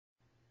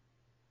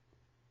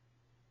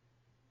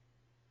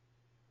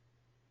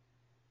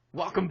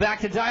Welcome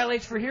back to Dial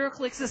H for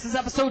Heroclix. This is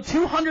episode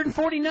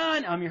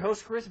 249. I'm your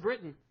host, Chris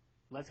Britton.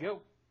 Let's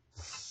go.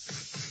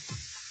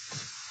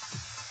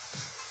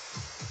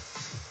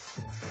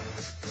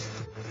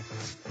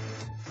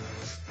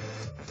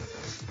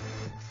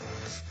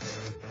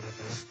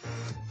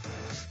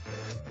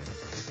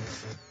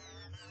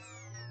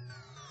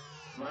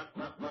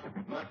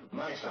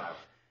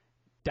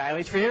 Dial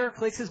H for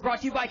Heroclix is brought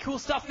to you by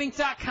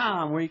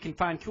CoolStuffInc.com, where you can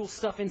find cool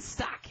stuff in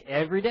stock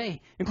every day,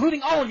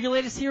 including all of your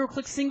latest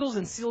Heroclix singles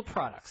and sealed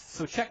products.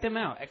 So check them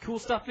out at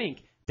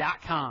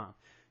CoolStuffInc.com.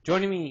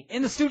 Joining me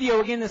in the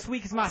studio again this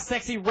week is my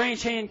sexy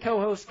ranch hand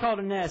co-host,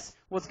 Kalder and Kris.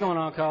 What's going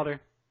on,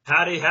 Kalder?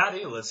 Howdy,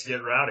 howdy. Let's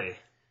get rowdy.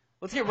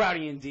 Let's get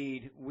rowdy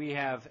indeed. We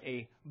have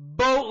a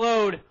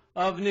boatload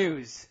of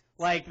news,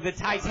 like the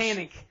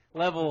Titanic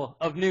level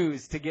of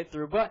news to get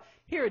through. But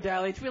here at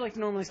Dial H, we like to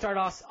normally start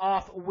us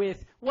off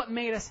with what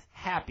made us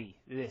happy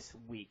this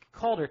week.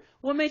 Calder,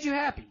 what made you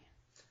happy?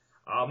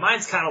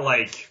 Mine's kind of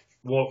like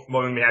what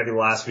made me happy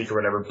last week or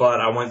whatever, but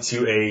I went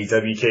to a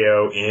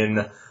WKO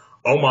in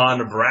Omaha,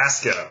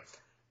 Nebraska,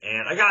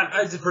 and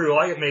I did pretty well.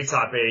 I made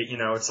top 8,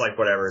 it's like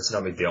whatever, it's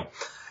no big deal.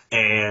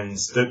 And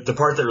the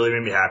part that really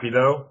made me happy,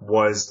 though,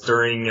 was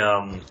during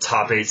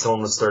top 8,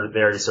 they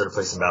already started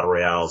playing some battle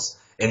royales,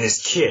 and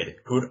this kid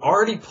who had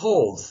already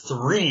pulled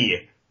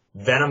 3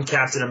 Venom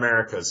Captain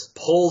Americas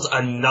pulled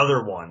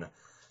another one.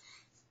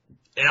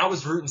 And I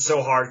was rooting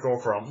so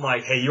hardcore for him. I'm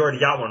like, hey, you already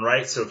got one,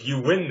 right? So if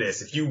you win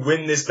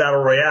this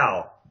battle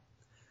royale,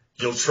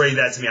 you'll trade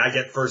that to me. I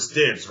get first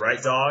dibs, right,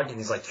 dog? And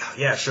he's like, oh,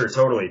 yeah, sure,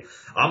 totally.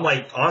 I'm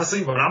like,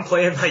 honestly, when I'm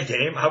playing my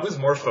game, I was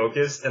more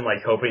focused and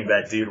like hoping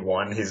that dude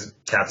won his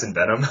Captain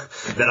Venom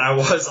than I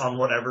was on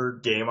whatever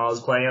game I was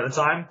playing at the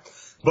time.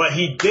 But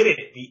he did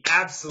it. The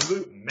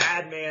absolute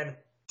madman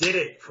did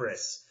it,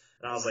 Chris.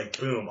 And I was like,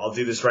 boom, I'll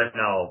do this right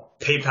now. I'll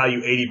PayPal you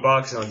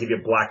 $80 and I'll give you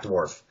a Black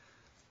Dwarf.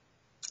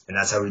 And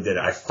that's how we did it.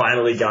 I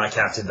finally got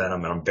Captain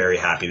Venom, and I'm very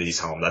happy that he's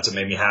home. That's what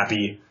made me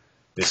happy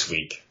this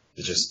week.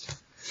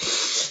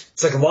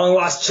 It's like a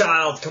long-lost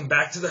child come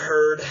back to the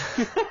herd.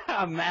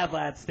 Mad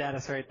lad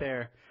status right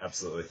there.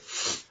 Absolutely.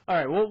 All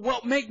right, well,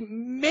 what made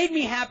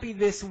me happy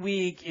this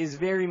week is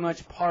very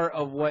much part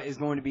of what is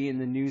going to be in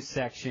the news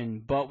section,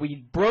 but we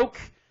broke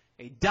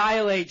a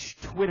Dial H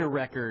Twitter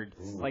record,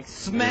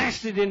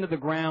 smashed it into the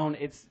ground.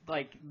 It's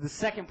like the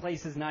second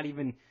place is not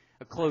even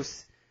a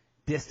close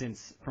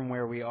distance from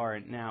where we are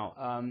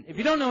now. If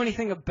you don't know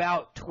anything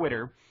about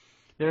Twitter,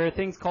 there are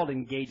things called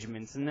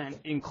engagements, and that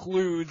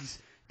includes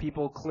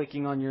people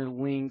clicking on your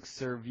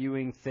links or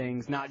viewing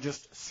things, not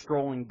just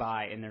scrolling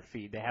by in their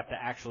feed. They have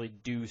to actually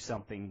do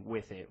something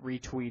with it,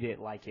 retweet it,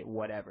 like it,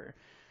 whatever.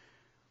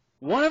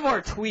 One of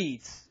our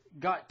tweets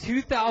got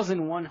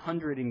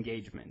 2,100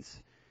 engagements.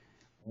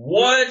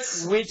 What?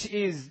 Which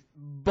is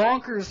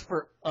bonkers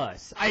for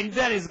us.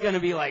 That is going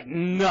to be like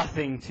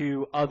nothing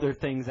to other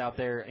things out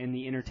there in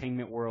the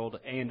entertainment world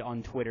and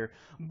on Twitter.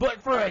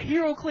 But for a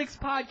Heroclix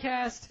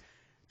podcast,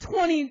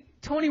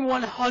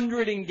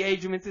 2,100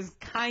 engagements is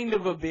kind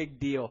of a big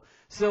deal.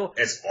 So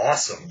it's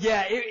awesome.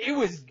 Yeah, it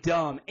was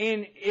dumb.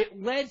 And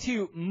it led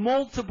to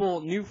multiple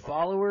new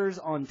followers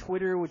on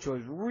Twitter, which I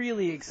was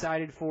really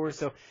excited for.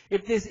 So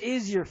if this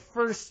is your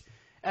first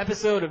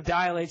episode of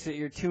Dial H that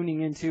you're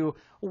tuning into,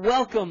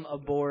 welcome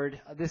aboard.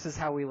 This is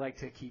how we like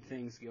to keep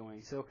things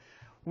going. So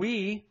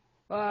we,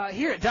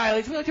 here at Dial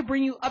H, we like to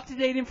bring you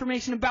up-to-date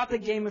information about the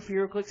game of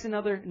Heroclix and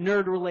other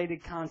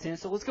nerd-related content.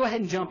 So let's go ahead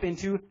and jump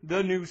into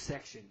the news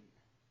section.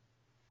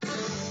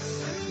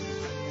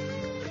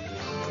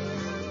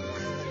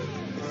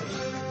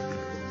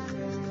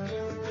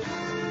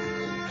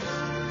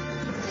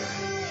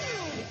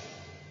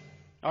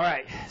 All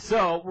right,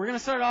 so we're going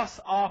to start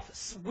off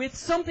with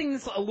something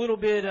that's a little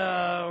bit,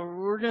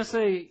 we're going to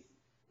say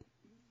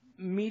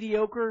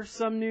mediocre,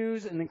 some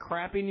news, and then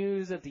crappy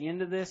news at the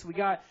end of this. We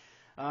got,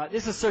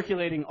 this is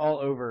circulating all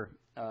over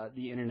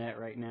the internet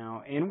right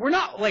now, and we're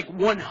not like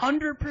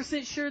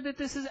 100% sure that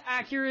this is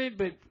accurate,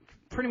 but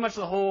pretty much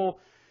the whole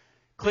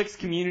Clix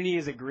community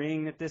is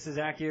agreeing that this is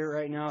accurate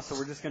right now, so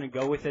we're just going to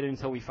go with it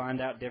until we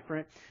find out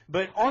different.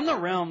 But on the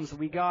realms,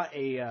 we got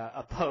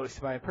a post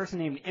by a person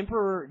named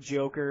Emperor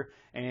Joker,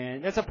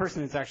 and that's a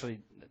person that's actually,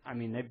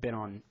 they've been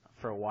on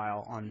for a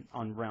while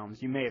on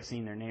realms. You may have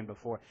seen their name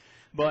before.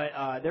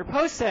 But their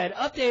post said,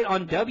 update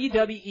on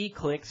WWE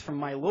Clix from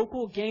my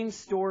local game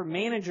store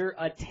manager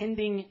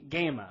attending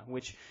GAMA,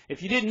 which,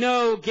 if you didn't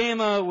know,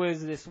 GAMA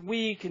was this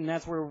week, and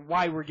that's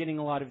why we're getting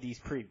a lot of these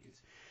previews.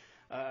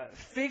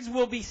 Figs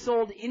will be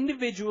sold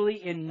individually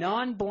in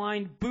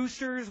non-blind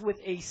boosters with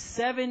a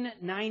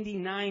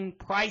 $7.99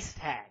 price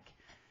tag.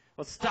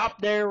 Let's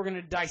stop there. We're going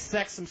to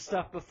dissect some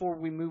stuff before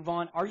we move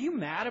on. Are you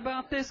mad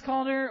about this,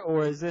 Calder,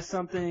 or is this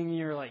something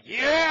you're like,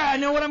 yeah, I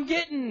know what I'm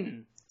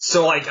getting?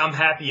 So, I'm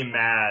happy and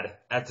mad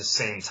at the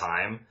same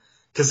time,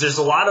 because there's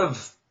a lot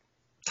of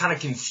kind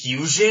of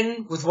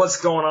confusion with what's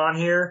going on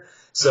here.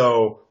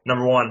 So,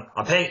 number one,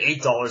 I'm paying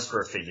 $8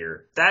 for a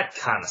figure. That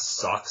kind of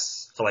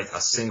sucks for,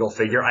 a single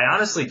figure. I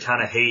honestly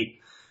kind of hate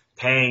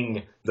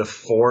paying the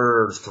 $4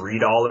 or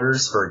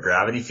 $3 for a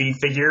Gravity Feed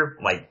figure.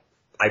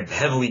 I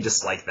heavily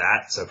dislike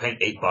that. So paying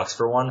 $8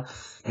 for one.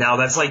 Now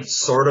that's like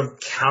sort of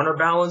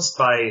counterbalanced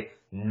by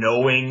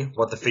knowing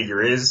what the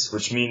figure is,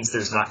 which means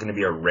there's not going to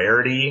be a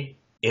rarity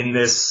in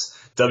this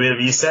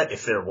WWE set.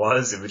 If there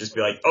was, it would just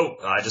be like, oh,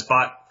 I just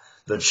bought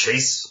the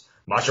Chase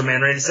Macho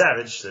Man Randy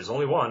Savage. There's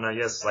only one, I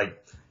guess. Like,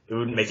 it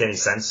wouldn't make any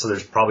sense. So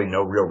there's probably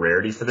no real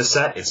rarity for this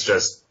set. It's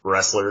just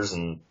wrestlers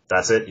and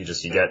that's it. You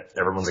get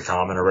everyone's a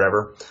common or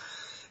whatever.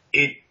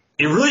 It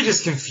really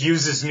just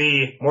confuses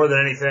me more than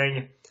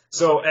anything.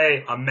 So,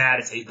 I'm mad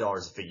it's $8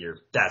 a figure.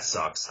 That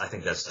sucks. I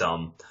think that's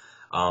dumb.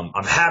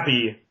 I'm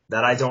happy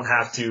that I don't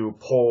have to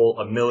pull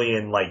a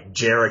million, like,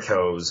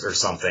 Jerichos or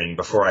something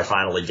before I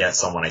finally get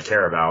someone I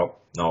care about.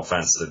 No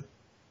offense to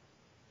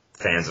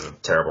fans of a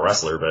terrible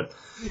wrestler, but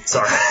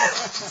sorry.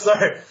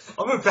 Sorry.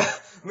 I'll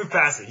move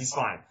past it. He's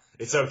fine.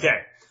 It's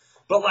okay.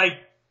 But, like,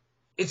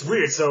 it's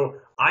weird. So,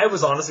 I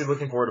was honestly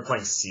looking forward to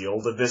playing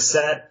Sealed of this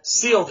set.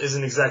 Sealed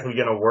isn't exactly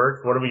going to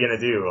work. What are we going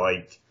to do?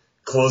 Like,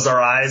 close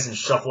our eyes and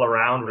shuffle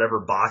around whatever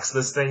box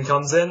this thing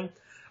comes in?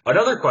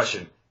 Another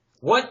question.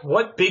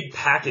 What big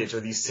package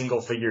are these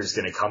single figures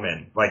going to come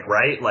in? Like,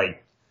 right?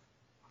 Like,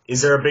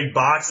 is there a big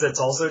box that's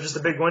also just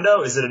a big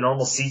window? Is it a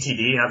normal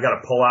CTD and I've got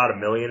to pull out a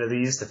million of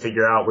these to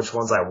figure out which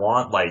ones I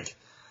want? Like,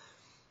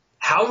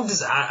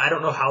 I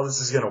don't know how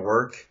this is going to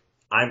work.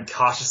 I'm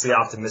cautiously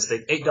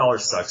optimistic. $8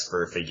 sucks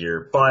for a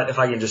figure, but if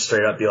I can just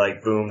straight up be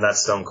like, boom,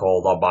 that's Stone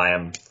Cold, I'll buy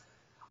him.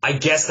 I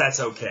guess that's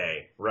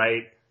okay,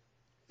 right?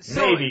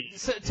 Maybe.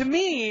 So to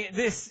me,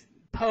 this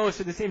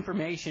post or this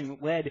information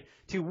led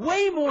to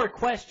way more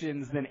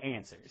questions than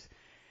answers.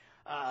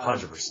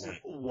 100%.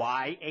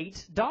 Why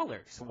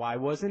 $8? Why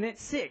wasn't it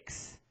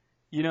 $6?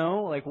 You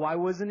know, like, why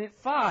wasn't it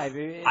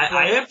 $5?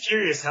 I am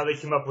curious how they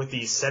came up with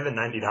the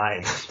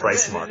 $7.99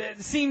 price mark.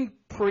 It seemed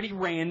pretty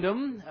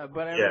random,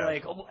 but I was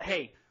like, oh,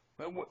 hey,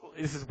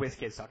 this is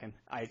WizKids talking,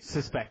 I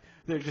suspect.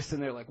 They're just in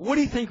there like, what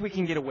do you think we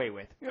can get away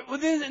with?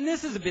 And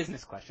this is a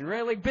business question,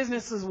 right? Like,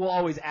 businesses will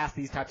always ask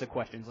these types of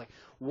questions. Like,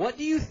 what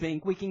do you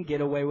think we can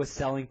get away with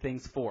selling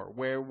things for?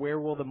 Where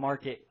will the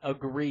market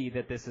agree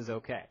that this is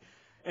okay?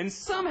 And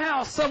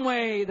somehow, some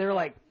way, they're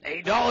like,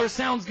 $8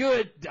 sounds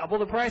good, double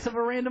the price of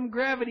a random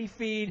gravity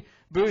feed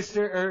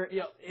booster or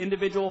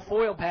individual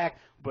foil pack,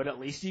 but at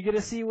least you get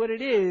to see what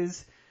it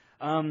is.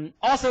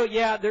 Also,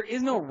 there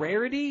is no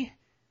rarity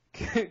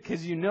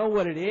because you know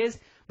what it is.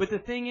 But the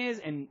thing is,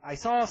 and I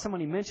saw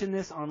somebody mention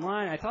this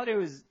online, I thought it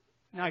was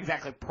not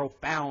exactly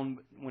profound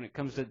when it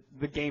comes to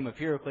the game of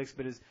Heroclix,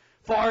 but as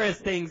far as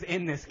things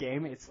in this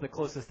game, it's the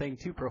closest thing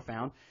to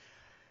profound.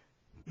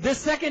 The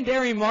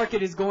secondary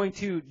market is going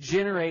to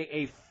generate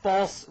a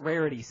false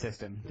rarity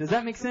system. Does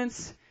that make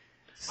sense?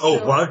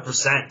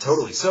 100%,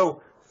 totally.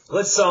 So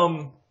let's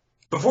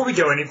before we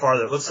go any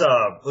farther, let's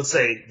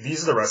say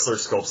these are the wrestler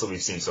sculpts that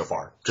we've seen so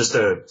far, just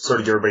to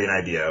sort of give everybody an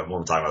idea of what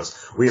we're talking about.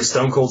 We have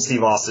Stone Cold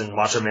Steve Austin,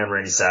 Macho Man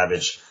Randy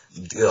Savage,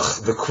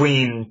 the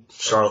Queen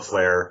Charlotte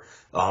Flair,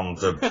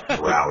 the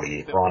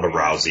Rowdy Ronda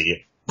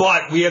Rousey,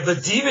 but we have the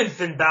Demon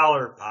Finn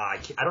Balor. I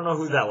don't know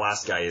who that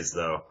last guy is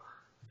though.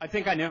 I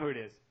think I know who it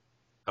is.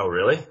 Oh,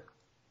 really?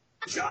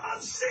 John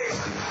Cena!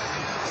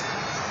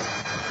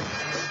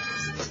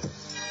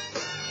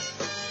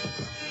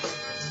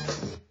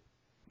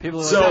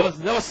 People are like,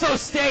 that was so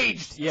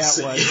staged. Yeah,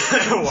 it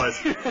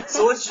was. It was.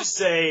 So let's just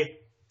say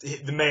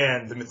the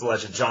man, the myth, the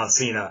legend, John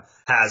Cena,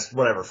 has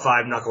whatever,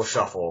 5-knuckle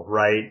shuffle,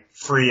 right?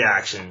 Free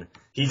action.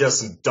 He does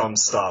some dumb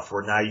stuff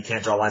where now you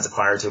can't draw lines of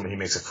fire to him and he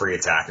makes a free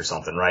attack or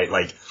something, right?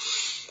 Like,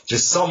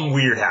 just something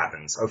weird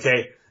happens,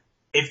 okay?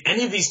 If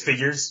any of these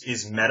figures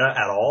is meta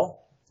at all,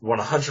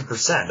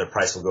 100% the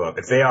price will go up.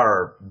 If they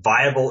are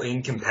viable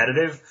in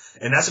competitive,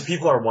 and that's what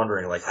people are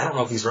wondering, like, I don't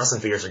know if these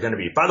wrestling figures are going to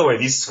be. By the way,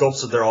 these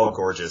sculpts, they're all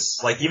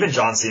gorgeous. Like, even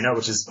John Cena,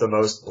 which is the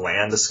most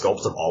bland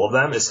sculpt of all of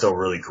them, is still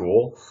really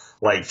cool.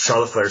 Like,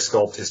 Charlotte Flair's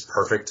sculpt is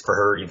perfect for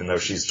her, even though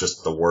she's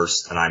just the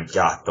worst, and I'm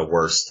the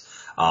worst.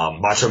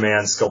 Macho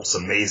Man's sculpt's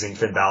amazing.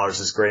 Finn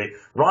Balor's is great.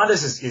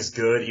 Ronda's is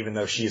good, even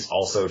though she's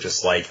also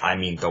just like,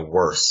 the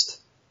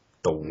worst.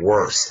 The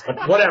worst.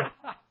 But whatever.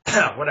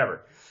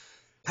 Whatever.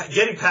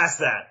 Getting past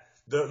that,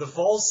 the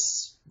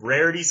false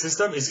rarity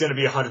system is going to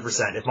be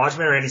 100%. If Macho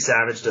Man Randy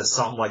Savage does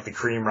something like the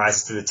cream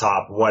rises to the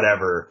top,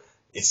 whatever,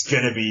 it's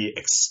going to be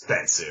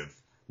expensive,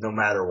 no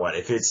matter what.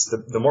 If it's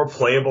the more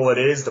playable it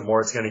is, the more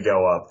it's going to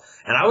go up.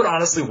 And I would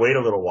honestly wait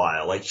a little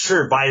while. Like,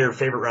 sure, buy your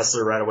favorite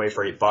wrestler right away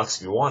for $8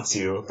 if you want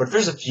to, but if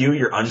there's a few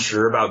you're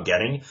unsure about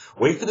getting,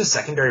 wait for the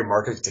secondary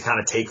market to kind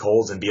of take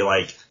hold and be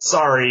like,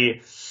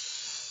 sorry,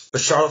 but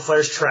Charlotte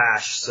Flair's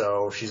trash,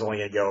 so she's only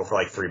going to go for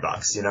like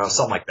 $3,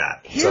 something like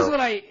that. Here's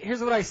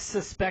what I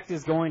suspect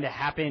is going to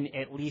happen,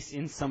 at least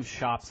in some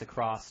shops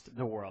across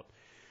the world.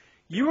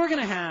 You are going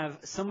to have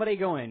somebody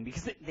go in,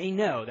 because they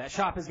know that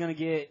shop is going to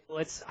get,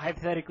 let's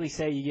hypothetically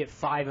say you get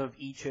 5 of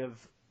each of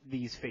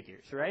these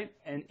figures, right?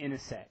 And in a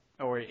set,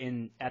 or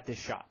at this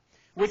shop.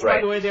 Which, right.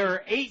 By the way, there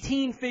are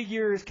 18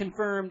 figures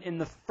confirmed in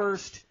the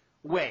first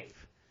wave.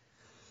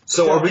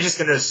 So are we just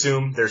going to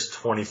assume there's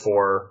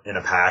 24 in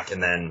a pack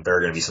and then there are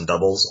going to be some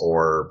doubles,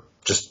 or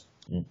just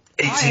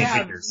 18 I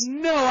have figures.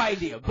 no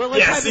idea. But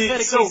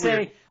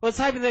let's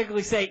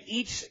hypothetically say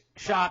each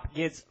shop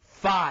gets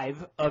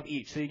 5 of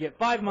each. So you get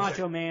 5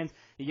 Macho Mans,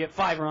 you get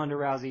 5 Ronda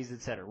Rouseys,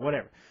 etc.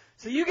 Whatever.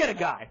 So you get a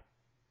guy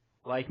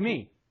like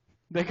me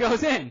that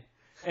goes in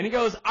and he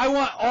goes, I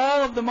want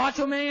all of the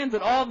Macho Mans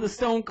and all of the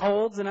Stone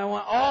Colds, and I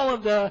want all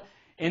of the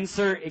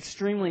insert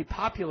extremely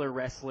popular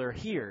wrestler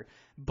here.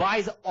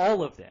 Buys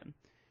all of them.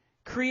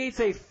 Creates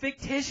a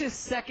fictitious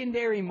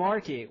secondary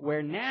market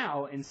where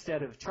now,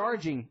 instead of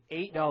charging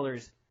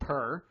 $8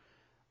 per,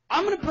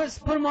 I'm going to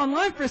put them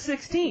online for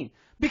 $16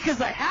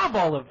 because I have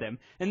all of them.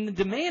 And the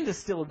demand is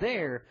still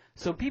there,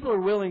 so people are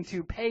willing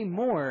to pay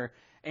more,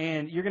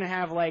 and you're going to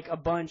have like a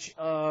bunch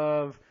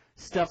of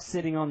stuff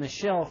sitting on the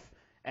shelf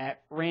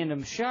at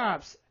random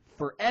shops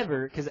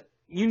forever because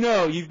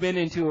you've been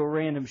into a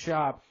random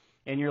shop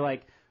and you're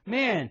like,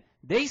 man,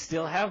 they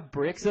still have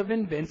bricks of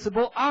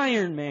Invincible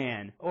Iron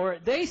Man, or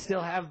they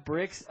still have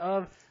bricks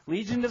of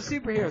Legion of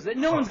Superheroes that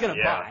no one's going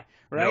to buy,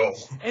 right? No.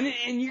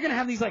 And you're going to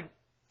have these, like,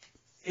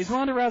 is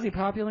Ronda Rousey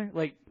popular?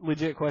 Like,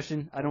 legit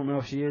question. I don't know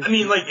if she is. I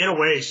mean, like, in a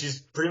way, she's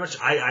pretty much,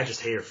 I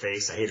just hate her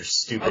face. I hate her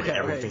stupid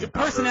everything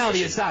about her.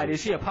 Personality aside,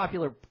 is she a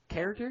popular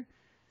character?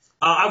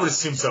 I would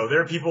assume so.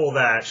 There are people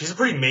that, she's a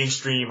pretty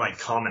mainstream, like,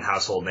 common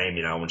household name,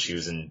 when she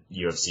was in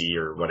UFC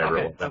or whatever.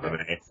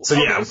 Okay. So,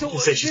 yeah, we can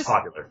say she's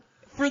popular.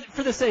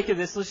 For the sake of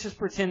this, let's just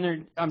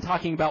pretend I'm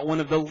talking about one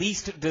of the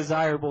least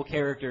desirable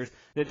characters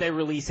that they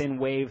release in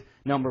wave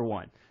number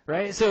 1,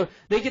 right? So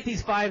they get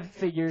these 5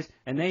 figures,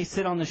 and they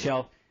sit on the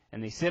shelf,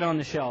 and they sit on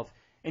the shelf.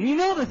 And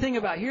the thing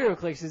about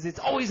Heroclix is it's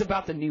always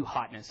about the new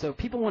hotness. So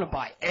people want to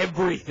buy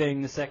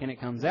everything the second it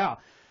comes out.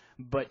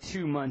 But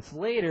 2 months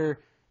later,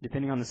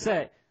 depending on the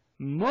set,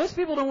 most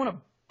people don't want to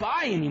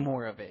buy any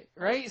more of it,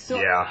 right?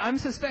 So yeah. I'm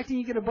suspecting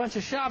you get a bunch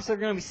of shops that are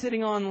going to be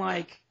sitting on,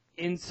 like,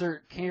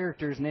 insert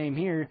character's name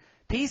here,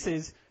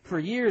 pieces for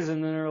years,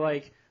 and then they're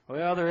like,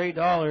 well, they're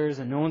 $8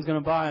 and no one's going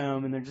to buy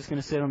them, and they're just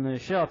going to sit on the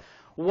shelf.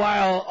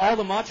 While all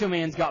the Macho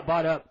Mans got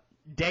bought up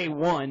day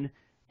 1,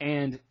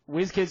 and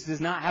WizKids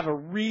does not have a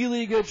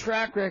really good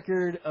track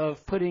record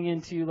of putting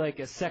into like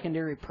a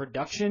secondary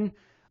production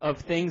of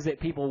things that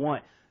people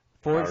want.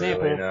 For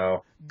example, really,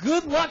 no.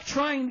 Good luck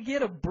trying to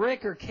get a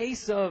brick or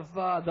case of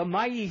the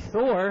Mighty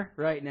Thor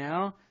right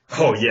now.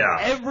 Oh, yeah.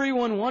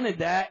 Everyone wanted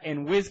that,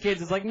 and WizKids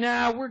is like,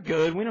 nah, we're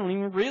good. We don't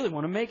even really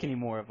want to make any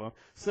more of them.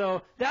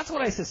 So that's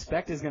what I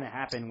suspect is going to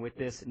happen with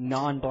this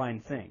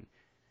non-blind thing.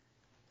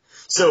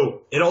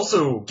 So it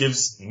also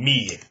gives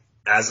me,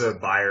 as a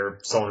buyer,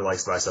 someone who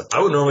likes to buy stuff,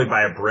 I would normally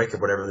buy a brick of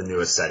whatever the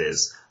newest set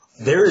is.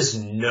 There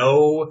is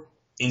no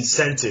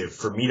incentive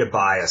for me to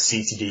buy a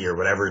CTD or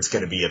whatever it's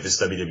going to be of this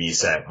WWE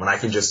set when I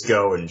can just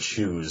go and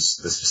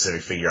choose the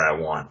specific figure I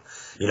want.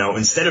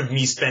 Instead of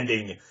me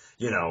spending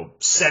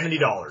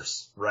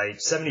 $70, right?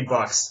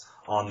 $70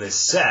 on this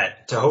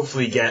set to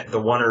hopefully get the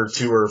 1 or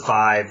 2 or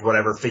 5,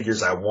 whatever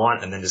figures I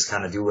want, and then just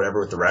kind of do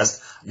whatever with the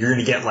rest. You're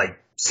going to get like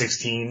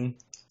 $16,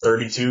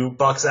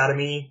 $32 out of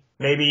me,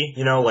 maybe,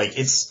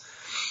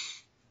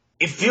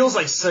 it feels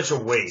like such a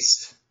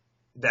waste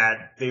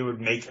that they would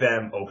make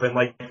them open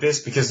like this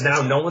because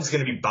now no one's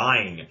going to be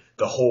buying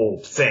the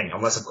whole thing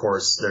unless, of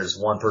course, there's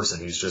one person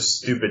who's just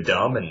stupid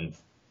dumb and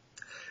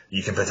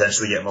you can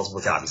potentially get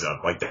multiple copies of.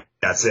 Like,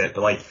 that's it.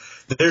 But, like,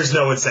 there's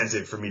no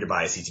incentive for me to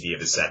buy a CTD of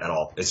this set at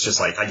all. It's just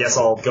like, I guess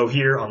I'll go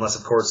here unless,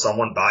 of course,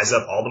 someone buys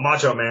up all the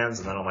Macho Mans,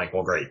 and then I'm like,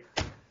 well, great.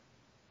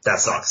 That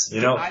sucks.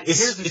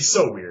 It's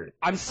so weird.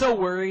 I'm so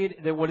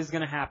worried that what is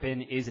going to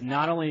happen is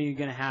not only are you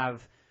going to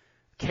have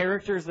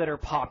characters that are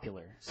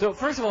popular. So,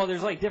 first of all,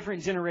 there's, like,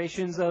 different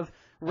generations of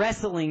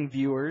wrestling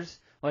viewers.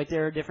 Like,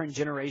 there are different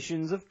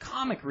generations of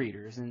comic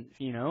readers, and,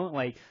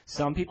 like,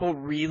 some people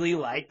really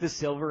like the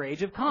Silver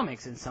Age of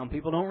comics, and some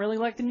people don't really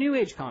like the New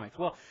Age comics.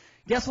 Well,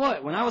 guess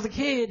what? When I was a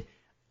kid,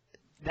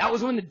 that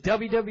was when the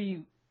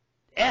WWF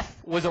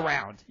was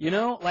around,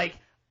 Like,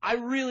 I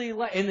really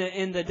like,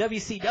 in the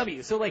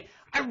WCW, so, like,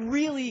 I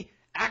really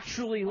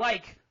actually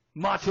like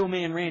Macho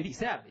Man Randy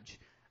Savage.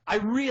 I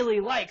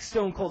really like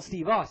Stone Cold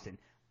Steve Austin.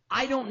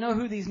 I don't know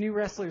who these new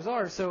wrestlers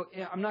are, so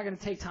I'm not going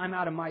to take time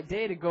out of my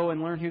day to go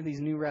and learn who these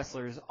new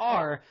wrestlers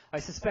are. I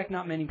suspect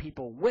not many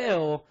people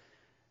will.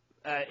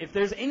 If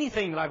there's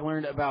anything that I've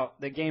learned about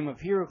the game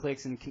of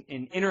Heroclix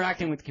and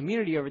interacting with the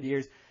community over the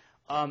years,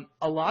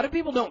 a lot of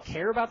people don't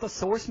care about the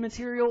source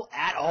material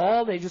at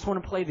all. They just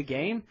want to play the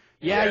game.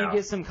 Yeah, you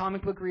get some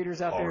comic book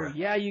readers out there.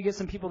 Yeah, you get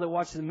some people that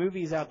watch the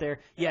movies out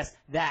there. Yes,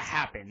 that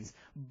happens.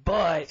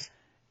 But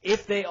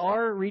if they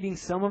are reading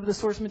some of the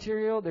source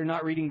material, they're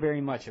not reading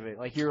very much of it.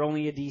 Like, you're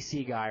only a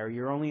DC guy, or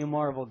you're only a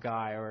Marvel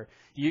guy, or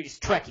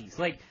Trekkies.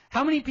 Like,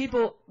 how many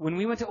people, when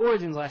we went to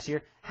Origins last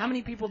year, how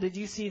many people did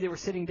you see that were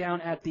sitting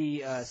down at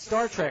the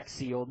Star Trek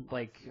sealed?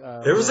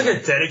 There was like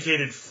a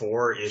dedicated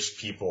 4-ish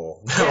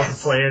people that were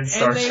playing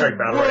Star Trek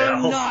Battle Royale.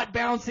 And they were not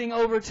bouncing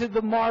over to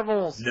the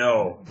Marvel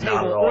table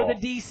or the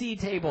DC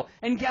table.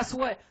 And guess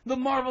what? The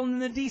Marvel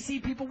and the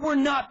DC people were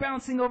not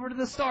bouncing over to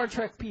the Star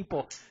Trek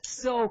people.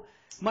 So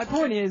my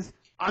point is,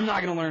 I'm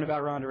not going to learn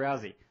about Ronda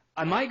Rousey.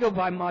 I might go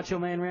buy Macho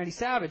Man Randy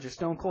Savage or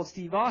Stone Cold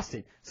Steve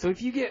Austin. So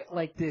if you get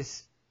like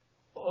this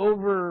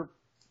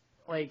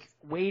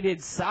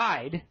weighted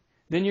side,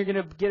 then you're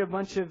gonna get a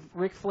bunch of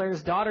Ric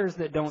Flair's daughters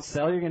that don't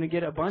sell. You're gonna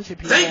get a bunch of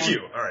people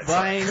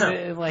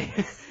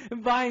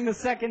buying the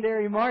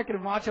secondary market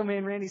of Macho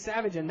Man Randy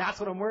Savage, and that's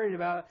what I'm worried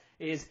about.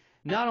 Is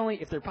not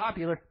only if they're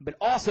popular, but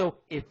also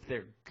if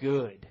they're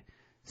good.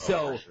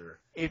 So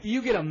if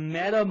you get a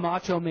meta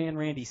Macho Man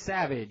Randy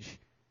Savage,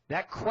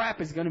 that crap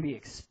is going to be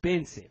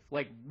expensive,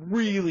 like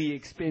really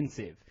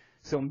expensive.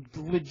 So I'm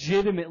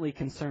legitimately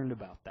concerned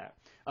about that.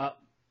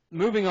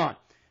 Moving on.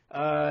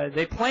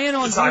 They plan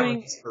on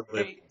doing...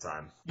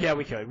 Yeah,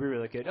 we could. We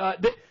really could.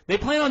 They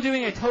plan on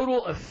doing a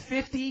total of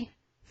 50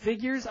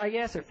 figures, I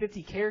guess, or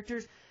 50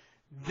 characters.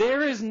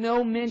 There is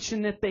no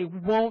mention that they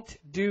won't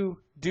do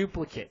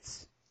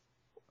duplicates,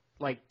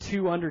 like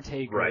 2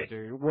 Undertakers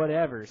or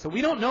whatever. So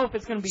we don't know if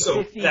it's going to be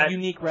 50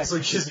 unique recipes. So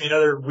it gives me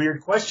another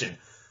weird question.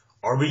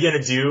 Are we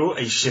going to do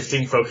a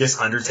shifting focus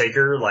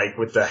Undertaker, like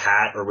with the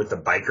hat or with the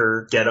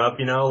biker getup,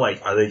 you know?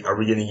 Like, are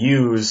we going to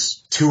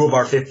use 2 of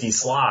our 50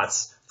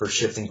 slots for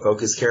shifting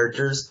focus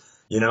characters?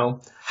 You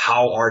know?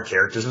 How are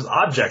characters with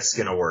objects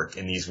going to work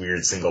in these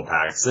weird single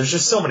packs? There's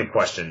just so many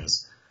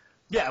questions.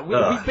 Yeah,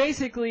 we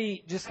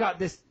basically just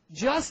got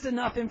just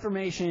enough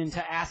information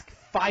to ask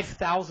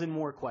 5,000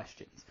 more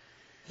questions.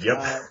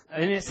 Yep.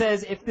 And it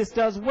says if this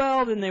does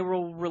well, then they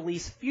will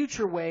release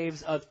future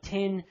waves of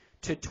 10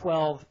 to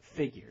 12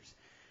 figures.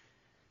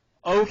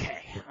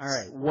 Okay. All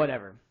right.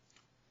 Whatever.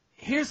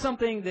 Here's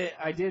something that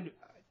I did.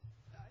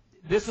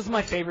 This was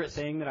my favorite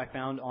thing that I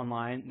found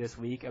online this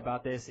week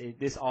about this.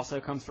 This also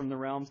comes from the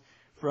realms,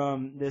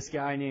 from this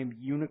guy named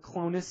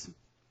Uniclonus.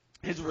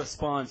 His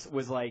response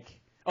was like,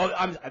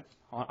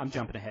 I'm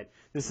jumping ahead.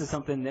 This is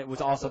something that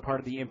was also part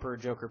of the Emperor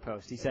Joker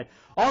post. He said,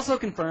 also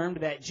confirmed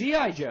that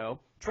G.I. Joe,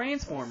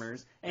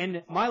 Transformers,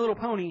 and My Little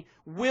Pony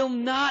will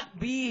not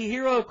be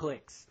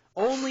Heroclix.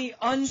 Only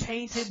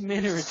unpainted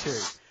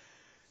miniatures.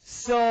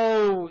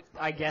 So,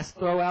 I guess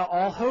throw out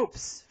all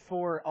hopes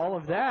for all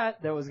of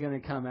that was going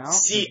to come out.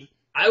 See,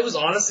 I was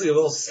honestly a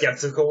little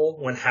skeptical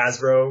when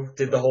Hasbro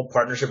did the whole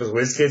partnership with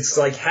WizKids.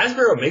 Like,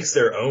 Hasbro makes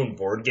their own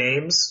board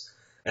games.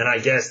 And I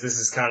guess this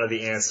is kind of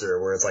the answer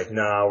where it's like,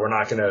 no, we're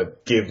not going to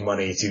give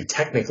money to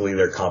technically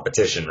their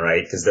competition,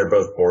 right? Because they're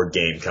both board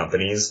game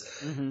companies.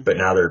 Mm-hmm. But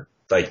now they're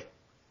like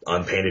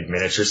unpainted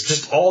miniatures.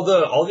 Just all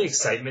the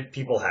excitement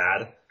people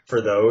had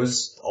for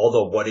those, all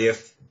the what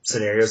if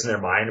scenarios in their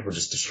mind were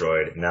just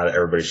destroyed. And now that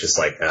everybody's just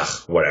like, ugh,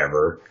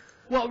 whatever.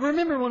 Well,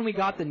 remember when we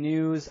got the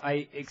news,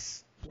 I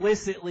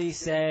explicitly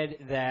said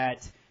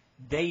that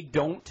they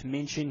don't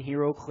mention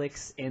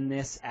Heroclix in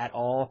this at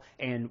all,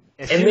 and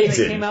as soon as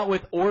they came out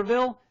with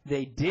Orville,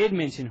 they did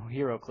mention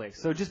Heroclix.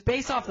 So just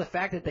based off the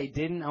fact that they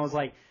didn't, I was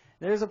like,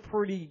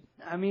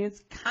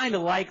 it's kind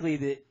of likely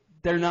that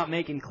they're not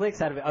making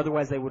Clix out of it,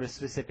 otherwise they would have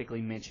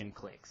specifically mentioned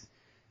Clix.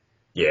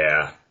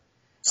 Yeah.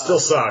 Still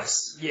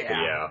sucks.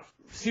 Yeah.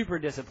 Super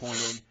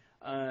disappointed.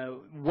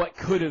 What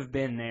could have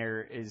been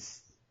there is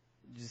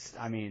just,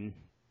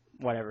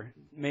 whatever.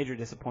 Major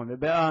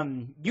disappointment. But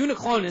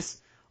Uniclonus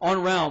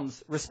on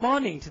Realms,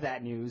 responding to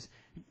that news,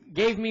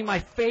 gave me my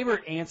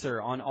favorite answer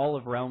on all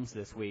of Realms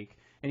this week.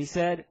 And he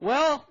said,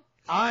 well,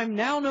 I'm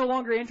now no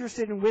longer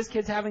interested in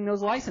WizKids having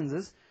those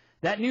licenses.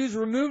 That news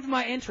removed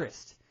my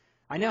interest.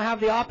 I now have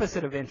the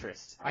opposite of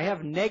interest. I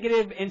have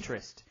negative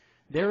interest.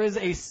 There is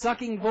a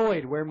sucking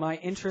void where my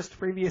interest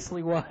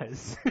previously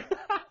was.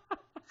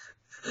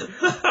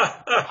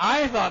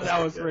 I thought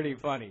that was pretty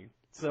funny.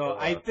 So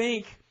I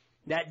think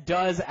that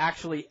does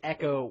actually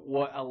echo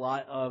what a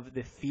lot of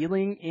the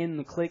feeling in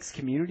the Clix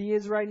community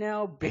is right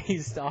now,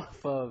 based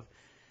off of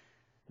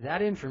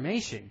that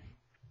information.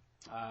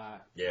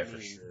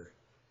 For sure.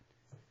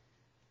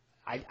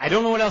 I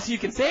don't know what else you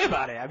can say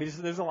about it.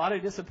 There's a lot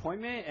of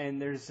disappointment, and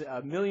there's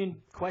a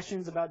million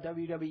questions about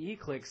WWE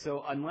Clix.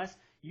 So unless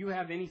you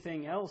have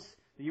anything else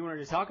that you wanted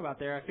to talk about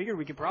there, I figured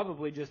we could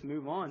probably just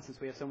move on since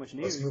we have so much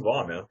news. Let's move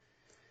on, man.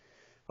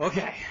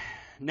 Okay,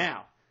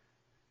 now,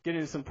 get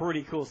into some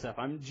pretty cool stuff.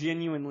 I'm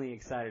genuinely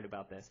excited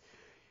about this.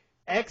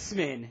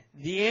 X-Men,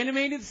 the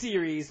animated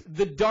series,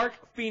 the Dark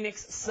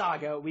Phoenix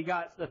Saga. We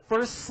got the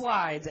first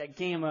slides at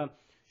GAMA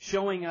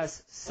showing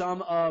us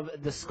some of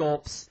the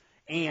sculpts,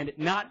 and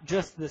not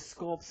just the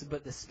sculpts,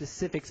 but the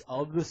specifics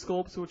of the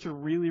sculpts, which are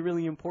really,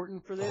 really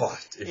important for this.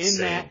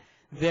 In that,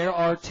 there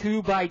are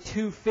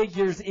 2x2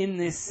 figures in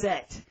this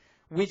set,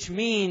 which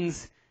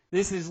means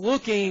this is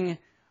looking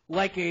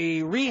like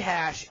a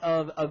rehash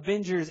of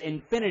Avengers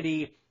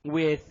Infinity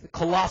with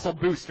colossal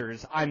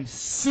boosters. I'm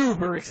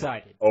super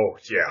excited. Oh,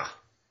 yeah.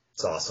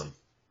 It's awesome.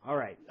 All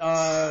right.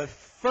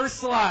 First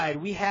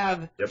slide, we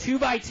have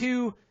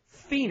 2x2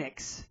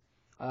 Phoenix.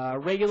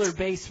 Regular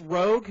base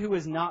Rogue, who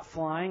is not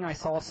flying. I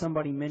saw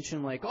somebody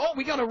mention, like, oh,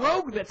 we got a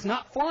Rogue that's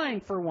not flying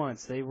for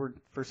once. They were,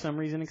 for some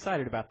reason,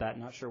 excited about that.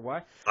 Not sure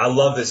why. I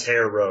love this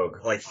hair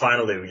Rogue. Like,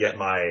 finally, we get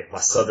my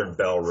Southern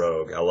Belle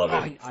Rogue. I love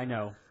it. I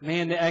know.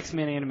 Man, the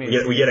X-Men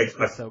animated. We get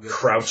a so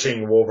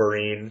crouching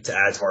Wolverine to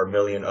add to our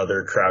million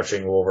other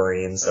crouching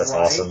Wolverines. That's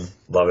awesome.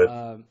 Love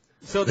it.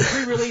 So the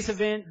pre-release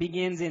event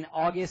begins in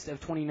August of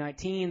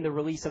 2019. The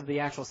release of the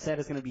actual set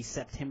is going to be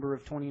September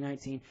of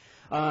 2019.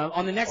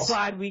 On the next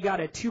slide, we got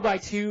a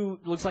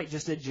 2x2, looks like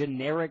just a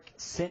generic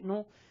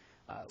Sentinel.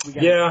 We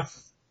got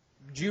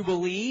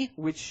Jubilee,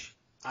 which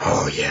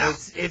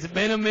it's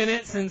been a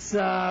minute since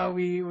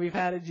we've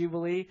had a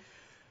Jubilee.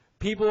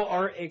 People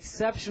are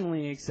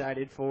exceptionally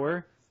excited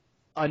for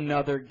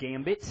another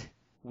Gambit.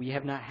 We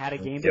have not had a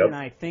Gambit in,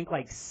 I think,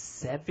 like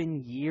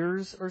 7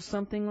 years or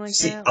something like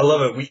that. I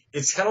love it.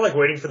 It's kind of like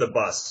waiting for the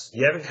bus.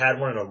 You haven't had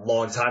one in a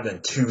long time,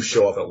 then 2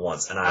 show up at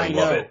once, and I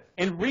love it.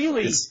 And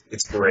really,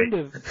 it's great.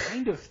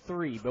 Kind of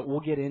 3, but we'll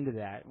get into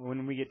that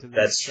when we get to this.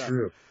 That's stuff.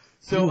 true.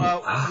 So,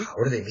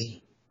 what do they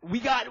mean? We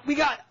got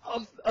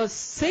a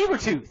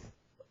Sabretooth.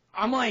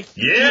 I'm like,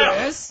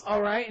 yeah. Yes,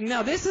 all right.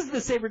 Now, this is the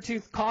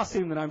Sabretooth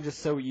costume that I'm just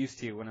so used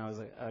to when I was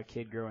a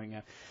kid growing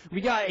up.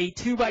 We got a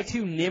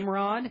 2x2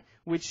 Nimrod,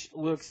 which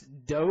looks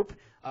dope.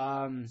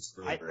 And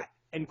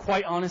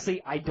quite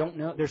honestly, I don't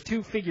know. There's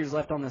 2 figures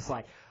left on this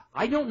slide.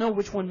 I don't know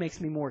which one makes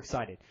me more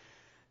excited.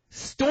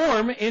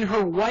 Storm in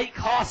her white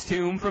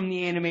costume from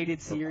the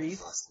animated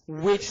series,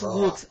 which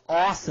looks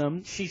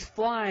awesome. She's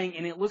flying,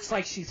 and it looks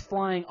like she's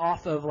flying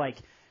off of, like,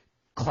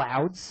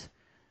 clouds,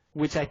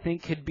 which I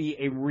think could be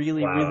a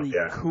really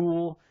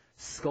cool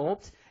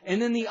sculpt.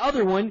 And then the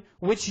other one,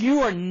 which you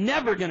are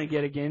never going to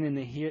get again in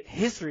the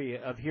history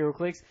of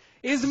Heroclix,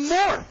 is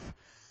Morph.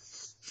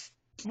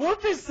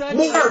 Morph is such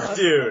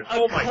a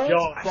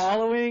cult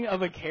following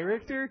of a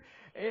character.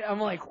 I'm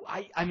like,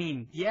 I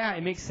mean, yeah,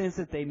 it makes sense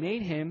that they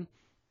made him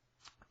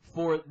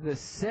for the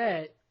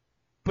set,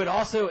 but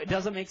also it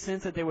doesn't make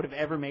sense that they would have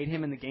ever made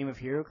him in the game of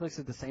Heroclix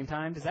at the same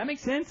time. Does that make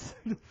sense?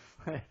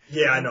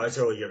 Yeah, I know. I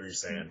totally get what you're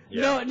saying.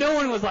 Yeah. No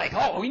one was like,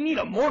 oh, we need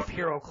a Morph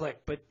HeroClick,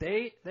 but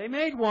they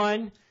made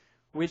one,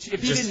 which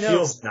if you didn't know,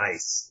 feels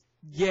nice.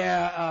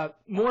 Yeah,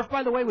 Morph,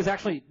 by the way, was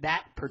actually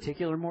that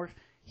particular Morph.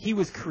 He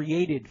was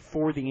created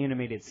for the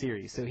animated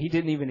series, so he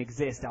didn't even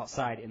exist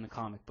outside in the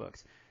comic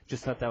books.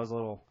 Just thought that was a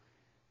little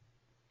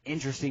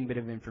interesting bit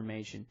of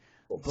information.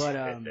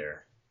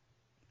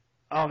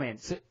 Oh man,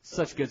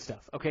 such good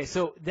stuff. Okay,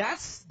 so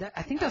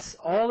I think that's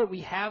all that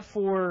we have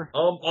for.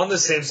 On the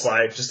same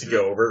slide, just to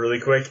go over it really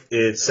quick,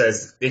 it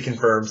says it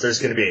confirms there's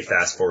going to be a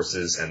Fast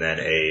Forces and then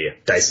a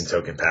Dyson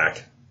token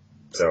pack.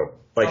 So,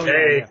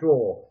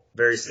 cool,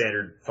 very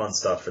standard, fun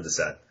stuff for the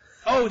set.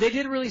 Oh, they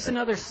did release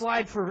another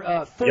slide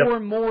for 4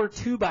 more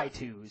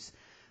 2x2s.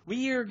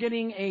 We are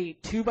getting a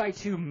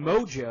 2x2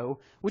 Mojo,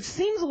 which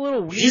seems a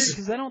little weird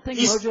because I don't think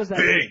Mojo's that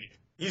big.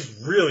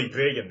 He's really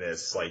big in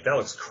this. Like, that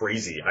looks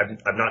crazy.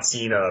 I've not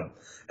seen a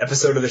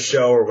episode of the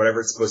show or whatever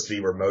it's supposed to be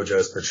where Mojo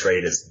is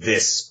portrayed as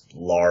this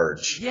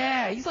large.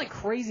 Yeah, he's like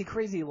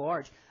crazy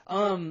large.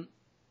 I'm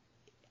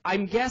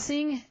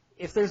guessing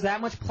if there's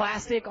that much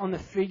plastic on the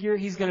figure,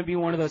 he's going to be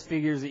one of those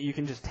figures that you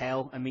can just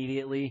tell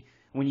immediately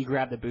when you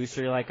grab the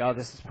booster. You're like, oh,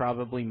 this is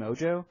probably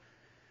Mojo.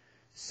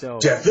 So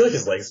yeah, I feel like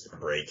his legs are going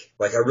to break.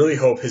 Like, I really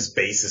hope his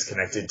base is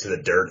connected to the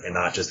dirt and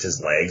not just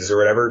his legs or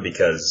whatever,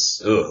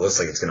 because it looks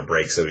like it's going to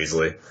break so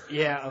easily.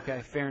 Yeah,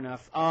 okay, fair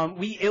enough.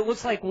 It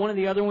looks like one of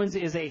the other ones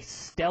is a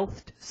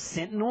stealthed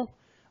Sentinel,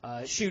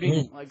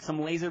 shooting like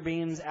some laser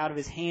beams out of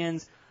his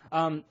hands.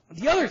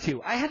 The other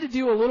 2, I had to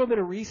do a little bit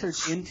of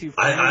research into.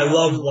 I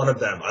love one of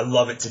them. I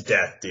love it to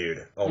death,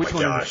 dude. Oh my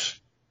gosh.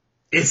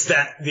 It's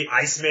the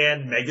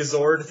Iceman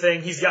Megazord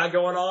thing he's got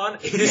going on.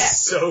 It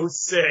is so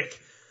sick.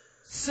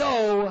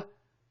 So,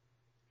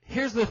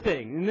 here's the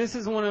thing, and this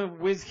is one of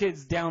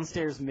WizKid's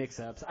downstairs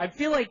mix-ups. I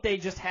feel like they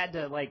just had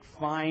to, like,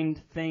 find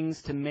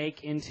things to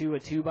make into a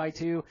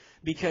 2x2,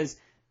 because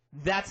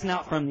that's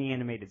not from the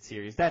animated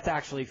series. That's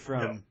actually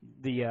from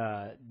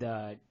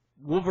the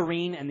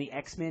Wolverine and the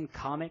X-Men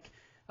comic.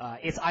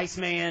 It's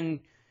Iceman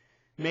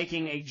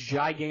making a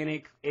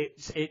gigantic,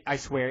 I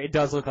swear, it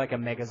does look like a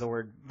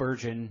Megazord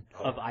version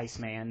of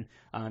Iceman,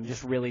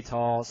 just really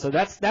tall. So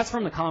that's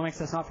from the comics,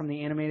 that's not from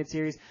the animated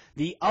series.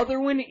 The other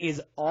one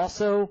is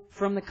also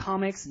from the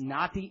comics,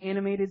 not the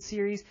animated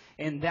series,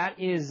 and that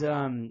is,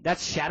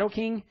 that's Shadow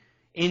King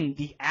in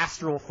the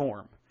astral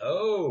form.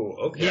 Oh,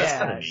 okay, that's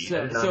kind of neat.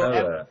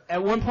 So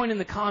at one point in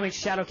the comics,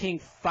 Shadow King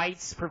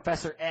fights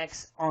Professor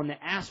X on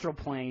the astral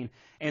plane,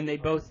 and they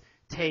both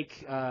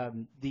take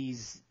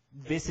these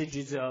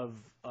visages of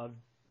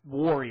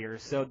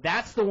warriors. So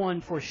that's the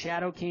one for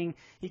Shadow King.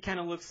 He kind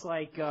of looks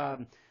like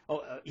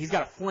he's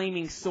got a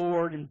flaming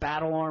sword and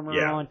battle armor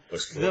on.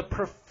 Cool. The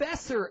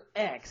Professor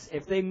X,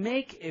 if they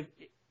make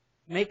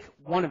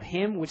one of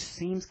him, which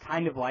seems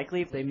kind of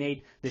likely if they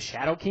made the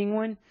Shadow King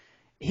one,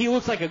 he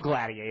looks like a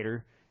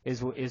gladiator.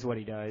 Is what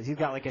he does. He's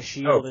got like a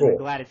shield and a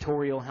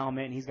gladiatorial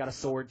helmet, and he's got a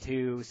sword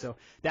too. So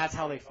that's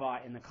how they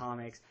fought in the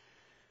comics.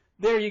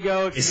 There you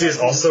go. Is he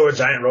also a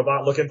giant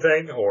robot-looking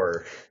thing,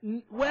 or?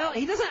 Well,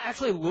 he doesn't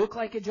actually look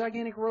like a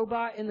gigantic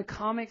robot in the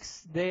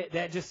comics.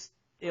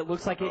 It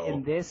looks like it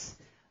in this.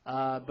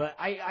 But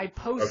I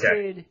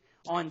posted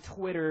on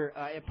Twitter.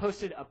 I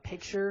posted a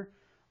picture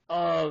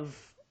of,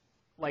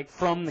 like,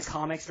 from the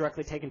comics,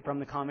 directly taken from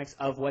the comics,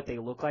 of what they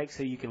look like,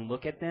 so you can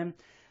look at them.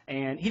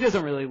 And he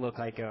doesn't really look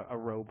like a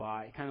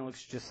robot. He kind of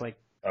looks just like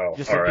a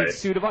right. big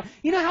suit of armor.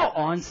 You know how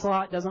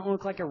Onslaught doesn't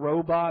look like a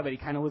robot, but he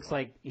kind of looks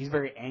like he's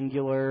very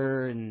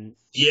angular and.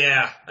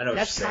 Yeah, I know what you're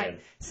That's saying.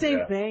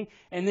 Same thing.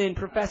 And then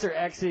Professor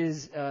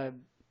X's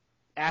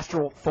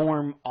astral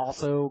form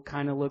also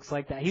kind of looks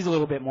like that. He's a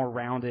little bit more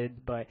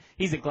rounded, but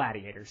he's a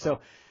gladiator. So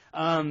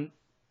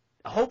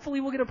hopefully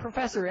we'll get a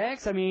Professor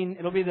X. I mean,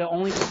 it'll be the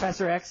only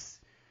Professor X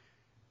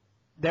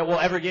that we'll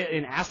ever get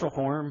in astral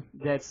form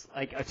that's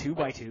like a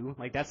 2x2.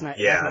 Like that's not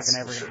going to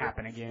ever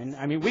happen again.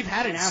 I mean, we've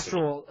had an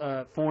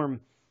astral form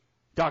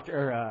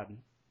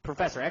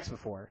Professor X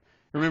before.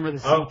 Remember the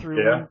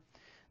see-through one?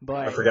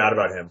 But I forgot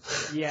about him.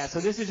 Yeah, so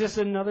this is just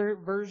another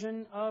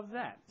version of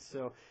that.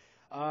 So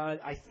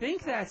I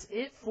think that's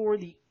it for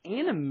the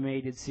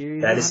animated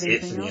series. That is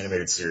it for the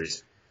animated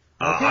series.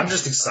 Okay. I'm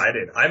just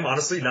excited. I'm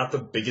honestly not the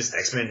biggest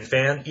X-Men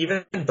fan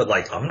even, but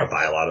like I'm going to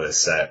buy a lot of this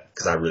set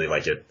because I really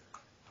like it.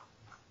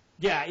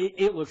 Yeah,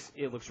 it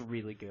looks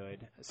really good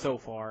so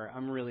far.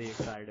 I'm really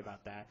excited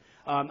about that.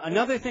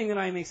 Another thing that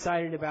I'm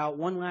excited about,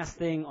 one last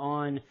thing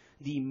on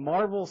the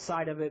Marvel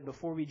side of it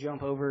before we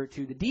jump over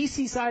to the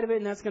DC side of it,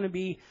 and that's going to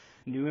be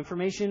new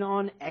information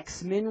on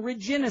X-Men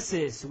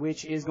Regenesis,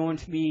 which is going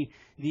to be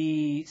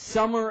the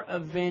summer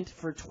event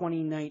for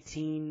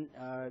 2019.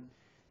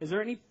 Is there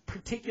any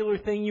particular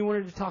thing you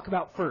wanted to talk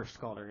about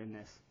first, Calder, in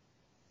this?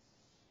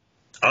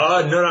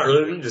 No, not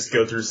really. We can just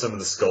go through some of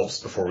the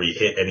sculpts before we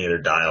hit any other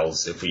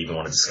dials, if we even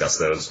want to discuss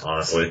those,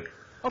 honestly.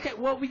 Okay,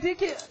 well, we did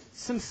get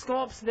some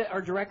sculpts that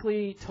are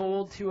directly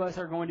told to us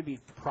are going to be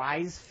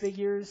prize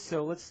figures,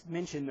 so let's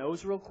mention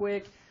those real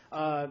quick.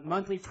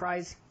 Monthly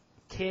prize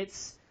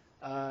kits,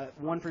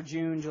 one for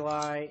June,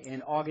 July,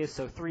 and August,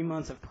 so 3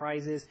 months of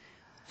prizes.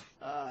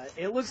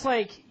 It looks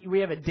like we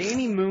have a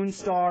Danny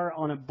Moonstar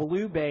on a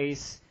blue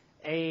base,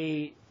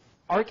 a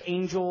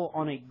Archangel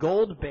on a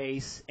gold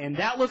base, and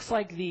that looks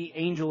like the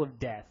Angel of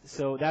Death.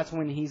 So that's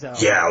when he's a...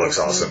 Yeah, it looks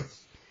awesome.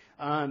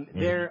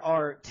 There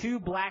are 2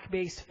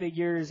 black-based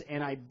figures,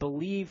 and I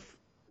believe...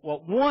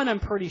 Well, one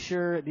I'm pretty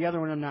sure, the other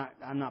one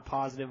I'm not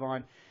positive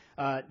on.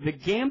 The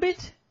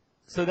Gambit,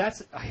 so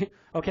that's...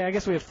 Okay, I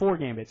guess we have 4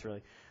 Gambits,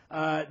 really.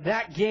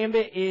 That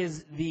Gambit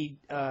is the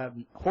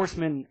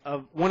horseman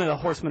of... One of the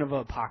horsemen of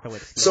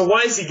Apocalypse. So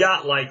why has he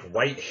got, like,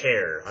 white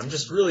hair? I'm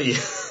just really...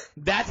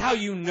 That's how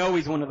you know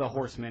he's one of the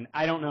horsemen.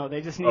 I don't know.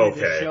 They just needed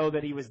to show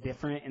that he was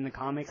different in the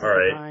comics at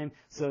the time.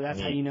 So that's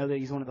how you know that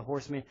he's one of the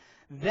horsemen.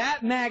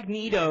 That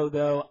Magneto,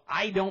 though,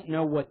 I don't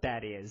know what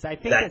that is. I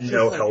think that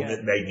no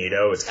helmet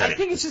Magneto is kind of. I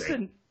think it's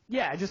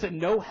just a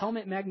no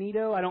helmet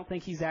Magneto. I don't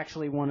think he's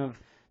actually one of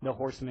the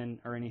horsemen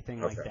or anything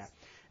like that.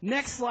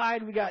 Next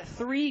slide, we got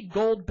 3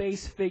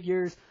 gold-based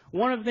figures.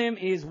 One of them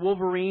is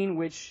Wolverine,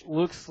 which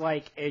looks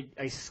like a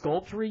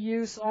sculpt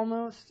reuse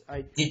almost.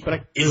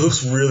 It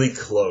looks really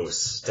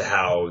close to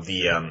how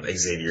the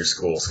Xavier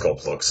School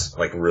sculpt looks,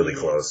 like really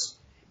close.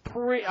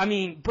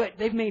 But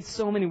they've made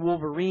so many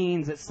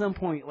Wolverines. At some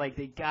point, like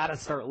they gotta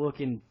start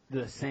looking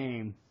the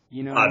same,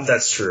 you know.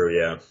 That's true,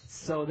 yeah.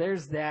 So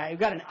there's that. We've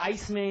got an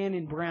Iceman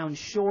in brown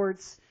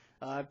shorts.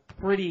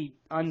 Pretty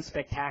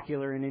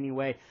unspectacular in any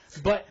way.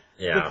 But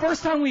the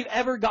first time we've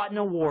ever gotten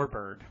a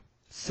Warbird.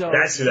 So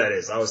that's who that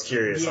is. I was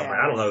curious. Yeah. I'm like,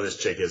 I don't know who this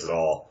chick is at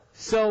all.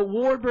 So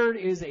Warbird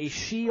is a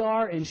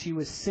Shi'ar, and she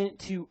was sent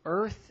to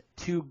Earth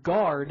to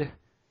guard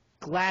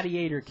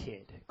Gladiator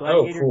Kid.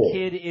 Gladiator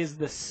Kid is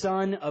the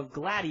son of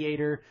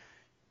Gladiator.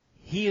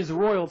 He is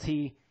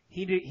royalty.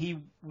 He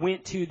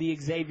went to the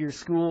Xavier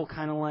School,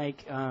 kind of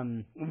like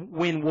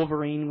when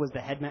Wolverine was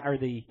the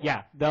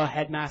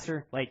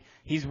headmaster. Like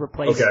he's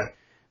replaced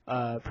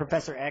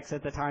Professor X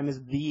at the time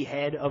as the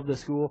head of the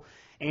school.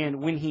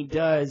 And when he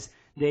does,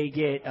 they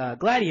get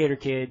Gladiator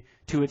Kid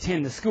to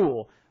attend the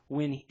school.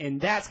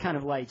 And that's kind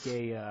of like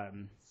a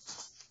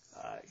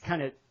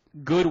kind of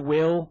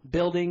goodwill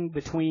building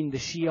between the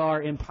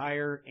Shi'ar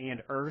Empire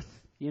and Earth,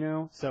 you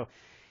know. So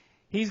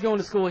he's going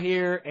to school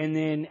here, and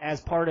then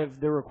as part of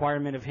the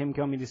requirement of him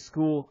coming to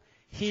school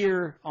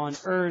here on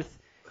Earth,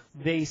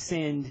 they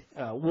send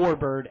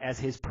Warbird as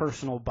his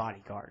personal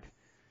bodyguard.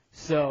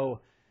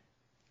 So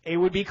it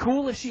would be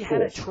cool if she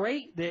had a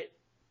trait that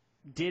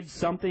did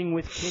something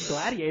with Kid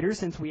Gladiator,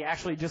 since we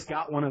actually just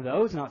got one of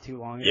those not too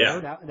long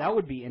ago. Yeah. That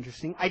would be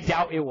interesting. I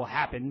doubt it will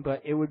happen,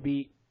 but it would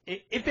be...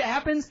 If it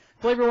happens,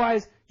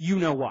 flavor-wise, you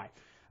know why.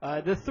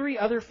 The 3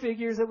 other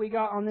figures that we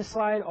got on this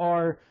slide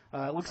are,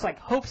 looks like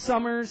Hope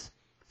Summers,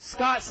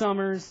 Scott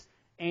Summers,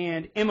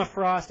 and Emma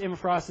Frost. Emma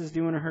Frost is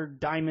doing her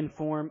diamond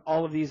form.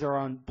 All of these are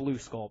on blue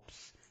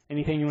sculpts.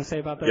 Anything you want to say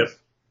about those?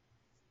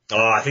 Yep.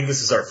 I think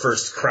this is our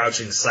first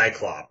crouching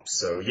Cyclops,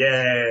 so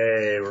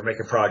yay! We're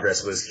making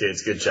progress with this,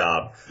 kids. Good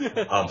job.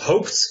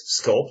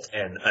 Hope's sculpt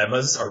and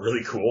Emma's are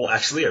really cool.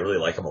 Actually, I really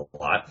like them a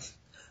lot.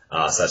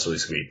 So that's really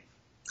sweet.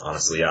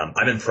 Honestly,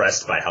 I'm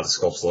impressed by how the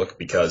sculpts look,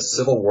 because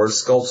Civil War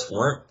sculpts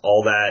weren't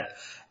all that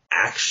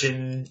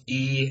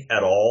action-y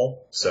at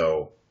all,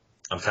 so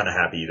I'm kind of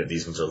happy that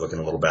these ones are looking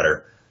a little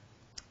better.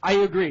 I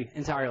agree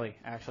entirely,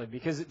 actually,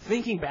 because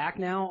thinking back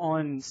now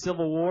on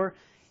Civil War,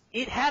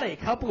 it had a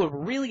couple of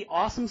really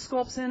awesome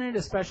sculpts in it,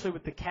 especially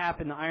with the Cap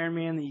and the Iron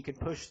Man that you could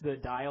push the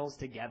dials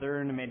together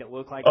and it made it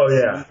look like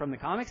from the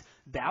comics.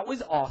 That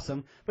was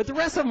awesome. But the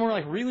rest of them were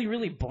like really,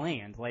 really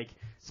bland. Like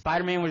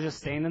Spider-Man was just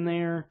standing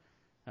there.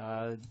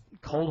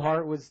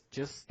 Coldheart was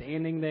just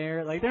standing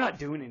there. Like they're not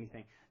doing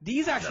anything.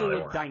 These actually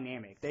look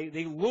dynamic.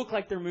 They look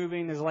like they're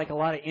moving. There's like a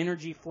lot of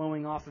energy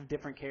flowing off of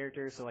different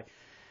characters. So like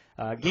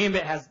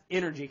Gambit has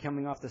energy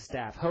coming off the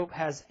staff. Hope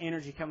has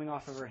energy coming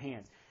off of her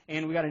hands.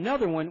 And we got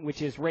another one,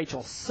 which is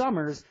Rachel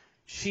Summers.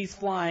 She's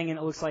flying, and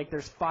it looks like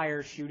there's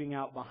fire shooting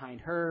out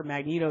behind her.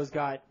 Magneto's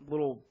got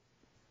little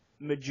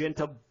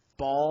magenta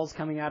balls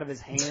coming out of his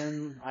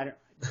hand.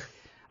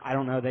 I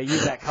don't know. They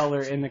use that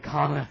color in the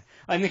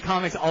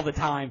comics all the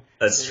time.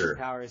 That's true. His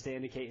powers to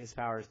indicate his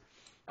powers.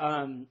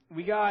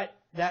 We got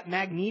that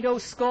Magneto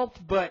sculpt,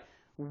 but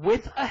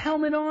with a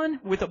helmet on,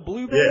 with a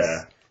blue base.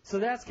 Yeah. So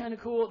that's kind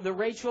of cool. The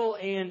Rachel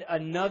and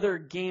another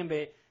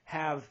Gambit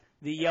have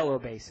the yellow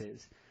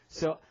bases.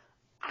 So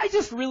I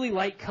just really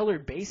like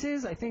colored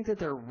bases. I think that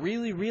they're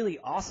really, really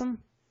awesome.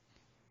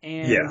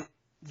 And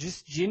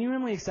just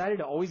genuinely excited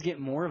to always get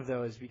more of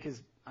those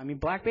because, I mean,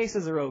 black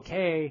bases are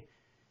okay,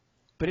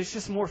 but it's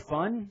just more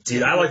fun.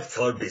 Dude, I like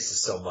colored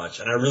bases so much,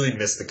 and I really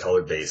miss the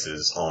colored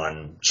bases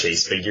on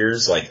Chase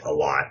figures, like, a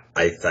lot.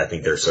 I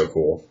think they're so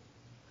cool.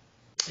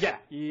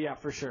 Yeah,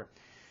 for sure.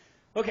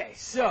 Okay,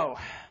 so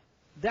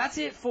that's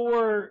it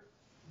for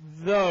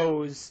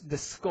the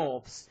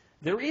sculpts.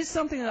 There is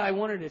something that I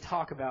wanted to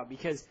talk about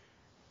because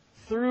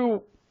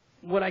through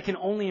what I can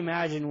only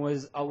imagine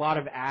was a lot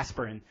of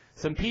aspirin,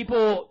 some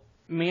people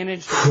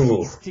managed to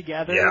piece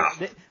together.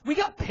 We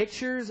got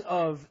pictures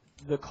of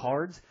the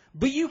cards,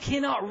 but you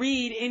cannot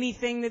read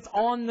anything that's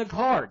on the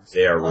cards.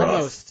 They are rough.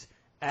 Almost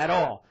at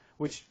all.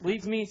 Which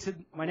leads me to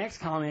my next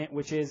comment,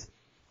 which is,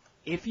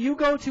 if you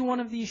go to one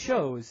of these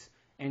shows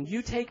and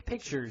you take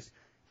pictures,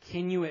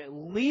 can you at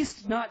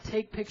least not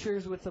take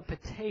pictures with a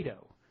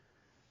potato?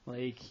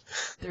 Like,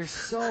 they're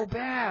so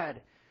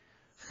bad.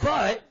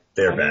 But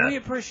we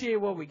appreciate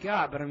what we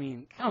got, but I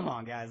mean, come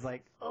on, guys.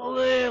 Like,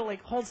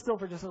 hold still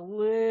for just a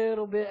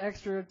little bit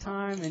extra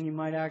time, and you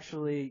might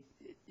actually,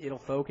 it'll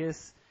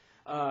focus.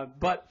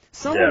 But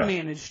someone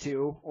managed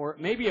to, or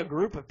maybe a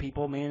group of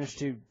people managed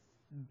to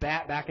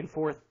bat back and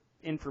forth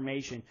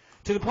information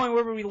to the point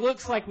where it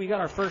looks like we got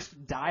our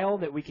first dial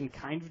that we can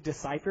kind of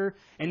decipher,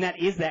 and that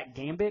is that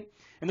Gambit.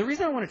 And the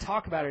reason I want to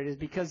talk about it is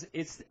because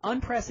it's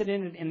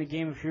unprecedented in the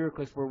game of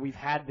Heroclix where we've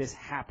had this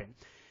happen.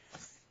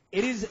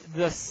 It is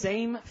the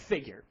same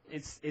figure.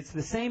 It's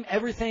the same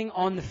everything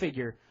on the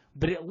figure,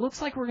 but it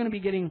looks like we're going to be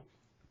getting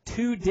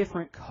 2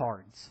 different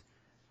cards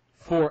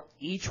for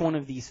each one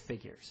of these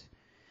figures.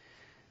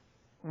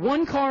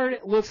 One card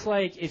looks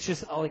like it's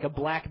just like a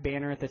black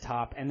banner at the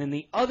top, and then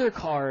the other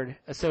card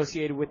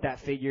associated with that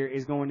figure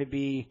is going to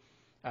be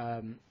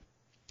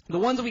the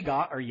ones that we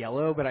got are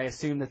yellow, but I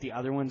assume that the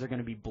other ones are going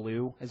to be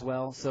blue as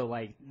well. So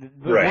like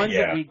the ones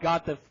that we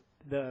got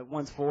the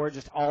ones for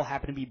just all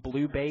happen to be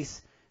blue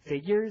base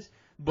figures,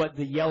 but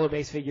the yellow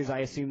base figures I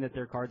assume that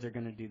their cards are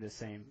going to do the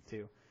same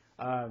too.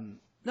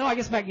 No, I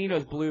guess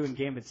Magneto's blue and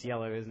Gambit's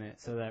yellow, isn't it?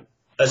 So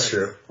that's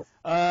true.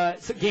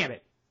 So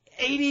Gambit.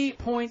 80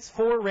 points,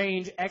 4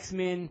 range,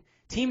 X-Men,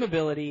 team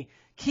ability,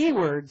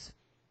 keywords,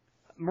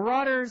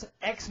 Marauders,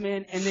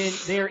 X-Men, and then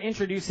they are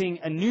introducing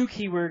a new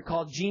keyword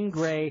called Jean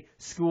Grey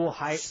School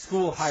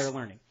of Higher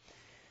Learning.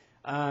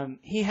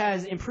 He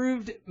has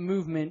improved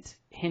movement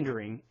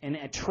hindering and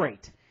a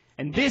trait.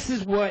 And this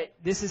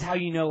is how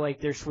you know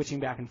like they're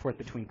switching back and forth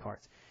between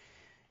cards.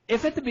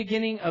 If at the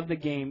beginning of the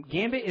game,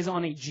 Gambit is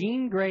on a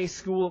Jean Grey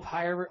School of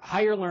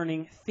Higher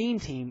Learning theme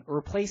team,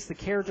 replace the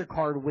character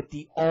card with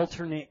the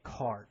alternate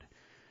card.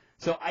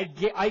 So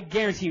I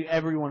guarantee you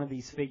every one of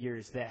these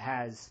figures that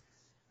has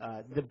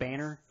the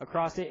banner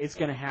across it, it's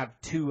going to have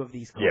 2 of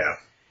these cards. Yeah.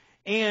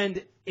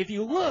 And if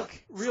you look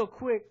real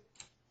quick,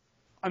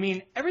 I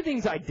mean,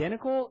 everything's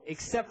identical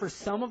except for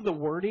some of the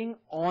wording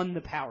on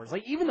the powers.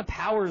 Like, even the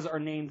powers are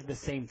named the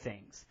same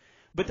things.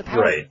 But the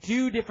powers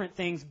do different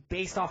things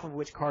based off of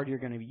which card you're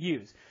going to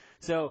use.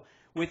 So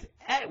with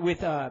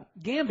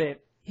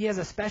Gambit, he has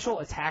a special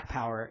attack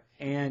power,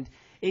 and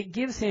it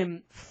gives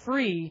him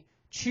free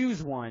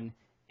choose one: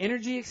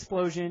 Energy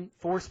Explosion,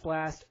 Force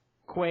Blast,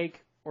 Quake,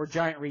 or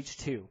Giant Reach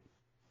 2.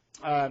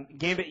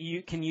 Gambit,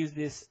 you can use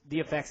the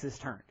effects this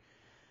turn.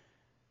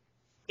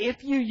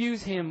 If you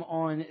use him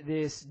on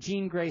this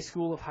Jean Grey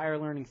School of Higher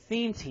Learning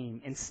theme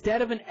team,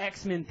 instead of an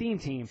X-Men theme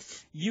team,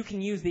 you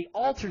can use the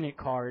alternate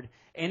card,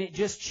 and it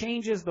just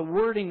changes the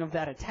wording of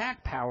that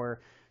attack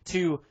power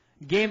to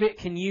Gambit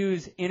can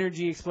use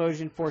Energy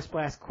Explosion, Force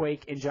Blast,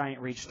 Quake, and Giant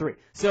Reach 3.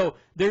 So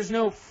there's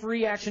no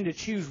free action to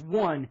choose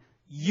one.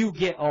 You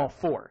get all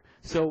 4.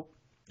 So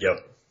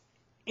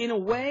in a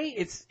way,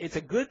 it's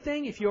a good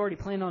thing if you already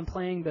plan on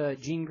playing the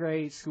Jean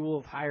Grey School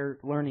of Higher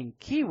Learning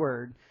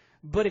keyword.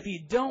 But if you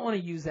don't want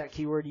to use that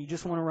keyword, you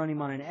just want to run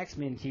him on an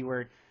X-Men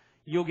keyword,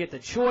 you'll get the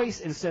choice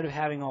instead of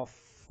having all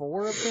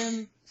 4 of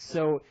them.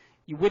 So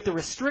with the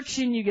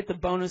restriction, you get the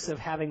bonus of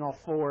having all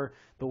 4,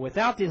 but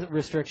without the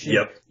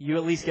restriction, you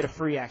at least get a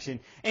free action.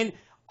 And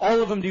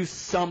all of them do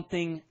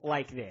something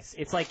like this.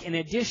 It's like an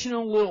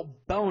additional little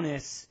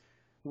bonus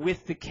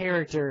with the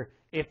character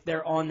if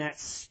they're on that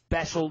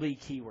specialty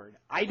keyword.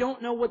 I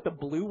don't know what the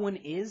blue one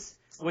is,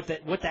 what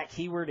that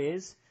keyword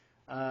is.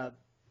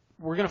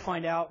 We're going to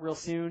find out real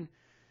soon.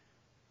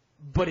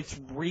 But it's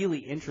really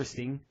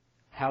interesting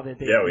how that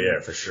they...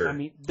 Yeah, for sure. I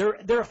mean,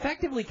 they're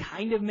effectively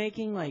kind of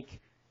making, like,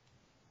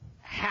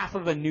 half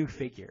of a new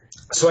figure.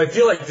 So I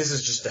feel like this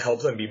is just to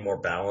help them be more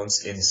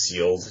balanced in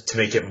sealed, to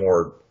make it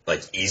more,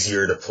 like,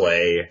 easier to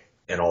play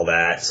and all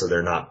that, so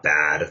they're not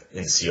bad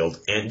in sealed.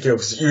 And, you know,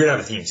 'cause you're going to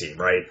have a theme team,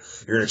 right?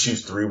 You're going to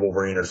choose 3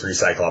 Wolverine or 3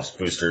 Cyclops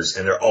boosters,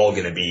 and they're all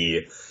going to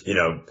be, you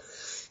know,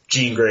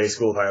 Jean Grey,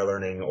 School of Higher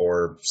Learning,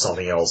 or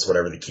something else,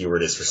 whatever the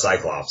keyword is for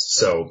Cyclops.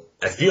 So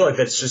I feel like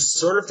that's just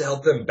sort of to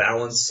help them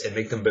balance and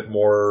make them a bit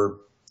more,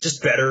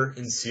 just better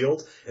in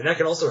sealed. And that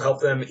can also help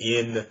them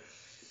in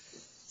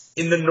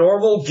the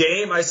normal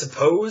game, I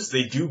suppose.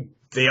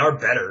 They are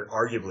better,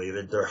 arguably.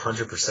 They're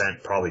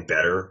 100% probably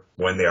better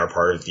when they are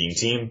part of Theme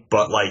Team.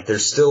 But, like, they're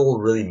still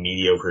really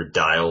mediocre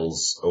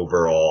dials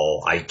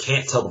overall. I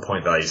can't tell the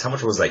point values. How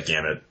much was that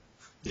Gamut?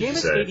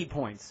 Gamut's 80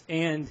 points.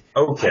 And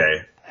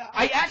okay.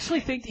 I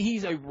actually think that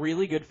he's a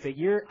really good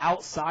figure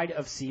outside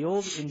of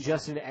sealed in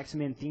just an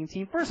X-Men theme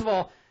team. First of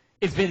all,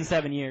 it's been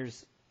 7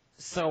 years,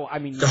 so I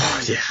mean,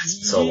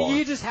 so long.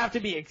 You just have to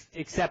be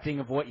accepting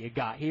of what you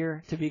got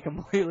here, to be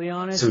completely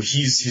honest. So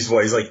he's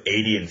what? He's like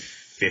 80 and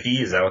 50.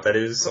 Is that what that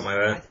is? Something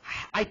like that.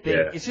 I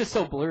think it's just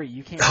so blurry.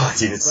 You can't. Oh,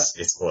 dude,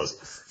 it's close.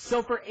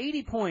 So for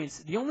 80 points,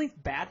 the only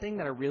bad thing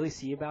that I really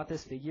see about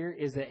this figure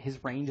is that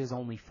his range is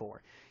only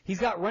 4. He's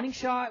got running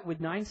shot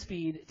with 9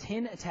 speed,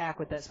 10 attack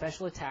with that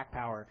special attack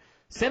power,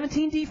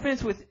 17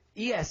 defense with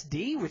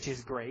ESD, which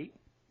is great,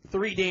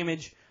 3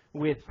 damage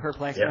with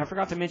perplex. Yep. And I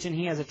forgot to mention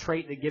he has a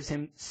trait that gives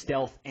him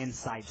stealth and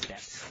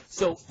sidestep.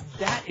 So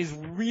that is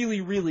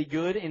really, really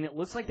good, and it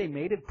looks like they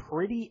made it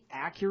pretty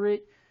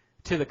accurate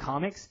to the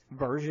comics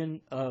version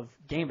of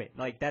Gambit.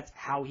 Like, that's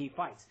how he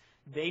fights.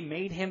 They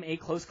made him a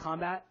close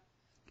combat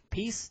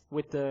piece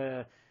with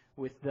the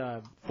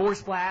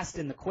Force Blast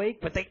and the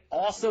Quake, but they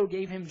also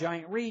gave him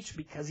Giant Reach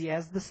because he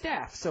has the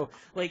staff. So,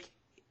 like,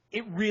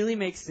 it really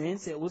makes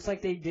sense. It looks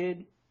like they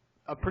did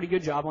a pretty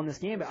good job on this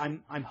game, but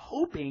I'm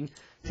hoping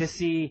to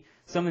see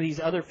some of these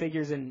other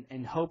figures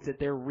and hope that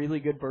they're really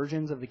good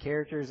versions of the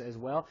characters as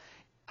well.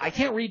 I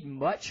can't read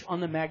much on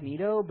the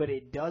Magneto, but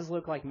it does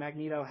look like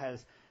Magneto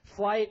has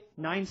flight,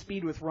 9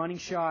 speed with running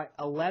shot,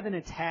 11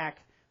 attack,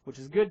 which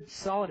is good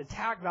solid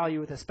attack value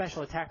with a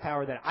special attack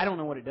power that I don't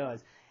know what it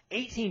does.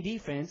 18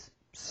 defense,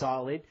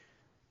 solid.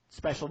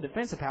 Special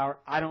defensive power,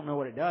 I don't know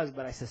what it does,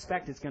 but I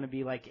suspect it's going to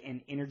be like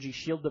an energy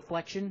shield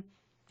deflection.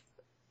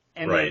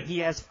 And then he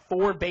has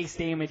 4 base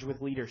damage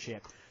with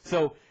leadership.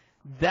 So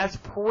that's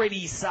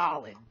pretty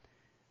solid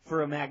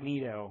for a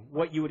Magneto,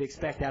 what you would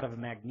expect out of a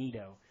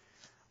Magneto.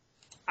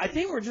 I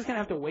think we're just going to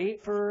have to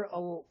wait for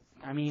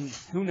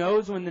who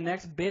knows when the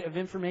next bit of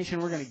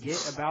information we're going to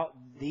get about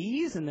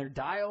these and their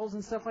dials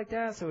and stuff like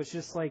that. So it's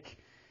just like,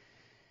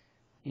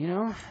 you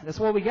know, that's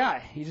what we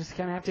got. You just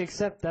kind of have to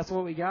accept that's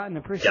what we got and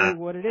appreciate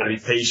what it is.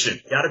 Be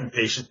patient. Gotta be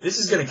patient. This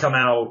is going to come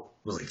out,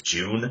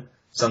 June,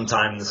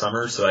 sometime in the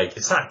summer, so, like,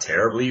 it's not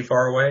terribly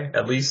far away,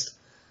 at least.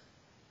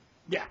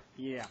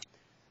 Yeah.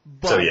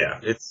 But so, yeah,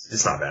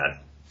 it's not bad.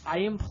 I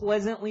am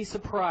pleasantly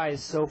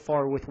surprised so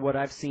far with what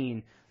I've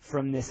seen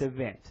from this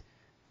event,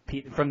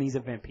 from these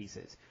event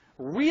pieces.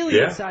 Really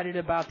excited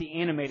about the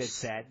animated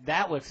set.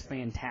 That looks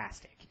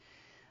fantastic.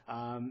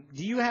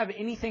 Do you have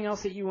anything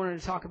else that you wanted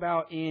to talk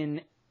about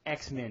in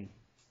X-Men?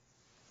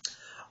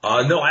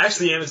 No, I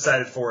actually am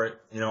excited for it.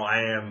 You know,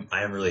 I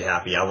am really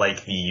happy. I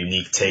like the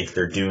unique take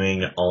they're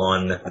doing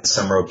on the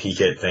Sumro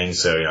P-Kit thing,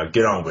 so, you know,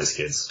 get on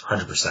WizKids.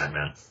 100%,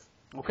 man.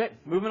 Okay,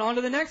 moving on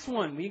to the next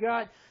one. We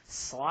got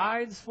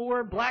slides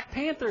for Black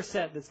Panther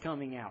set that's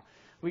coming out.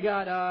 We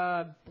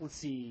got,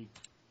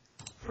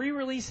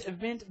 pre-release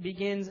event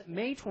begins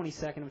May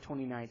 22nd of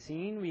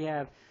 2019. We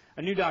have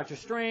a new Doctor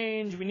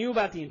Strange. We knew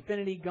about the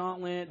Infinity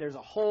Gauntlet. There's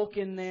a Hulk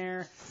in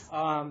there.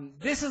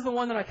 This is the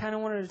one that I kind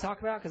of wanted to talk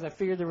about because I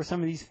figured there were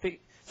some of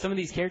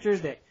these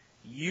characters that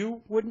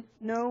you wouldn't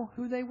know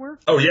who they were.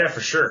 Oh yeah,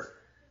 for sure.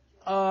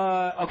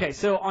 Okay,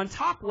 so on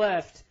top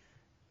left,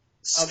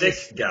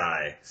 Stick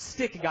guy.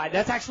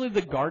 That's actually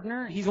the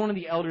Gardener. He's one of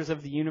the Elders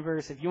of the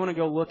Universe. If you want to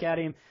go look at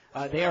him,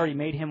 they already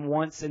made him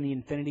once in the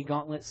Infinity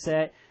Gauntlet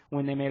set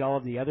when they made all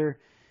of the other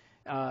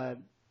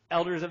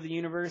Elders of the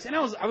Universe. And I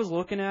was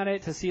looking at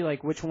it to see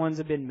like which ones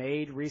have been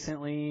made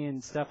recently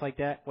and stuff like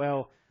that.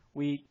 Well,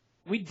 we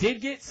did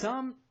get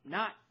some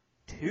not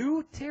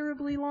too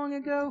terribly long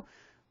ago,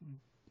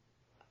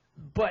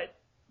 but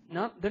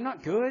they're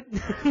not good.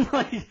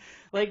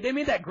 like they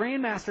made that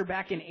Grandmaster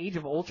back in Age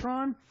of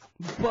Ultron,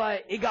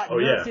 but it got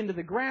nerfed into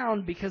the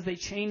ground because they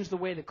changed the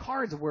way the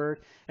cards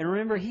work. And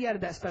remember, he had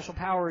that special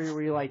power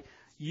where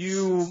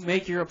you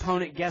make your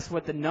opponent guess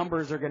what the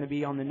numbers are going to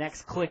be on the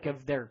next click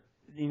of their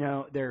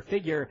their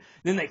figure.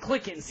 Then they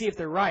click it and see if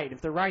they're right.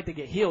 If they're right, they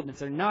get healed, and if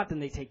they're not, then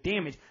they take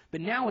damage.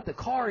 But now with the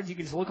cards, you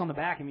can just look on the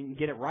back and you can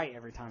get it right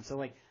every time. So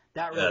like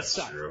that really That's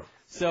sucks. true.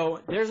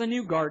 So there's a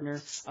new Gardener.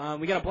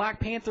 We got a Black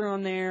Panther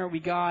on there. We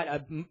got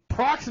a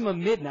Proxima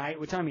Midnight,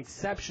 which I'm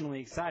exceptionally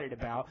excited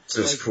about.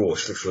 So it's cool.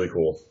 She looks really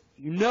cool.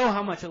 You know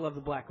how much I love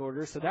the Black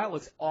Order, so that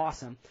looks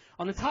awesome.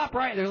 On the top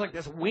right, there's like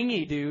this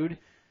wingy dude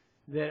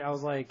that I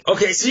was like...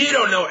 Okay, so you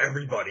don't know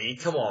everybody.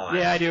 Come on.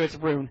 Yeah, I do. It's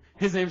Rune.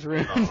 His name's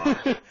Rune.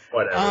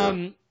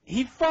 Whatever.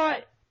 He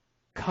fought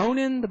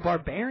Conan the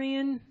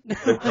Barbarian.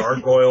 The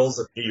Gargoyles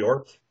of New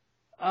York.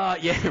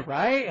 Yeah,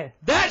 right?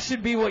 That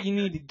should be what you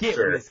need to get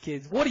with this,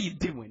 kids. What are you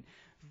doing?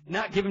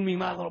 Not giving me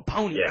my little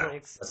pony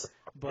clicks.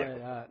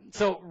 But,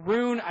 so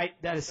Rune,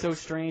 that is so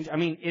strange. I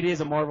mean, it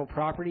is a Marvel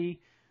property,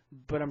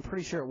 but I'm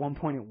pretty sure at one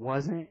point it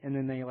wasn't, and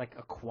then they, like,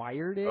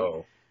 acquired it.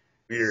 Oh,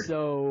 weird.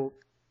 So,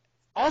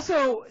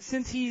 also,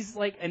 since he's,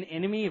 like, an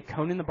enemy of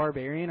Conan the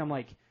Barbarian, I'm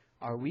like,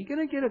 are we going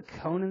to get a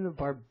Conan the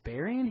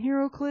Barbarian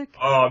Heroclix?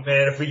 Oh,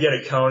 man, if we get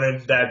a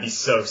Conan, that'd be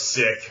so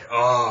sick.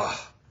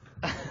 Oh.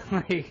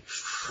 Like,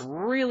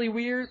 really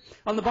weird.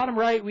 On the bottom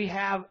right, we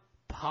have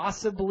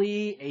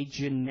possibly a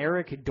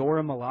generic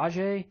Dora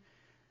Milaje.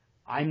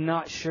 I'm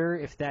not sure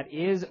if that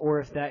is, or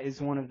if that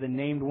is one of the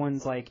named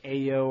ones like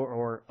Ayo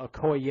or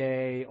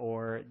Okoye,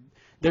 or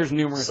there's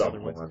numerous other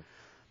ones.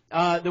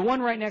 The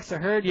one right next to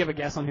her, do you have a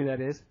guess on who that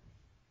is?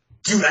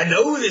 Dude, I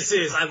know who this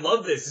is. I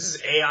love this. This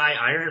is AI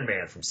Iron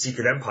Man from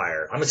Secret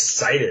Empire. I'm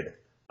excited.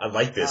 I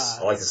like this.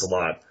 I like this a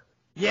lot.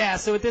 Yeah,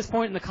 so at this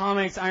point in the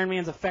comics, Iron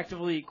Man's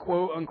effectively,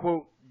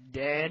 quote-unquote,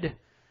 dead.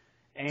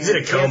 And he's in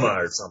a coma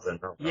or something.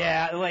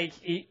 Yeah, like,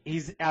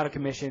 he's out of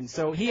commission.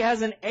 So he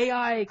has an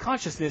AI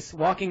consciousness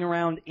walking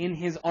around in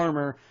his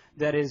armor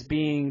that is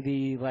being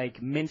the,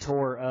 like,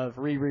 mentor of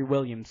Riri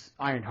Williams,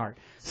 Ironheart.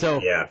 So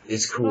yeah,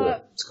 it's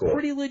cool. It's cool.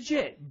 Pretty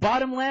legit.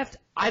 Bottom left,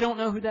 I don't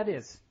know who that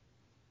is.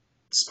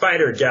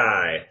 Spider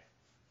Guy.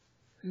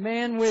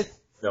 Man with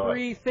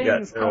three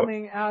things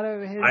coming out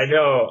of his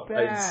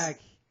back.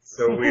 It's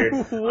so weird.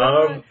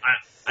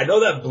 I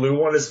know that blue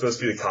one is supposed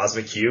to be the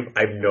Cosmic Cube.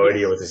 I have no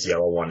idea what this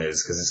yellow one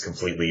is because it's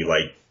completely,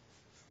 like,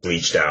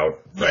 bleached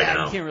out right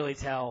now. You can't really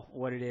tell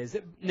what it is.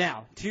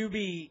 Now,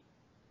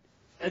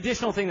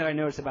 additional thing that I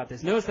noticed about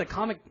this, notice the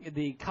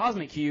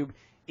Cosmic Cube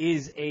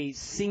is a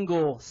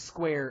single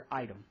square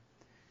item.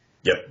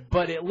 Yep.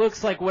 But it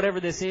looks like whatever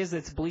this is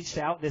that's bleached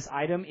out, this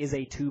item is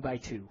a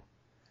 2x2.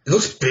 It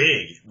looks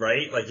big,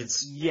 right? Like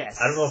it's... Yes.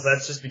 I don't know if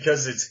that's just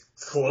because it's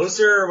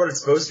closer or what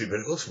it's supposed to be, but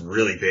it looks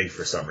really big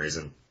for some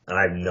reason. And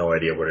I have no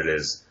idea what it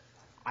is.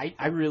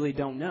 I really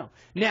don't know.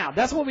 Now,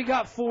 that's what we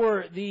got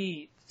for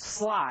the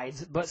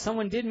slides, but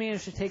someone did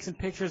manage to take some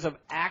pictures of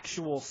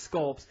actual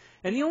sculpts.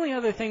 And the only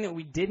other thing that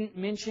we didn't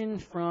mention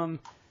from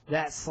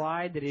that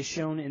slide that is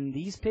shown in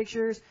these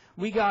pictures,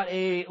 we got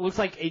looks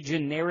like a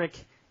generic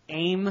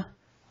AIM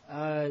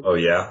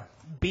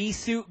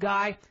B-suit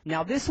guy.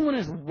 Now, this one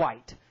is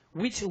white,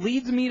 which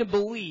leads me to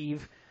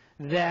believe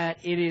that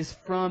it is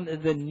from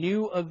the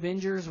new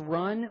Avengers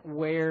run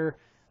where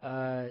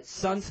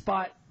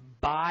Sunspot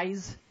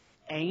buys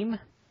AIM,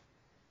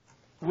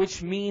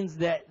 which means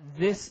that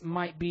this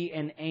might be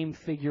an AIM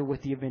figure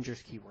with the Avengers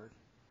keyword.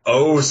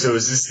 Oh, so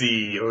is this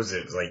the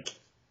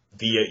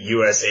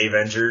U.S.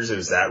 Avengers?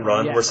 Is that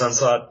run where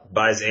Sunspot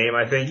buys AIM,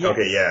 I think? Yes.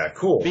 Okay, yeah,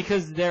 cool.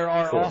 Because there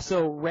are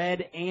also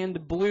red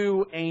and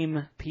blue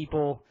AIM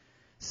people.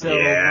 So,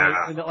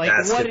 that's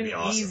what gonna be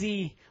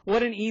awesome.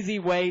 What an easy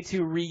way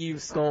to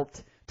reuse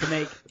sculpt to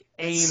make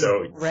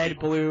AIM red,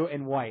 blue,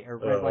 and white, or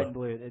red, white, and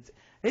blue.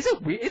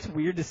 It's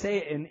weird to say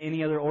it in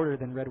any other order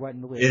than red, white,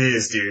 and blue. It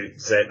is, dude.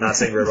 Not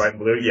saying red, white, and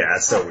blue? Yeah,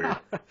 it's so weird.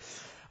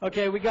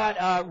 Okay, we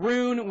got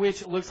Rune,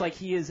 which looks like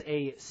he is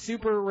a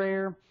super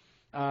rare.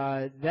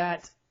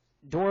 That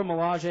Dora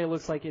Milaje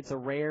looks like it's a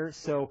rare,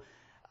 so...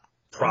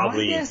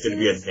 Probably it's going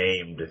to be a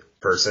named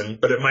person,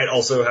 but it might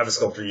also have a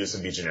sculptor use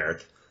and be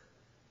generic.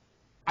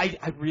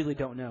 I really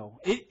don't know.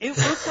 It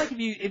looks like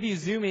if you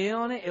zoom in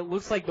on it, it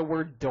looks like the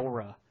word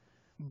Dora.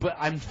 But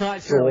I'm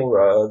not sure.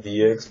 Dora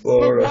the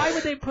Explorer. But why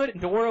would they put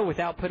Dora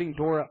without putting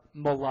Dora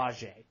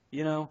Milaje?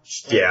 You know?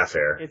 Yeah,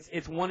 fair.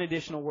 It's one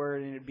additional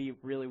word, and it'd be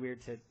really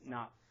weird to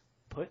not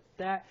put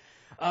that.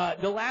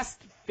 The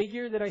last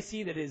figure that I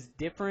see that is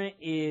different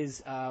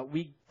is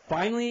we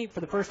finally, for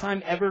the first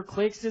time ever,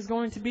 Clix is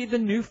going to be the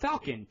new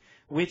Falcon,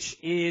 which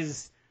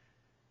is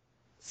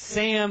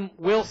Sam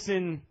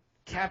Wilson,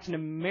 Captain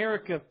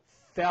America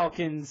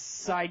Falcon's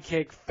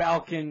sidekick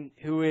Falcon,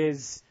 who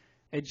is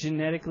a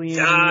genetically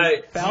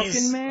engineered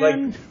Falcon man?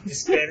 Like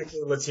Hispanic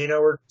or Latino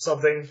or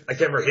something. I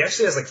can't remember. He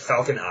actually has like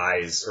Falcon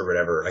eyes or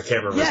whatever. I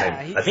can't remember his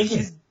name. I think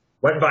he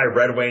went by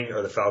Red Wing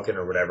or the Falcon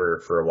or whatever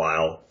for a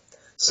while.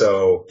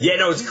 So, yeah,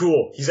 no, it's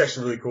cool. He's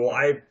actually really cool.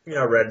 I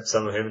read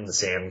some of him in the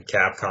Sam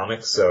Cap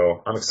comics,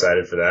 so I'm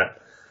excited for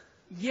that.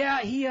 Yeah,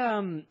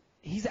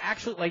 he's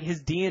actually, like,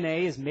 his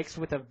DNA is mixed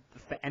with an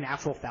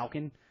actual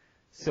Falcon.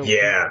 So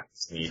yeah,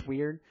 it's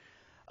weird.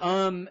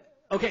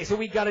 Okay, so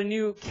we got a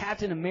new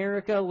Captain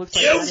America. Looks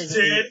like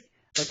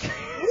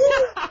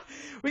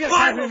We got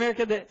Captain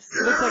America that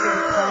looks like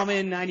a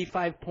common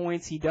 95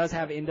 points. He does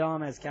have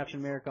Indom, as Captain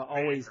America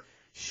always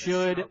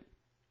should.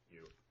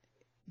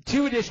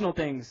 Two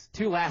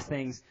last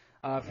things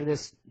for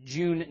this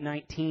June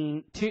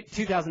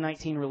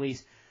 2019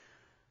 release.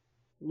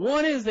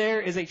 One is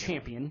there is a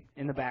champion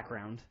in the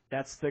background.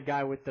 That's the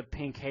guy with the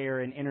pink hair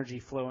and energy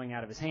flowing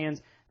out of his hands.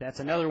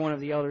 That's another one of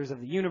the Elders of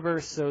the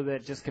Universe, so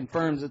that just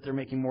confirms that they're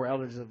making more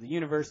Elders of the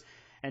Universe.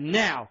 And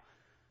now,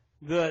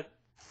 the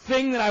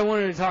thing that I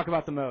wanted to talk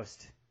about the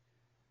most,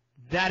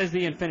 that is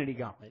the Infinity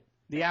Gauntlet.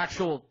 The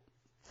actual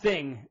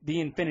thing, the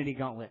Infinity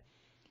Gauntlet.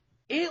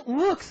 It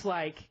looks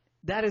like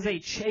that is a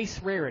chase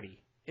rarity.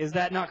 Is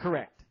that not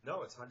correct?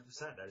 No, it's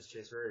 100%. That is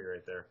chase rarity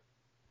right there.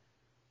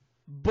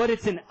 But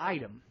it's an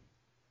item.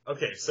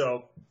 Okay,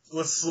 so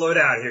let's slow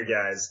down here,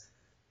 guys.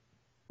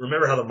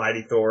 Remember how the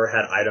Mighty Thor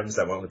had items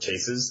that went with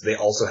chases? They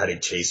also had a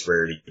chase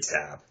rarity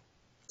tab.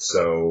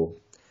 So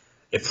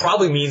it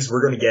probably means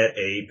we're going to get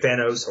a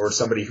Thanos or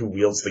somebody who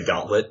wields the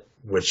gauntlet,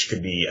 which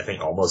could be, I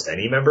think, almost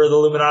any member of the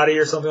Illuminati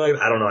or something like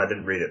that. I don't know, I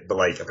didn't read it, but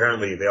like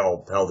apparently they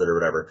all held it or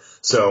whatever.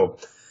 So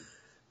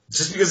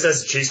just because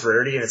that's a chase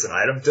rarity and it's an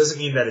item doesn't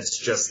mean that it's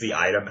just the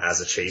item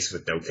as a chase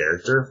with no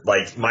character.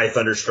 Like my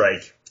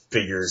Thunderstrike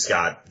figure's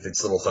got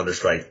its little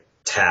Thunderstrike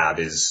tab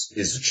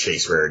is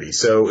chase rarity.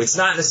 So it's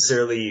not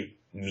necessarily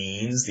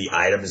means the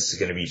item is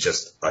going to be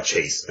just a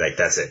chase. Like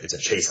that's it. It's a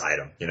chase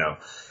item, you know.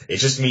 It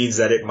just means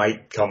that it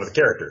might come with a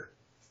character.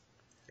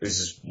 This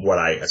is what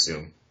I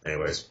assume.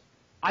 Anyways.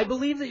 I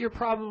believe that you're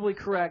probably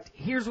correct.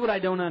 Here's what I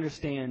don't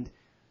understand.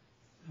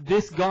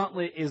 This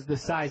gauntlet is the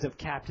size of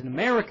Captain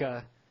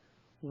America.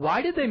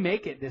 Why did they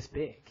make it this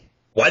big?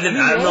 Why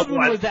didn't I don't know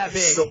why was that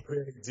big? So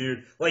big,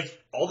 dude.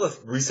 Like all the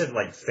recent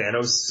like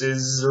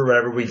Thanoses or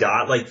whatever we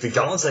got, like the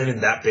gauntlet's not even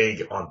that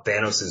big on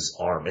Thanos'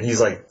 arm, and he's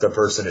like the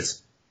person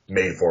it's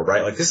made for,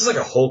 right? Like this is like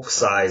a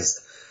Hulk-sized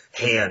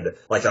hand,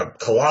 like a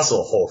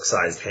colossal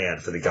Hulk-sized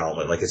hand for the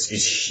gauntlet. Like it's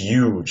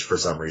huge for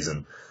some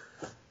reason.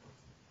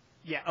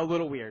 Yeah, a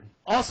little weird.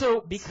 Also,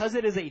 because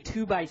it is a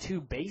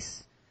 2x2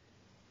 base.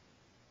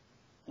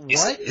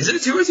 What? Is it a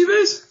 2x2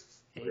 base?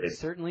 It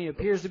certainly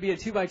appears to be a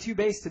 2x2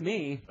 base to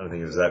me. I don't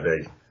think it was that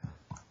big.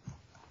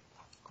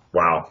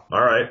 Wow.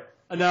 All right.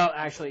 No,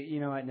 actually, you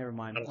know what? Never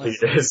mind. I don't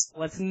think it is.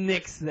 Let's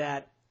nix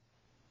that.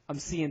 I'm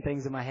seeing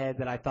things in my head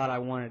that I thought I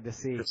wanted to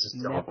see. It's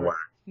just whack.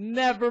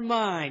 Never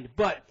mind.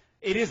 But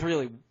it is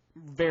really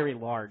very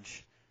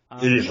large.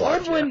 It is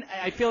large. The old one,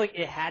 I feel like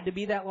it had to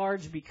be that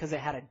large because it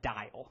had a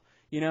dial,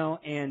 you know,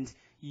 and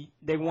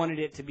they wanted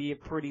it to be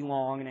pretty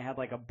long, and it had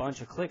like a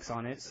bunch of clicks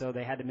on it, so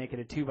they had to make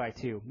it a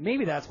 2x2.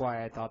 Maybe that's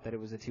why I thought that it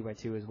was a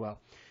 2x2 as well.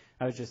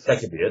 I was just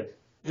that could be it.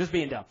 Just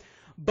being dumb.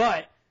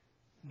 But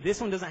this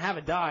one doesn't have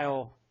a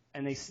dial,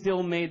 and they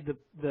still made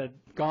the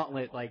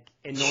gauntlet like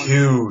enormous.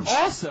 Huge.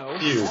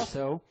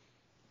 Also,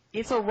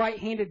 it's a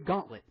right-handed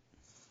gauntlet.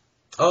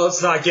 Oh,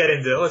 let's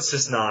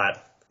just not.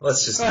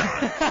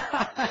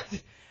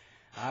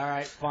 All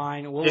right,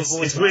 fine. It's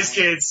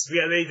WizKids.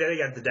 Yeah, they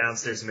got the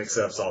downstairs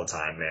mix-ups all the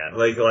time, man.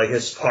 Like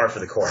it's par for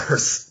the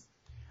course.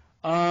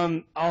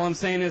 All I'm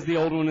saying is the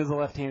old one is a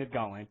left-handed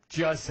gauntlet.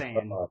 Just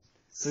saying.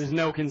 There's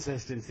no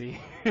consistency.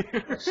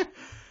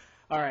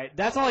 All right,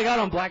 that's all I got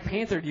on Black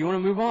Panther. Do you want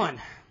to move on?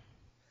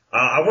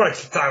 I want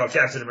to talk about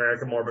Captain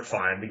America more, but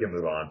fine, we can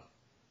move on.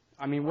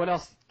 I mean, what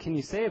else can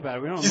you say about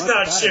it? We don't know He's much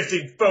not about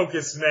shifting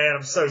focus, man.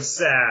 I'm so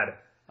sad.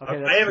 Okay,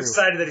 I am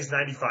excited that he's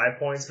 95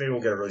 points. Maybe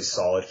we'll get a really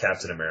solid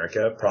Captain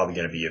America. Probably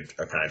going to be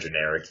a kind of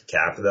generic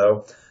Cap,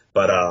 though.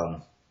 But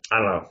I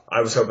don't know.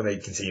 I was hoping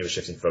they'd continue with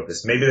shifting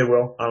focus. Maybe they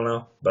will. I don't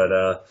know.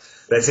 But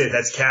that's it.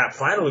 That's Cap.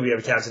 Finally, we have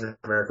a Captain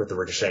America with the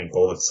ricocheting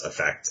bullets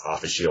effect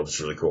off his shield. It's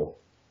really cool.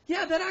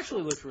 Yeah, that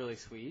actually looks really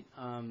sweet.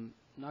 Not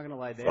going to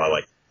lie there. Well, I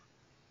like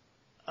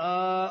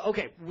it.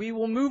 Okay, we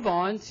will move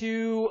on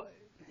to,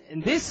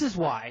 and this is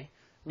why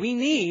we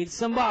need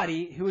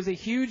somebody who is a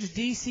huge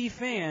DC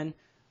fan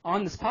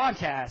on this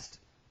podcast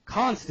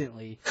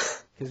constantly,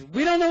 because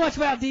we don't know much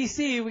about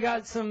DC. We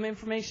got some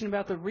information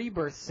about the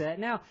Rebirth set.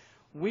 Now,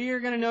 we are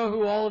going to know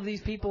who all of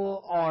these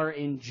people are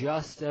in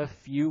just a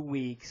few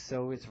weeks,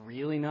 so it's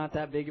really not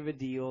that big of a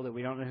deal that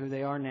we don't know who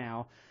they are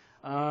now.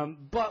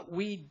 But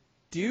we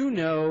do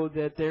know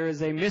that there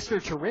is a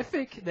Mr.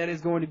 Terrific that is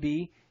going to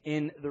be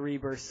in the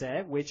Rebirth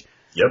set, which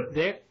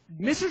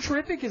Mr.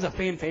 Terrific is a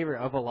fan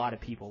favorite of a lot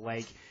of people.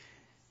 Like,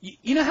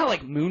 you know how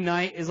like Moon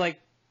Knight is like,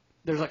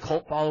 there's a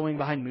cult following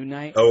behind Moon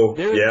Knight. Oh,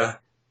 yeah.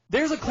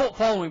 There's a cult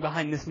following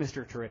behind this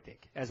Mr.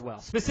 Terrific as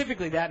well.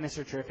 Specifically that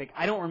Mr. Terrific.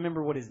 I don't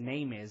remember what his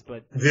name is,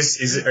 but... Are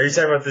you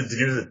talking about the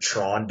dude with the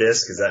Tron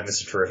disc? Is that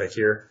Mr. Terrific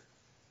here?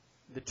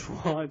 The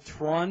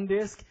Tron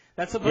disc?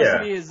 That's supposed to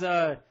be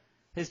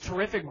his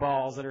terrific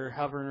balls that are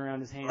hovering around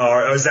his hand.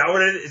 Oh, is that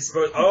what it is?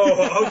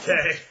 Oh,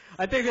 okay.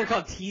 I think they're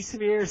called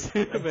T-spheres.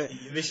 But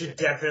they should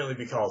definitely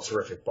be called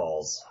terrific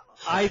balls.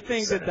 I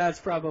think that's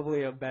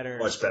probably a better...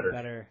 Much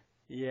better.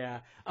 Yeah.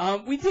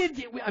 We did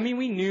get,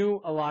 we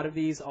knew a lot of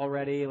these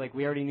already. Like,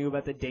 we already knew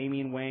about the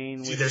Damian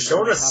Wayne. Dude, they're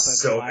showing us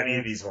so many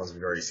of these ones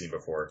we've already seen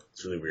before.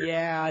 It's really weird.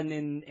 Yeah,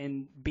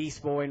 and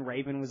Beast Boy and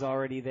Raven was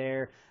already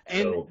there.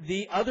 And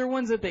the other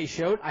ones that they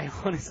showed, I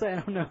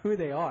don't know who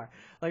they are.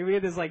 Like, we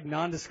had this, like,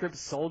 nondescript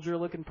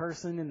soldier-looking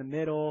person in the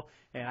middle,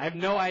 and I have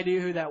no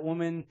idea who that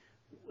woman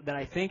that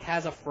I think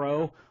has a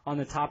fro on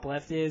the top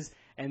left is.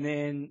 And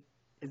then,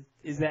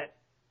 is that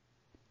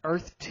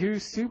Earth 2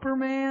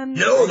 Superman?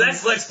 No,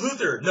 that's Lex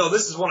Luthor. No,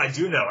 this is one I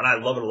do know, and I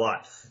love it a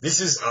lot.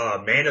 This is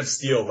Man of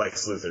Steel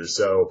Lex Luthor.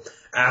 So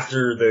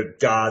after the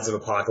gods of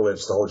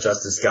Apocalypse, the whole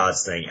Justice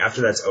Gods thing,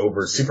 after that's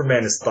over,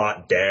 Superman is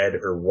thought dead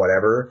or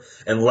whatever,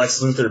 and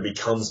Lex Luthor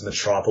becomes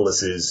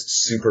Metropolis's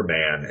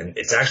Superman. And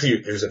it's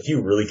actually, there's a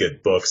few really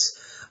good books.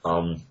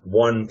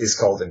 One is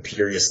called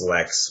Imperious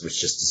Lex,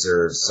 which just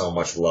deserves so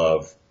much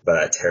love by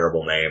that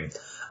terrible name.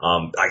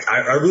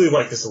 I really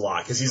like this a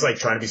lot because he's like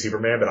trying to be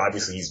Superman, but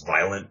obviously he's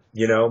violent,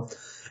 you know?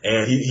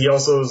 And he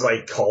also is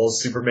like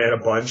calls Superman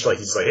a bunch. Like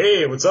he's like,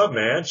 hey, what's up,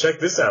 man? Check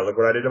this out. Look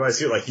what I did to my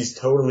suit. Like he's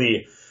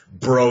totally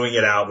broing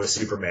it out with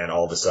Superman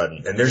all of a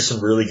sudden. And there's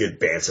some really good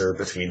banter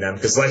between them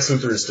because Lex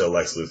Luthor is still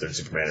Lex Luthor and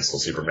Superman is still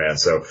Superman.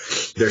 So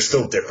they're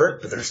still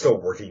different, but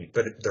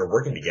they're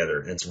working together.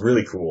 And it's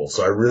really cool.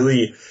 So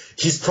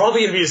he's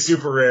probably going to be a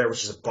super rare,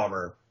 which is a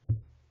bummer.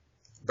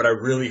 But I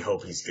really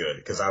hope he's good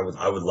because I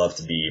would love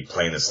to be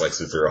playing this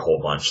Lex Luthor a whole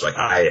bunch. Like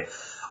I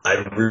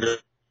really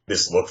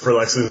this look for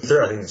Lex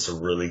Luthor. I think it's a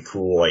really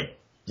cool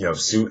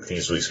suit. I think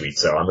it's really sweet.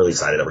 So I'm really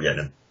excited that we're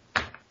getting him.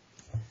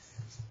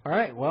 All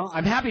right. Well,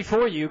 I'm happy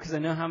for you because I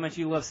know how much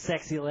you love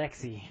Sexy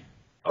Lexi.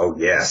 Oh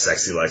yeah,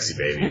 Sexy Lexi,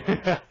 baby.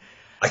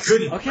 I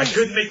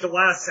couldn't make the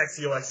last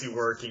Sexy Lexi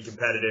work in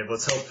competitive.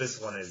 Let's hope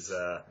this one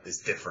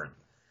is different.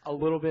 A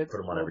little bit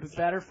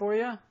better for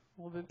you. A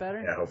little bit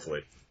better. Yeah,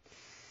 hopefully.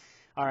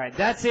 All right,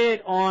 that's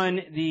it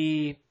on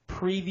the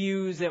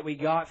previews that we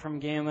got from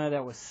GAMA.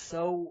 That was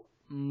so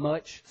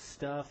much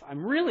stuff.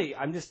 I'm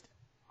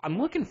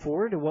looking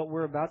forward to what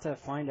we're about to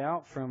find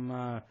out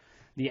from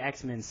the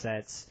X-Men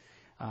sets.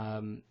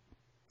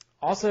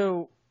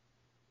 Also,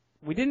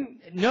 we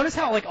didn't notice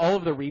how like all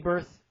of the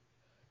Rebirth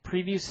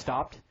previews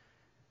stopped.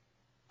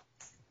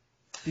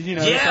 Did you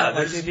notice that?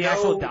 Like, the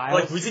actual dials?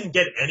 Like, we didn't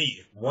get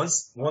any.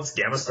 Once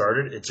GAMA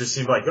started, it just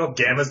seemed like, oh,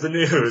 GAMA's the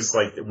news.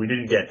 Like, we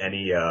didn't get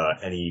any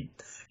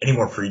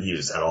more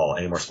previews at all,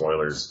 any more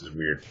spoilers. It was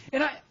weird.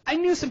 And I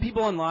knew some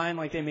people online,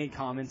 like, they made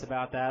comments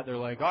about that. They're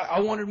like, I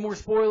wanted more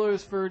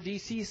spoilers for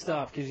DC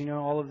stuff, because,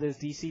 all of those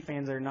DC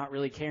fans are not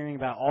really caring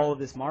about all of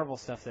this Marvel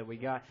stuff that we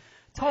got.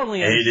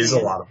 Totally. And it is a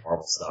lot of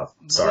Marvel stuff.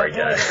 Sorry,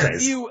 guys.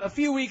 A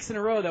few weeks in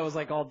a row, that was,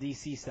 like, all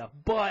DC stuff.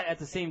 But at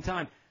the same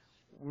time,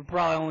 we're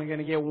probably only going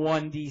to get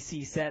one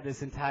DC set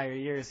this entire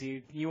year, so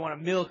you want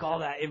to milk all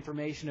that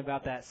information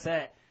about that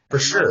set for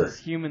sure as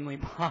humanly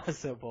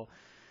possible.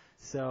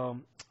 So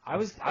I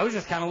was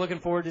just kind of looking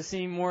forward to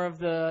seeing more of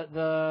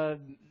the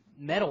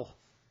metal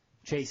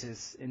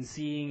chases and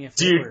seeing if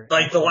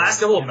the last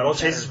couple of metal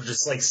chases were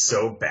just like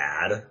so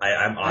bad.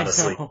 I'm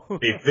honestly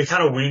they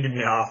kind of weaned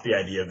me off the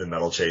idea of the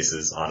metal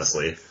chases.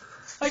 Honestly.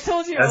 I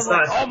told you, I was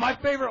like, oh, my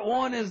favorite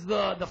one is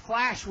the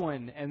Flash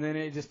one, and then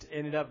it just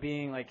ended up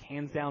being, like,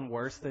 hands down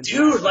worse than...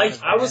 Dude, I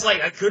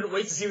couldn't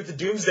wait to see what the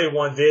Doomsday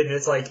one did, and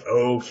it's like,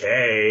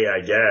 okay,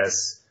 I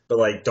guess, but,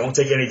 like, don't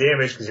take any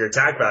damage because your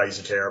attack values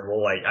are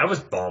terrible. Like, I was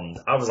bummed.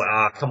 I was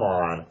like, come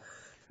on.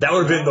 That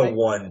would have been the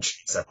one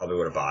chase I probably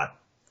would have bought.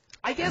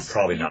 I guess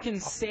you can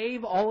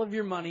save all of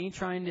your money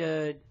trying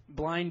to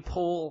blind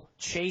pull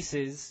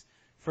chases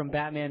from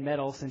Batman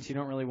Metal, since you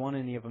don't really want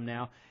any of them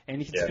now. And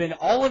you can spend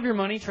all of your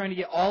money trying to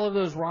get all of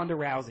those Ronda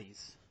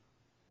Rouseys.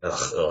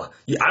 Ugh.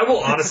 Yeah, I will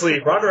honestly,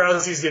 Ronda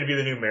Rousey's going to be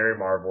the new Mary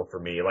Marvel for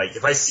me. Like,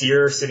 if I see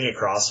her sitting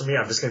across from me,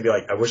 I'm just going to be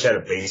like, I wish I had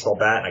a baseball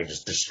bat and I could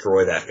just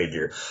destroy that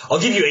figure. I'll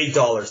give you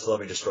 $8 to let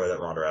me destroy that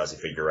Ronda Rousey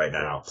figure right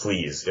now.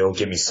 Please. It'll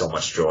give me so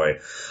much joy.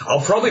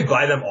 I'll probably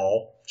buy them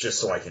all just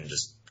so I can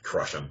just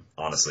crush them.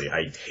 Honestly,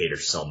 I hate her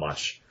so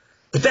much.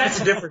 But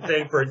that's a different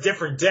thing for a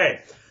different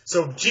day.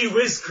 So, gee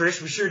whiz,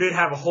 Chris, we sure did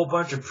have a whole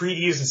bunch of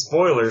previews and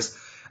spoilers.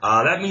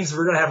 That means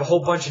we're going to have a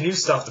whole bunch of new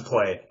stuff to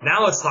play.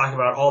 Now let's talk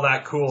about all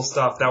that cool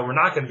stuff that we're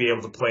not going to be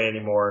able to play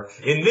anymore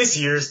in this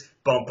year's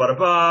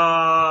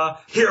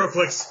Heroclix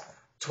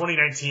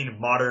 2019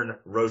 Modern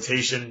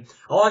Rotation.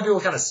 A lot of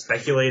people kind of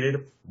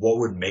speculated what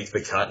would make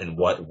the cut and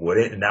what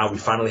wouldn't, and now we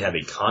finally have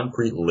a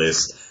concrete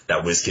list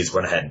that WizKids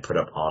went ahead and put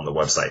up on the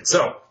website.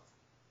 So,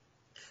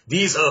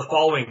 these are the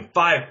following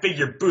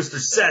 5-figure booster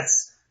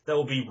sets that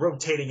will be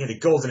rotating into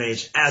Golden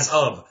Age as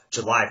of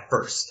July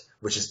 1st,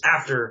 which is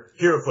after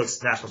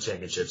Heroclix National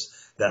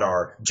Championships that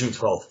are June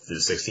 12th through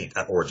the 16th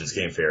at Origins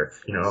Game Fair.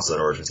 Also at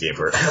Origins Game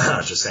Fair.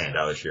 Just saying,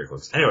 that was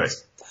Heroclix.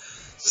 Anyways,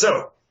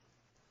 so,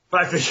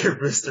 5-figure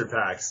booster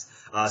packs.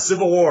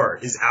 Civil War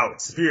is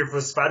out. Superior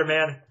Force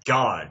Spider-Man,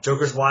 gone.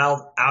 Joker's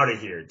Wild, out of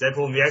here.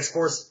 Deadpool and the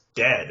X-Force,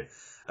 dead.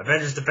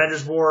 Avengers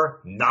Defenders War,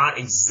 not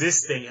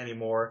existing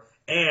anymore.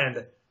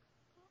 And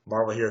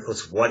Marvel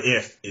Heroclix What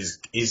If is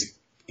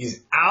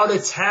out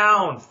of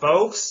town,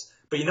 folks.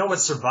 But you know what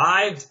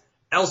survived?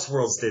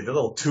 Elseworlds did. The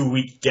little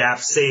 2-week gap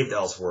saved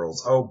Elseworlds.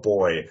 Oh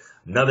boy.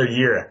 Another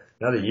year.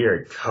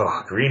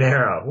 Oh, Green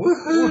Arrow.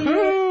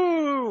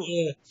 Woohoo!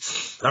 Yeah.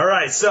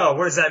 Alright, so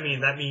what does that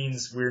mean? That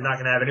means we're not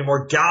gonna have any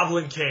more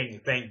Goblin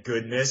King, thank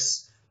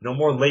goodness. No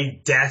more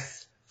Lady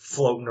Death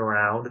floating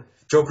around.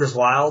 Joker's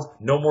Wild.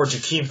 No more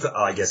Jakeem.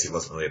 I guess he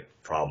wasn't really a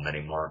problem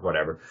anymore.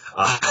 Whatever.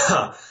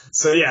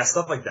 So yeah,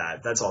 stuff like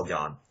that. That's all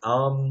gone.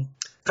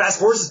 Fast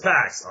Forces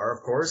packs are,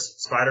 of course,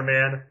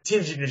 Spider-Man,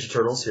 Teenage Mutant Ninja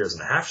Turtles, Heroes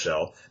in a Half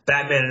Shell,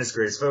 Batman and His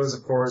Greatest Foes,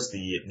 of course,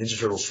 the Ninja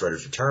Turtles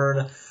Shredder's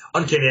Return,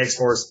 Uncanny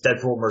X-Force,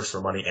 Deadpool, Mercs for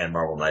Money, and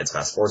Marvel Knights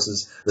Fast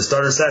Forces. The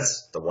starter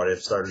sets, the What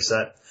If starter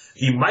set,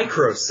 the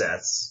micro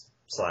sets,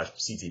 /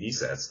 CTD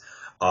sets,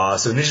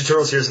 so Ninja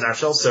Turtles Heroes in a Half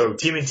Shell, so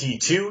TMNT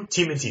 2,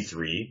 TMNT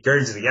 3,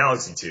 Guardians of the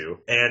Galaxy 2,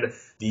 and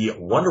the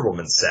Wonder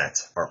Woman set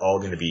are all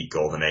going to be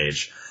Golden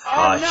Age.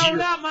 Oh no,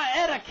 not my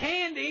Etta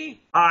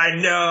Candy! I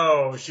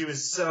know! She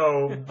was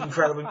so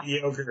incredibly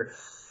mediocre.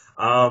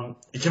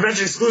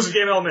 Convention exclusive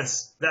game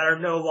elements that are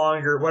no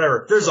longer,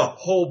 whatever. There's a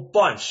whole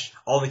bunch.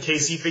 All the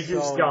KC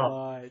figures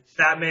gone. Much.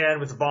 Batman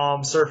with the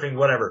bomb, surfing,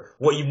 whatever.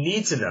 What you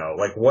need to know,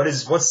 like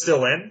what's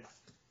still in?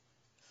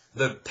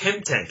 The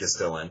Pimp Tank is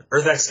still in.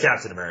 Earth-X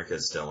Captain America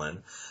is still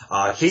in.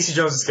 Casey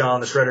Jones is gone.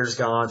 The Shredder's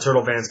gone.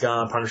 Turtle Van's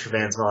gone. Punisher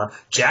Van's gone.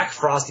 Jack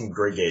Frost and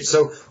Grey Gage.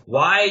 So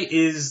why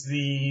is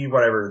the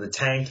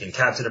Tank and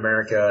Captain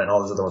America and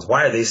all those other ones,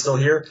 why are they still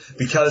here?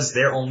 Because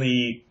they're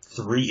only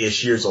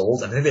 3-ish years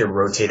old. I think they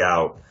rotate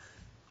out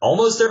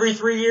almost every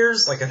 3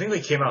 years. Like, I think they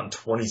came out in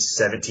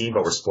 2017,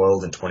 but were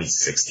spoiled in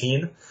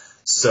 2016.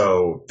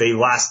 So they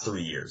last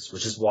 3 years,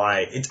 which is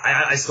why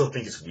I still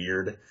think it's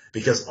weird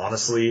because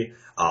honestly,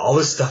 all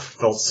this stuff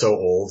felt so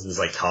old. It was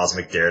like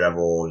Cosmic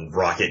Daredevil and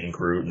Rocket and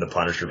Groot and the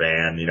Punisher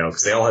Van,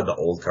 because they all had the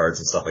old cards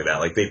and stuff like that.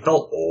 Like they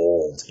felt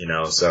old,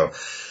 So,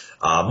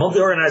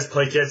 monthly organized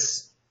play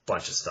kits.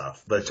 Bunch of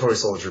stuff. The Toy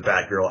Soldier,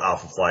 Batgirl,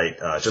 Alpha Flight,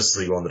 Justice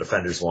League 1, the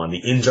Defenders 1,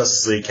 the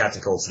Injustice League,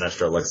 Captain Cold,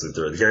 Sinestro, Lex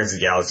Luthor, the Guardians of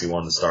the Galaxy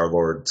 1, the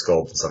Star-Lord,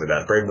 Sculpt, and stuff like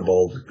that. Brave and the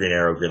Bold, Green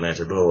Arrow, Green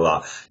Lantern, blah, blah,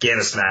 blah.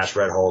 Gamma Smash,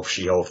 Red Hulk,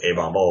 She-Hulk,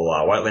 A-Bomb, blah, blah,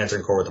 blah. White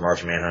Lantern Corps with the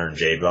Martian Manhunter and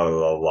Jade, blah, blah,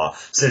 blah, blah.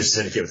 Sinister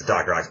Syndicate with the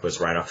Dr. Octopus,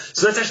 Rhino.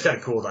 So that's actually kind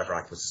of cool. Dr.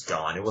 Octopus is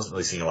gone. It wasn't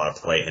really seeing a lot of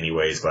play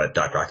anyways, but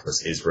Dr.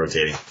 Octopus is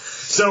rotating.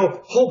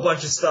 So, whole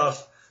bunch of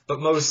stuff. But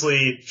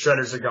mostly,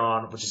 Shredders are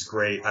gone, which is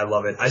great. I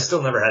love it. I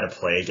still never had to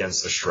play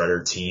against a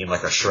Shredder team,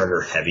 like a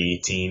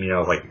Shredder-heavy team,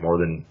 like more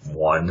than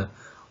one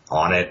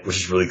on it, which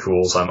is really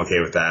cool, so I'm okay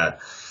with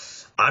that.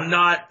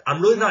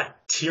 I'm really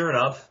not tearing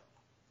up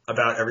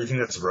about everything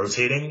that's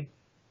rotating.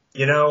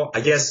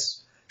 I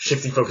guess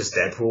Shifting Focus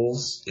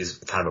Deadpools is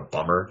kind of a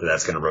bummer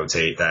that's going to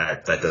rotate.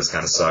 That does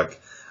kind of suck.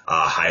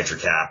 Hydra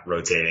Cap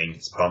rotating.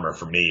 It's a bummer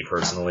for me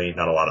personally,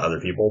 not a lot of other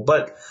people.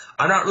 But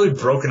I'm not really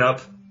broken up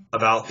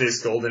about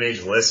this Golden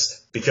Age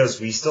list because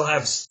we still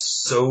have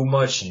so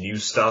much new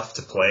stuff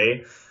to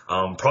play.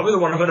 Probably the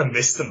one I'm going to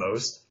miss the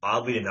most,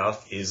 oddly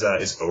enough, is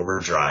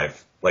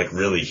Overdrive. Like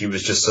really, he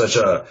was just such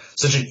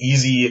an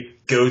easy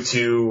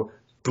go-to.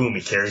 Boom,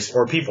 he carries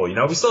 4 people.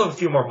 We still have a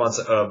few more months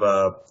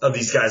of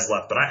these guys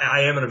left, but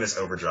I am going to miss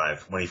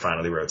Overdrive when he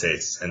finally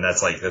rotates. And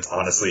that's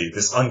honestly,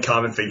 this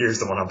uncommon figure is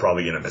the one I'm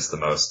probably going to miss the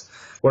most.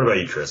 What about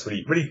you, Chris? What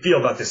do you feel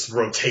about this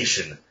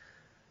rotation?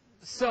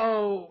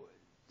 So,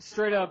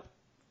 straight up,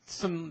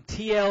 some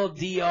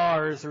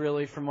TLDRs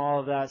really from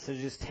all of that, so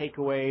just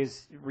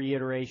takeaways,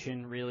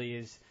 reiteration really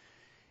is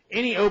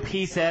any OP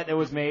set that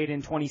was made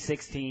in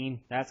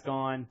 2016, that's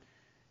gone.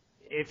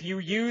 If you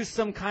use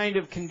some kind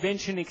of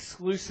convention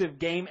exclusive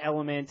game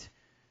element,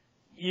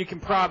 you can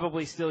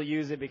probably still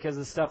use it because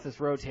the stuff that's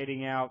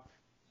rotating out,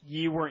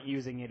 you weren't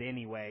using it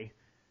anyway.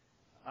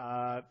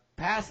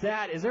 Past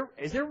that, is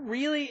there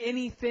really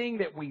anything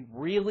that we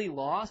really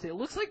lost? It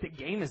looks like the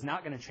game is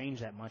not going to change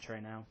that much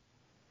right now.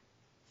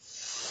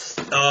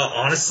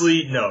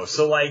 Honestly, no.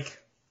 So,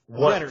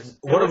 what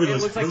are we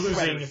losing? Like we're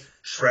losing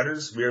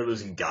Shredders. We are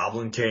losing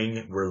Goblin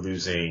King. We're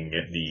losing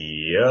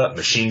the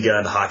Machine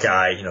Gun,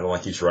 Hawkeye, the one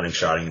that keeps running,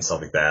 shotting, and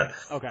stuff like that.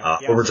 Okay.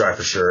 Overdrive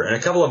for sure. And a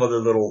couple of other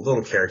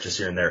little characters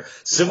here and there.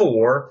 Civil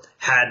War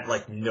had,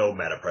 no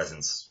meta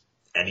presence.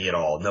 Any at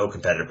all. No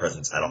competitive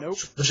presence at all. Nope.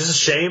 Which is a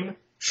shame,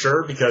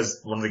 sure,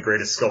 because one of the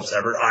greatest sculpts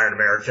ever,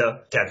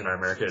 Captain Iron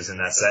America, is in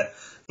that set.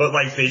 But,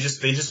 they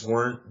just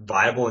weren't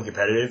viable and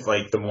competitive.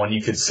 The one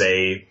you could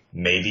say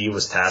maybe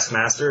was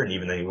Taskmaster, and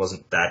even then he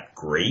wasn't that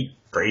great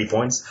for 80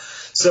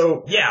 points.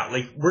 So, yeah,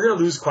 we're going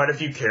to lose quite a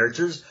few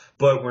characters,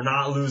 but we're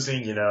not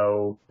losing,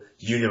 Unimind,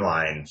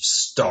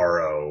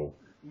 Starro,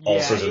 all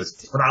sorts of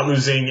this. We're not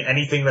losing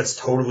anything that's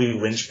totally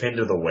linchpin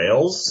to the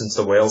Whales, since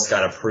the Whales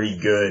got a pretty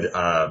good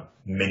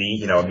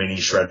mini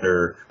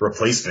Shredder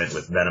replacement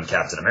with Venom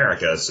Captain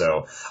America.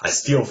 So I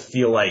still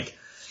feel like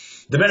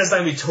the meta's not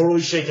going to be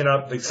totally shaken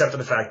up, except for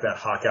the fact that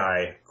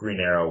Hawkeye, Green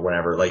Arrow,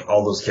 whatever,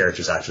 all those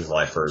characters after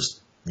July 1st,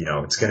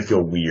 it's going to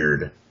feel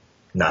weird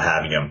not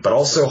having them. But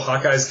also,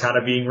 Hawkeye's kind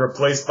of being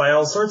replaced by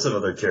all sorts of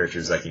other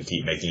characters that can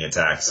keep making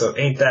attacks. So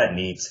ain't that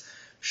neat?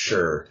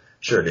 Sure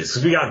it is.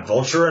 Because we got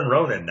Vulture and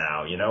Ronin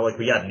now,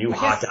 we got new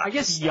Hawkeye. I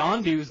guess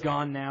Yondu's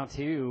gone now,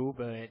 too,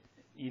 but,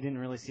 You didn't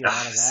really see a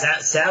lot of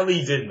that.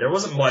 Sadly, didn't. There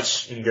wasn't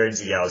much in Guardians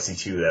of the Galaxy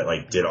 2 that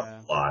like did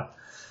a lot.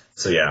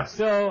 So yeah.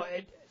 So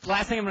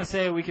last thing I'm going to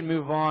say, we can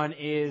move on,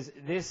 is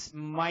this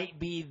might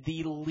be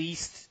the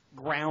least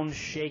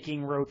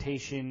ground-shaking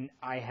rotation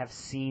I have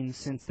seen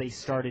since they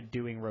started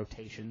doing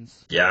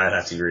rotations. Yeah, I'd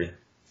have to agree.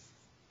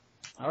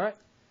 All right.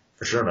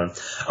 For sure, man.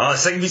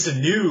 Second piece of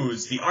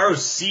news, the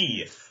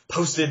ROC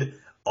posted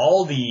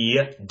all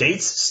the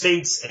dates,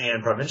 states,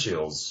 and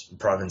provincials,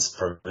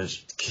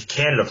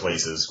 Canada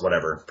places,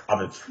 whatever,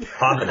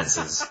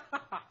 provinces.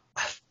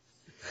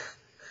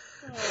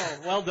 Oh,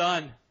 well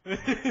done.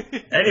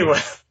 Anyway.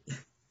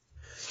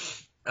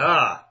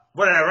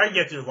 Whatever, I can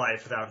get through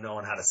life without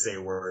knowing how to say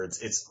words.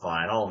 It's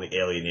fine. I'll only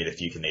alienate a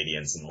few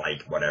Canadians and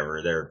like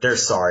whatever. They're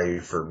sorry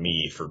for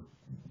me for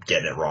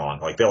getting it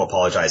wrong. Like they'll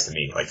apologize to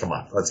me. Like come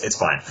on, it's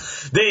fine.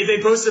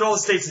 They posted all the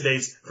states and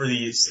dates for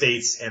the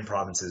states and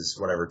provinces,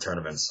 whatever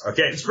tournaments.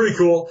 Okay, it's pretty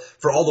cool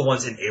for all the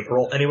ones in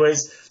April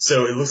anyways.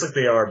 So it looks like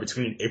they are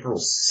between April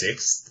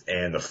 6th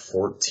and the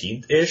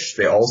 14th ish.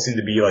 They all seem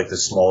to be like the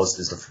smallest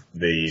is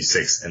the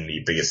 6th and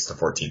the biggest the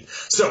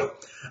 14th. So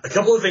a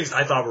couple of things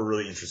I thought were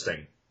really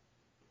interesting.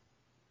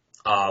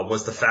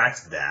 Was the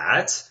fact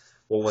that,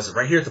 what was it,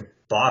 right here at the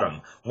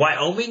bottom,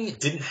 Wyoming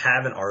didn't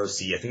have an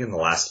ROC, I think in the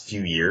last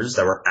few years,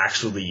 that were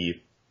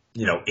actually,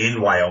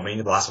 in Wyoming.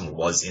 The last one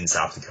was in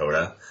South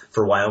Dakota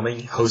for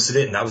Wyoming, hosted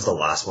it, and that was the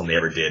last one they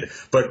ever did.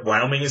 But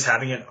Wyoming is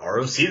having an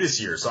ROC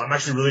this year, so I'm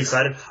actually really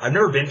excited. I've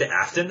never been to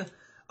Afton.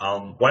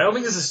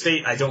 Wyoming is a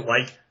state I don't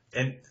like,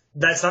 and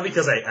that's not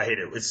because I hate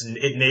it.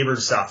 It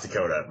neighbors South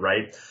Dakota,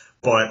 right?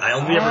 But I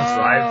only ever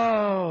drive.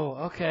 Oh,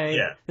 okay.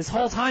 Yeah. This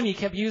whole time you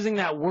kept using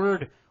that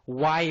word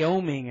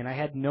Wyoming, and I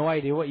had no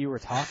idea what you were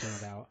talking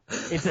about.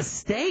 It's a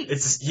state.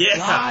 Yeah.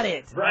 Got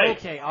it. Right.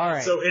 Okay, all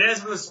right. So it has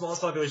one of the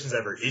smallest populations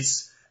ever.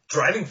 It's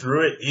driving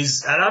through it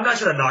is, and I'm not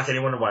trying to knock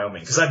anyone in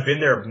Wyoming, because I've been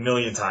there a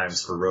million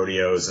times for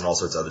rodeos and all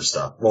sorts of other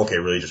stuff. Well, okay,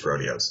 really just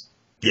rodeos.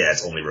 Yeah,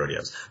 it's only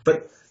rodeos.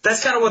 But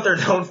that's kind of what they're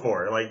known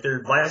for. Like,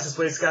 their license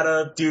plate's got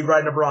a dude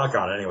riding a Bronc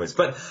on it anyways.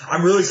 But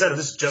I'm really excited.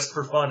 This is just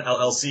for fun,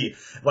 LLC.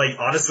 Like,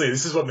 honestly,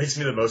 this is what makes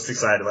me the most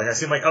excited. Like, I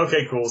seem like,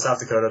 okay, cool, South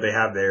Dakota, they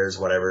have theirs,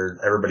 whatever.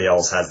 Everybody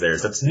else has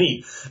theirs. That's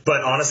neat.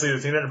 But honestly, the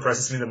thing that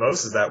impresses me the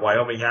most is that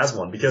Wyoming has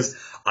one. Because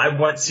I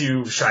went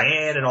to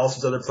Cheyenne and all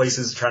sorts of other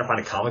places trying to find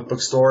a comic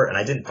book store, and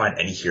I didn't find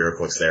any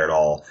Heroclix there at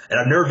all. And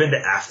I've never been to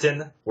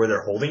Afton, where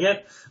they're holding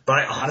it. But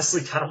I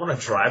honestly kind of want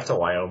to drive to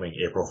Wyoming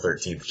April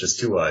 13th just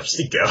to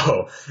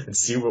go and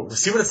see what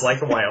it's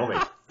like in Wyoming.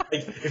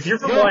 Like, if you're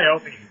from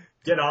Wyoming,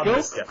 get on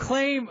this.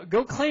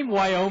 Go claim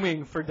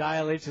Wyoming for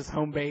Dial H's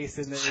home base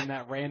in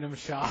that random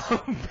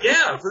shop.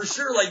 Yeah, for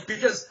sure. Like,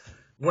 because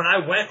when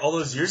I went all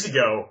those years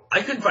ago,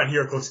 I couldn't find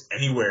Heroclix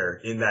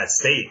anywhere in that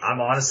state.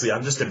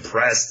 I'm just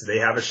impressed. They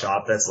have a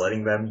shop that's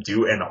letting them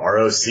do an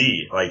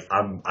ROC. Like,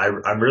 I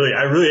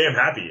really am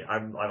happy.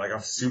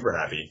 I'm super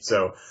happy.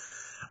 So.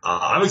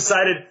 I'm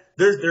excited.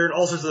 They're in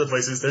all sorts of other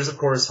places. There's, of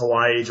course,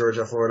 Hawaii,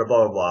 Georgia, Florida,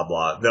 blah, blah,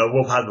 blah, blah.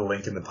 We'll have the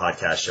link in the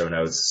podcast show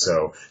notes,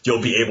 so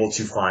you'll be able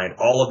to find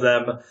all of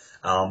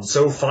them.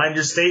 So find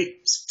your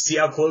state, see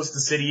how close the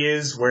city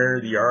is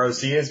where the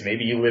ROC is.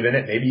 Maybe you live in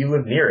it, maybe you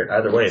live near it.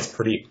 Either way, it's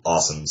pretty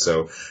awesome.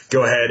 So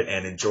go ahead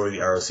and enjoy the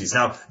ROCs.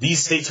 Now,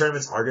 these state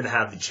tournaments are going to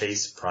have the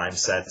Chase Prime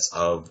sets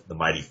of the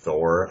Mighty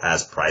Thor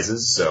as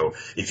prizes. So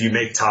if you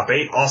make top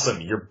 8,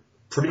 awesome. You're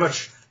pretty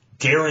much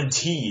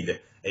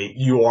guaranteed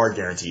you are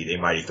guaranteed a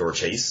Mighty Thor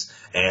chase,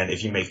 and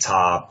if you make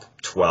top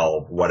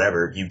 12,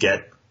 whatever, you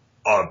get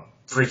a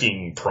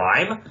freaking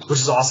Prime,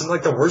 which is awesome.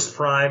 Like, the worst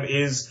Prime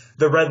is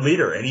the Red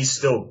Leader, and he's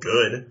still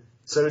good,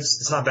 so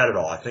it's not bad at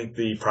all. I think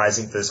the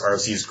prizing for this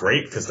ROC is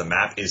great, because the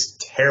map is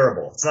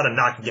terrible. It's not a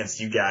knock against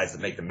you guys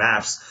that make the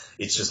maps,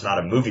 it's just not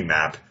a movie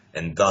map,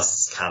 and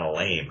thus it's kind of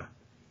lame.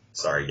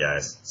 Sorry,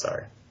 guys.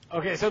 Sorry.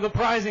 Okay, so the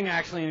prizing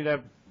actually ended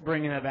up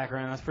bringing that back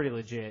around. That's pretty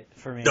legit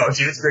for me. No,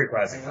 dude, it's great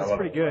prizing. That's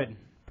pretty good.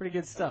 Pretty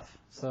good stuff.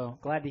 So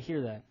glad to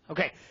hear that.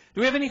 Okay.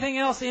 Do we have anything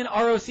else in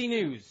ROC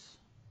news?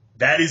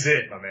 That is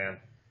it, my man.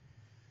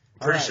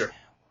 Pretty sure.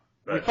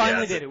 We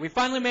finally did it. We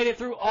finally made it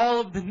through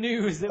all of the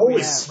news that we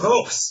have. Holy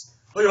smokes!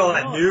 Look at all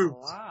that news.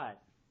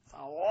 It's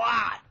a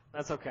lot.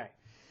 That's okay.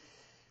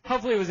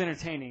 Hopefully it was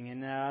entertaining,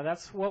 and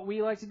that's what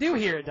we like to do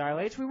here at Dial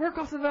H. We work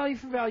off the value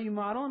for value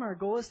model, and our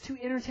goal is to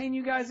entertain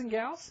you guys and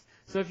gals.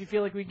 So if you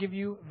feel like we give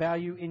you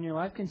value in your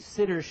life,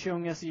 consider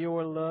showing us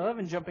your love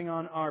and jumping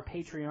on our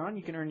Patreon.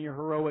 You can earn your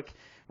heroic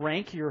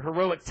rank, your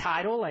heroic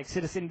title, like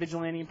Citizen,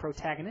 Vigilante, and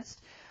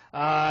Protagonist.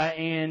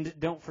 And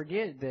don't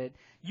forget that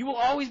you will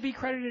always be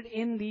credited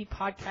in the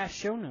podcast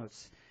show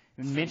notes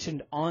and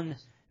mentioned on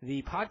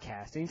the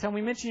podcast. Anytime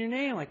we mention your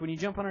name, like when you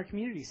jump on our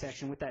community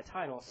section with that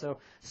title. So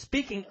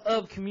speaking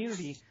of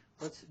community,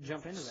 let's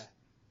jump into that.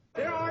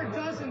 There are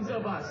dozens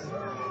of us.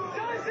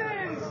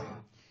 Dozens!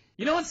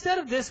 You know, instead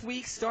of this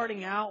week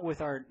starting out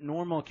with our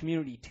normal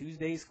Community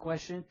Tuesdays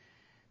question,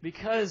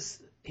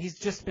 because he's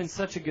just been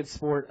such a good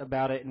sport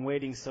about it and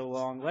waiting so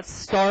long, let's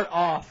start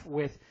off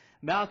with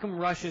Malcolm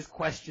Rush's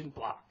question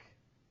block.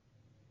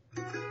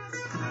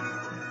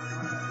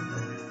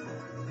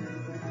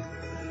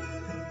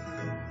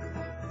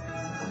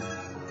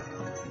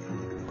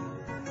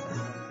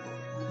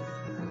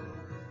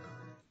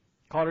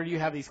 Calder, do you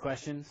have these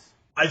questions?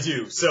 I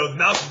do. So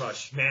Malcolm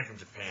Rush, man from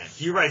Japan,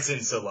 he writes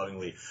in so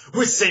lovingly,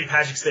 with St.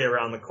 Patrick's Day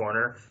around the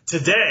corner.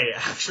 Today,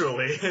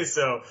 actually.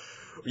 So,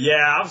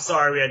 yeah, I'm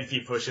sorry we had to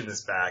keep pushing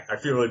this back. I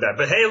feel really bad.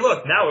 But hey,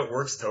 look, now it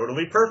works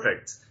totally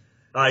perfect.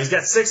 He's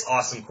got 6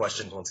 awesome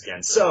questions once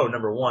again. So,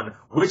 number 1,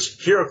 which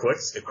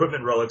Heroclix,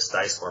 equipment, relics,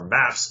 dice, or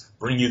maps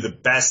bring you the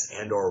best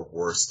and or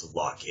worst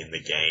luck in the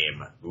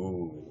game?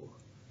 Ooh,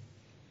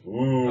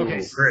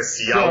 Okay,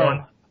 Kris, you got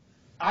one?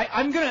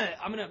 I'm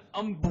gonna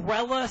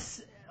umbrella.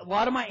 A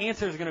lot of my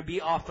answers are gonna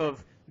be off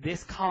of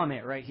this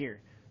comment right here.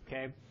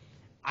 Okay,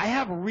 I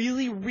have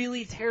really,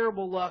 really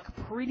terrible luck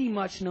pretty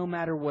much no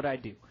matter what I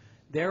do.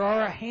 There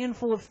are a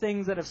handful of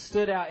things that have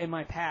stood out in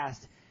my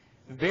past,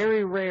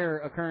 very rare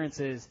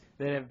occurrences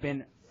that have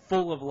been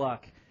full of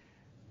luck.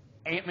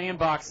 Ant-Man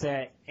box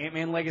set,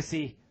 Ant-Man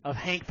Legacy of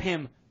Hank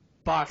Pym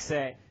box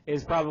set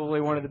is probably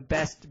one of the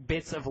best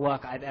bits of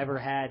luck I've ever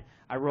had.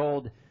 I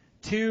rolled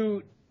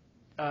two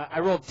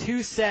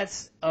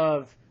sets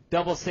of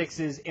double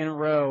 6s in a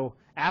row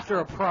after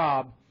a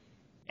prob,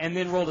 and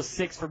then rolled a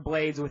 6 for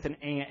blades with an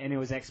ant, and it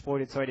was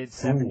exploited, so I did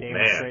 7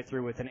 damage straight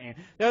through with an ant.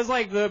 That was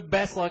like the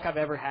best luck I've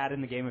ever had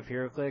in the game of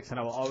Heroclix, and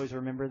I will always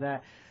remember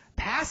that.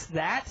 Past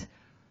that,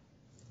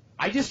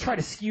 I just try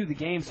to skew the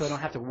game so I don't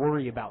have to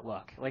worry about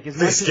luck, like as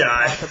much as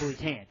I possibly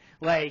can.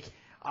 Like,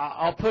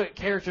 I'll put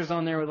characters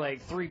on there with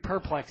like 3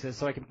 perplexes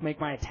so I can make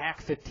my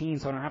attack 15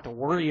 so I don't have to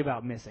worry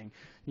about missing.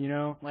 You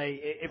know, like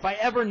if I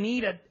ever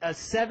need a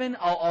 7,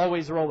 I'll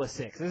always roll a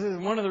 6. This is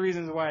one of the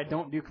reasons why I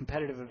don't do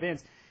competitive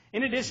events.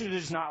 In addition to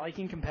just not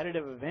liking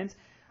competitive events,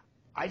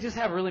 I just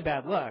have really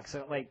bad luck.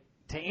 So, like,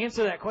 to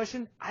answer that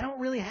question, I don't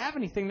really have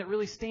anything that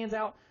really stands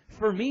out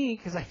for me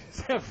because I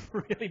just have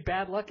really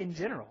bad luck in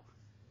general.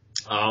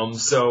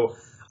 So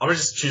I'm gonna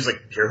just choose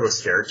like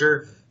Hero's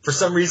character. For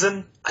some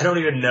reason, I don't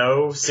even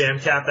know Sam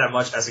Cap that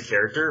much as a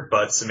character,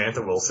 but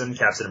Samantha Wilson,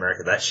 Captain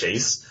America, that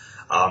chase,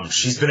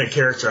 she's been a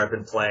character I've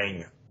been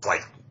playing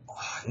like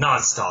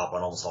nonstop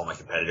on almost all my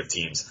competitive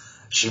teams.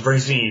 She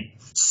brings me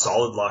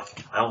solid luck.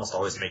 I almost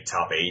always make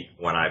top 8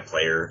 when I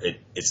play her.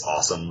 It's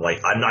awesome.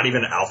 Like, I'm not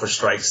even an Alpha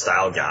Strike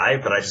style guy,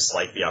 but I just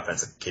like the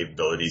offensive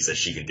capabilities that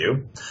she can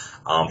do.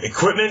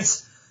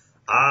 Equipment,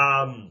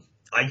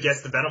 I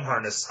guess the Venom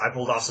Harness. I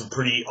pulled off some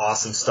pretty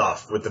awesome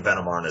stuff with the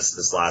Venom Harness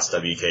this last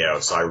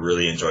WKO, so I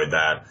really enjoyed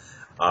that.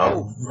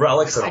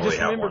 Relics, I don't really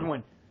have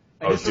one.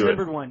 I just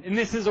remembered one, and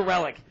this is a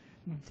relic.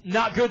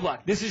 Not good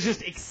luck. This is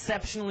just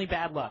exceptionally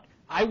bad luck.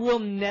 I will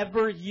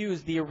never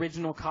use the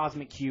original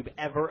Cosmic Cube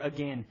ever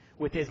again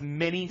with as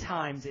many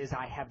times as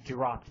I have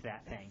dropped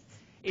that thing.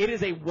 It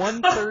is a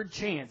 1/3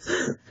 chance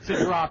to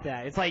drop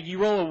that. It's like you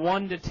roll a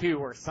 1 to 2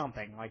 or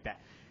something like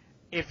that.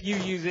 If you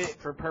use it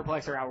for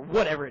Perplex or Hour,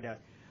 whatever it does.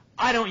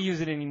 I don't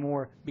use it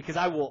anymore because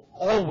I will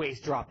always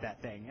drop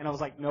that thing. And I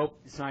was like, nope,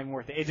 it's not even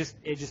worth it.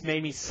 It just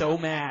made me so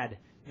mad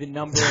the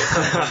number of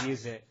times I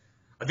used it.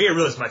 I think I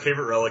realized my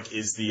favorite relic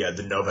is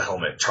the Nova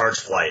helmet, Charge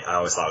Flight. I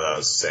always thought that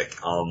was sick.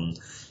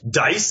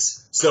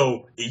 Dice.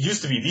 So it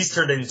used to be, these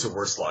turned into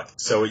worse luck.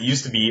 So it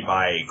used to be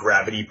my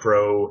Gravity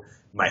Pro,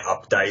 my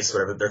Up Dice,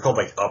 whatever. They're called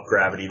like Up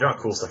Gravity. They're on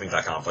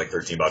coolstuffing.com for like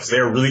 $13.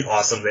 They're really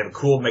awesome. They have a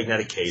cool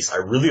magnetic case. I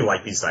really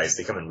like these dice.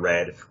 They come in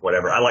red,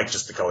 whatever. I like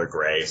just the color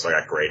gray, so I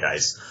got gray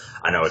dice.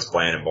 I know it's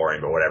bland and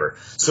boring, but whatever.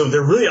 So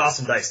they're really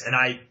awesome dice,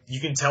 and you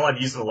can tell I've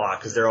used them a lot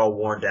because they're all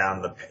worn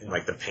down and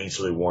like the paint's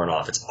really worn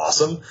off. It's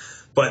awesome.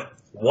 But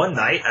one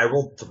night I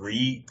rolled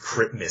 3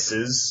 crit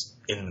misses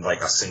in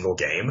like a single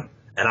game,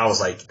 and I was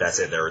like, that's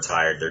it. They're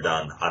retired. They're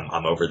done.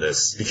 I'm over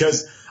this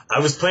because I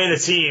was playing a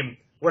team.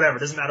 Whatever, it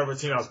doesn't matter what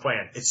team I was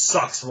playing. It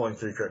sucks rolling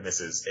 3 crit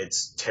misses.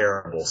 It's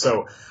terrible.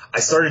 So I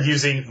started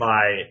using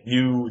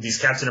these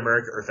Captain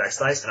America Earth X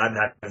dice, and I'm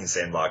not having the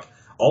same luck.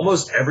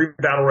 Almost every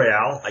battle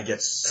royale, I get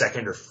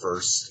 2nd or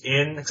 1st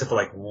in, except for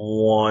like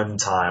one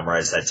time where I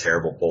just had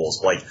terrible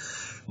pulls. Like,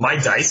 my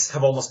dice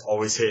have almost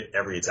always hit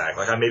every attack.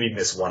 Like, I maybe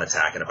miss one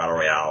attack in a battle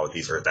royale with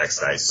these Earth X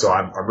dice. So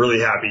I'm really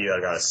happy that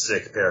I got a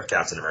sick pair of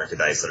Captain America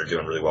dice that are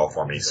doing really well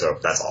for me. So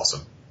that's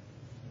awesome.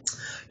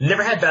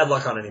 Never had bad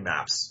luck on any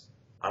maps.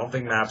 I don't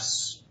think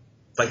maps,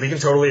 like, they can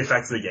totally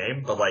affect the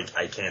game, but, like,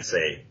 I can't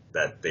say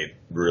that they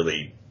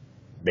really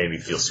made me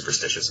feel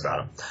superstitious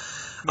about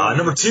them.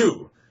 Number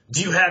 2,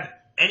 do you have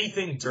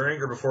anything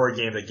during or before a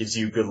game that gives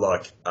you good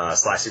luck /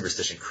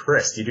 superstition?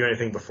 Kris, do you do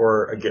anything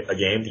before a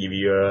game to give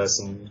you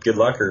some good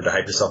luck or to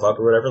hype yourself up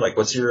or whatever? Like,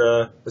 what's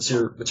your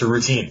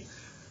routine?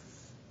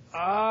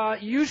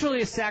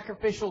 Usually a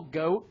sacrificial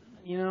goat.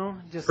 You know,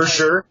 just for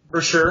sure.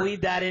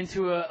 Bleed that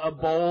into a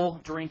bowl,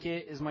 drink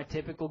it is my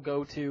typical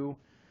go-to.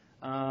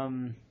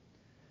 No,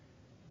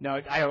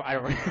 I don't.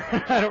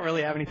 I don't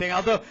really have anything.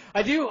 Although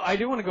I do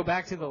want to go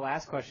back to the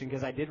last question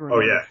because I did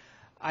remember. Oh yeah.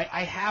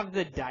 I have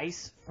the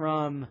dice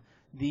from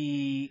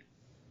I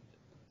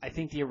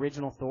think the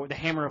original Thor, the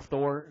Hammer of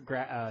Thor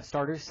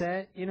starter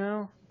set. You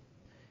know,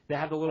 they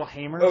have the little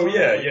hammers. Oh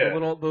yeah, yeah. The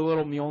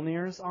little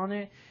Mjolnirs on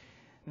it.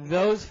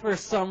 Those for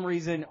some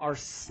reason are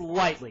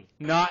slightly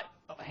not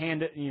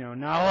a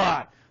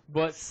lot,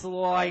 but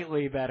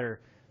slightly better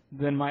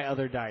than my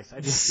other dice. I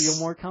just feel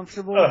more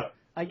comfortable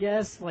I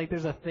guess. Like,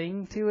 there's a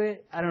thing to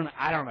it. I don't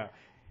know.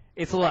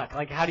 It's luck.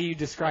 Like, how do you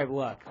describe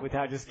luck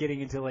without just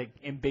getting into, like,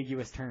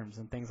 ambiguous terms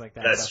and things like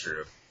that? That's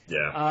true.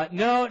 Yeah.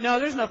 No,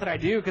 there's nothing I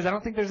do because I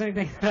don't think there's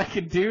anything that I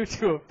can do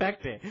to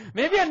affect it.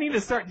 Maybe I need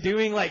to start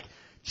doing, like,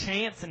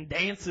 chants and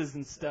dances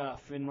and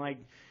stuff and, like,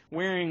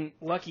 wearing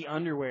lucky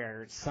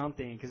underwear or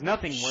something because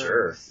nothing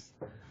works.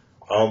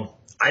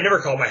 I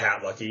never call my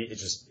hat lucky.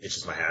 It's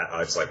just my hat.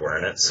 I just like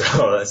wearing it.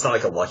 So it's not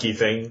like a lucky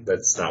thing.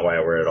 That's not why I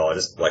wear it at all. I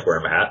just like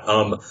wearing my hat.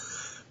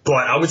 But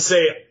I would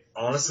say,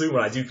 honestly,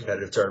 when I do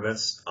competitive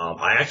tournaments,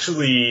 I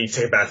actually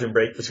take a bathroom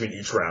break between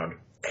each round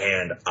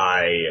and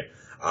I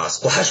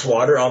splash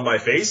water on my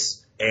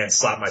face and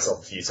slap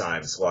myself a few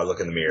times while I look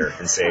in the mirror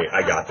and say,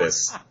 I got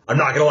this. I'm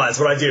not gonna lie, that's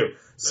what I do.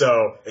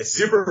 So it's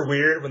super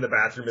weird when the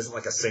bathroom isn't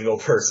like a single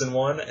person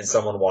one and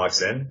someone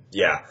walks in.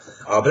 Yeah.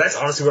 But that's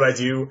honestly what I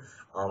do.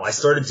 I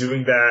started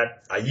doing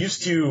that. I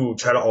used to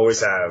try to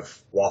always have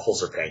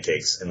waffles or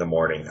pancakes in the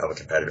morning of a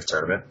competitive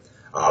tournament.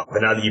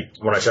 But now that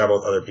when I travel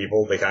with other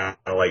people, they kind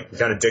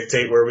of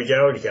dictate where we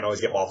go, and you can't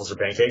always get waffles or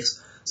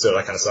pancakes. So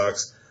that kind of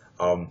sucks.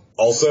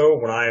 Also,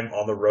 when I'm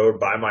on the road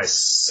by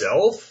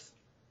myself,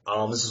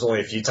 this was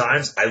only a few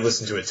times, I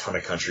listen to a ton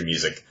of country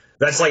music.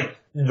 That's like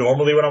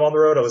normally when I'm on the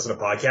road, I listen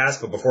to podcasts,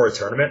 but before a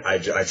tournament, I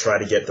try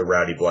to get the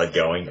rowdy blood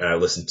going, and I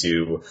listen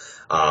to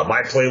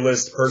my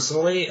playlist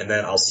personally, and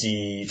then I'll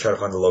try to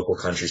find the local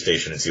country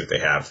station and see what they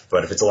have.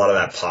 But if it's a lot of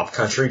that pop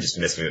country, just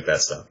miss me with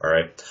that stuff. All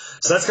right,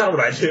 so that's kind of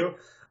what I do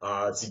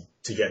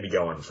to get me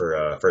going for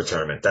a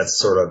tournament. That's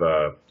sort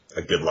of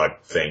a good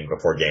luck thing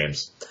before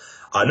games.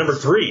 Number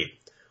 3,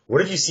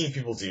 what have you seen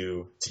people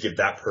do to give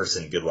that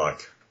person good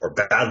luck or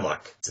bad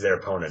luck to their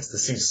opponents?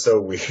 This seems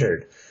so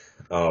weird.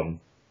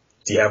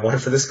 Do you have one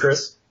for this,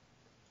 Chris?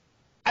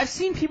 I've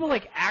seen people,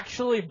 like,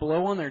 actually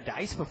blow on their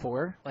dice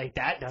before. Like,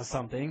 that does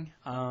something.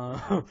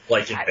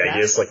 Like in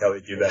Vegas, like how they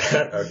do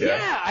that? Okay.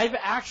 Yeah, I've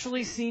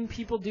actually seen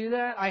people do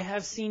that. I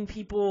have seen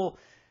people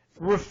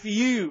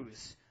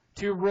refuse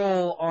to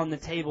roll on the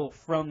table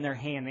from their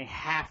hand. They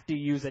have to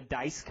use a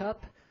dice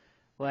cup.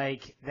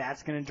 Like,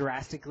 that's going to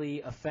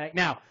drastically affect.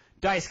 Now,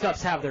 dice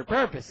cups have their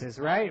purposes,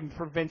 right? And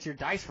prevents your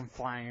dice from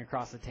flying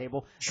across the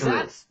table. True.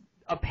 That's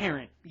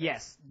apparent.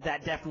 Yes,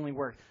 that definitely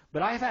worked.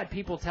 But I've had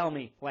people tell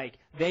me, like,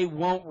 they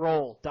won't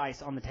roll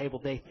dice on the table.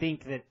 They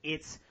think that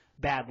it's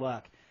bad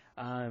luck.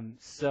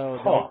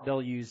 So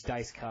they'll use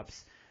dice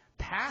cups.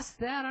 Past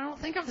that, I don't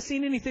think I've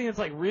seen anything that's,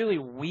 like, really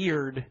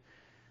weird.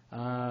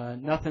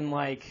 Nothing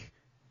like,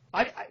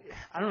 I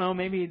don't know,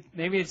 maybe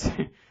it's,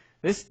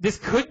 this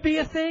could be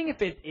a thing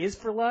if it is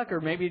for luck, or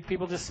maybe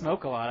people just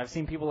smoke a lot. I've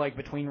seen people, like,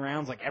 between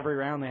rounds, like, every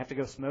round they have to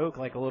go smoke,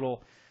 like, a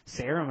little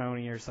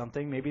ceremony or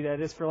something. Maybe that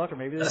is for luck, or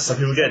maybe that's some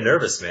people get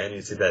nervous, man.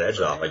 You take that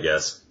edge off, I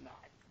guess.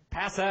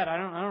 Past that, I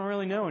don't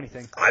really know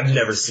anything. I've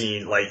never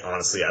seen, like,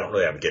 honestly, I don't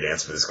really have a good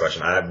answer for this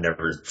question. I've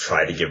never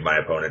tried to give my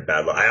opponent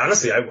bad luck.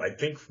 I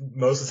think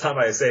most of the time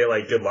I say,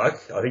 like, good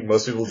luck. I think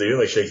most people do,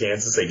 like, shake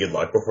hands and say good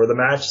luck before the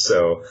match.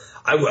 So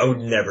I would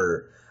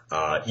never,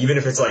 even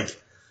if it's like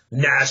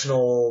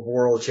national,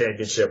 world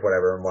championship,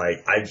 whatever, I'm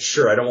like, I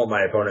don't want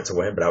my opponent to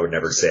win, but I would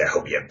never say I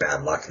hope you have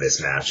bad luck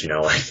this match. You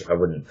know, like, I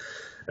wouldn't.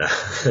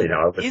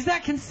 Is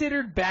that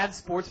considered bad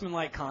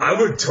sportsmanlike conduct?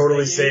 I would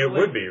totally say it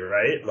would be,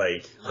 right?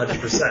 Like,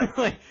 100%.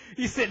 Like,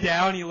 you sit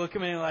down, you look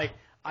at me like,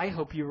 I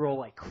hope you roll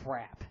like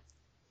crap.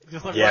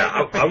 Just like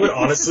I would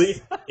honestly,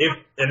 if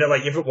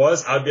it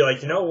was, I would be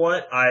like, you know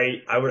what?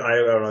 I would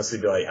honestly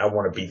be like, I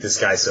want to beat this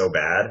guy so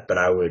bad, but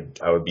I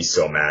would be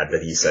so mad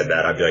that he said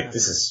that. I'd be like,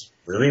 this is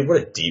really, what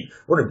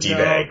a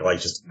D-bag. Like,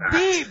 just,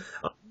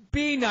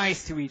 be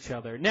nice to each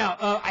other. Now,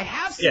 I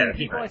have seen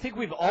people, I think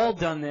we've all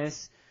done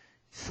this,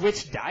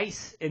 switch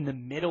dice in the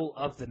middle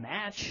of the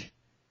match,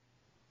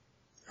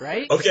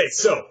 right? Okay,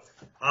 so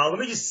let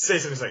me just say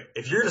something. Like,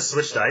 if you're gonna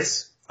switch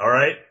dice, all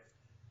right,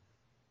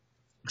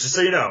 just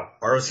so you know,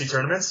 ROC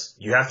tournaments,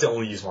 you have to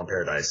only use one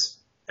pair of dice,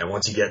 and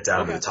once you get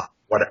down to the top,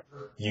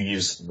 whatever, you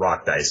use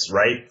rock dice,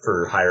 right,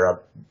 for higher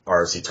up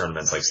ROC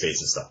tournaments like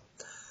states and stuff.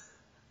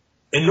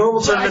 In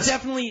normal tournaments,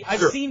 I've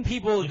seen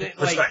people that,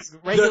 like,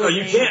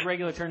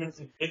 regular tournaments.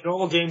 In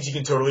normal games, you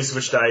can totally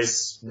switch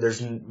dice.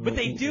 But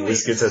they do it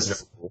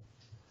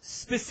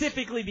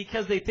specifically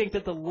because they think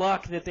that the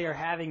luck that they are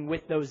having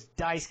with those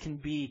dice can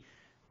be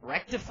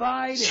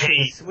rectified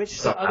and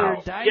switched to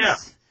other dice. Yeah,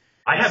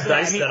 I have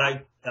dice that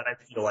I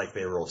feel like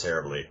they roll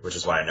terribly, which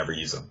is why I never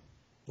use them.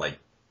 Like,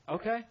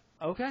 okay,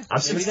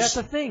 maybe that's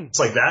a thing. It's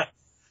like that.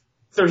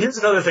 So here's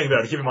another thing,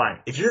 though, to keep in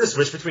mind. If you're going to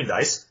switch between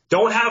dice,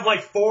 don't have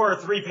like 4 or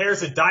 3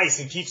 pairs of dice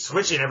and keep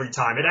switching every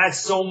time. It adds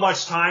so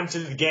much time to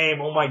the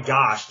game. Oh my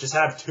gosh. Just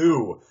have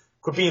 2.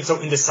 Quit being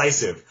so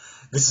indecisive.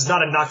 This is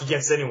not a knock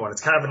against anyone. It's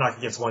kind of a knock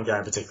against one guy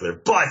in particular.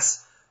 But,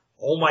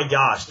 oh my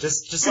gosh,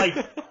 just like,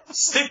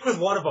 stick with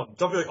one of them.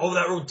 Don't be like, oh,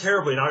 that rolled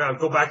terribly. Now I gotta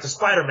go back to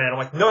Spider-Man. I'm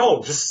like,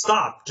 no, just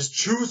stop. Just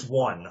choose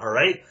one,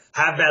 alright?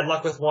 Have bad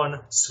luck with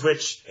one,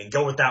 switch, and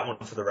go with that one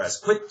for the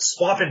rest. Quit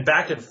swapping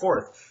back and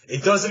forth.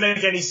 It doesn't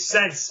make any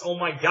sense. Oh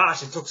my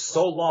gosh, it took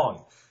so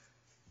long.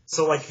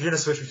 So, like, if you're gonna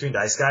switch between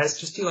dice, guys,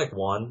 just do like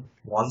one,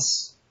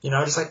 once,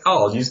 Just like,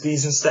 oh, I'll use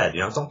these instead.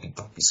 Don't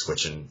be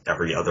switching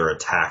every other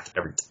attack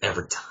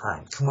every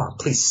time. Come on,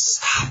 please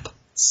stop.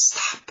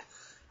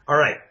 All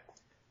right,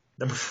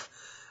 where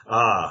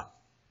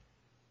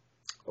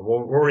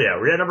were we at?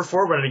 We're at number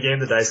 4. We're in a game.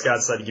 The dice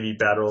gods decided to give you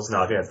bad rolls.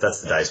 No, I think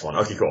that's the dice one.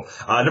 Okay, cool.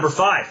 Number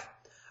 5.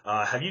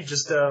 Have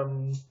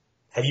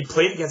you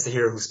played against a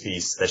hero whose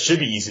piece that should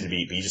be easy to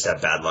beat, but you just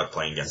have bad luck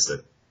playing against it?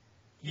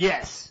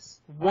 Yes.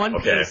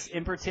 One piece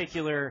in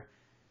particular,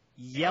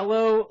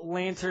 Yellow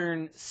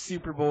Lantern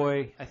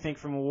Superboy, I think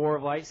from a War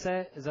of Light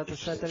set. Is that the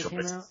set that it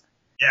came out?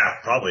 Yeah,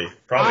 probably.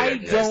 I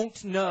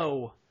don't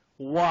know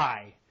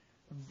why,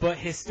 but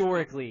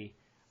historically,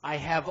 I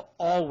have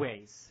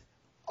always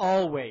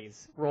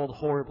rolled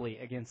horribly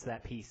against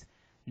that piece.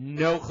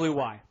 No clue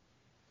why.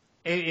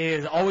 It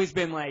has always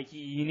been like,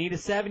 you need a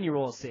 7, you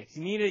roll a 6.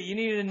 You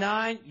need a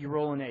 9, you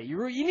roll an 8.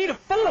 You need a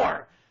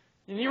 4,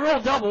 and you roll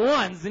double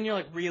 1s, and you're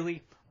like,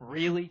 really?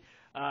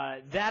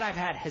 That I've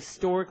had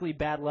historically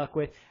bad luck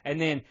with. And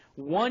then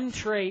one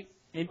trait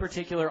in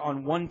particular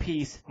on one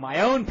piece,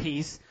 my own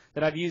piece,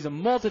 that I've used a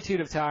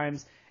multitude of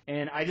times,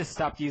 and I just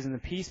stopped using the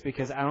piece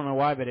because I don't know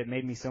why, but it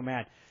made me so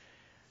mad.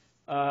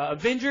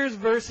 Avengers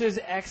versus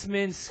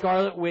X-Men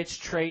Scarlet Witch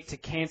trait to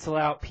cancel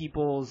out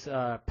people's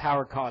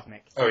power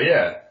cosmic. Oh,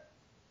 yeah.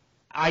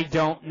 I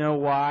don't know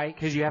why,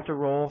 because you have to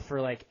roll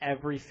for like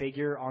every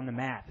figure on the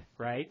map,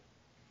 right?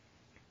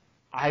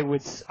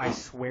 I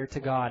swear to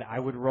God, I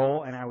would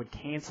roll and I would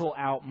cancel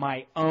out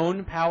my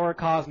own power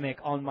cosmic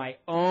on my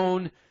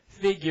own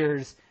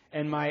figures,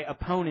 and my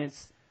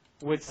opponents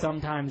would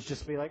sometimes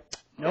just be like,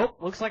 nope,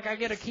 looks like I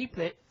get to keep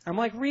it. I'm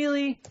like,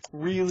 really?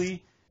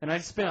 And I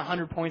just spent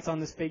 100 points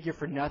on this figure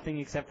for nothing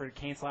except for to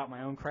cancel out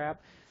my own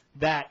crap.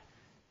 That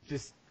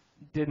just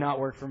did not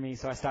work for me,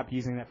 so I stopped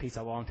using that piece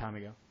a long time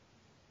ago.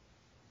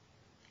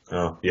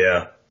 Oh,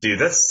 yeah. Dude,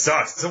 that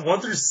sucks. It's a 1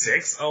 through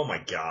 6? Oh my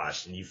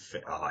gosh. And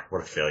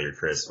what a failure,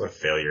 Chris. What a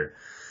failure.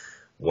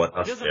 What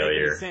a failure. It doesn't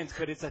make any sense,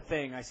 but it's a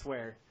thing, I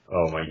swear.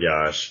 Oh my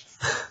gosh.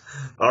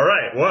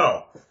 Alright,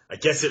 well, I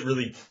guess it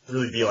really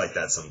be like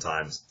that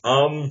sometimes.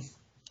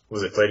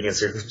 Was it played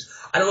against Heroclix?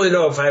 I don't really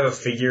know if I have a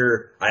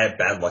figure I have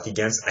bad luck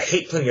against. I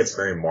hate playing against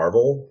Mary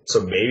Marvel, so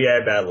maybe I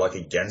have bad luck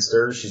against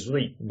her. She's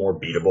really more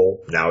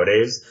beatable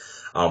nowadays.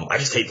 I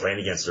just hate playing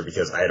against her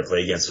because I had to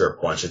play against her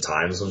a bunch of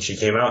times when she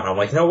came out, and I'm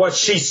like, you know what?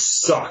 She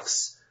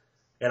sucks.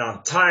 And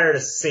I'm tired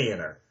of seeing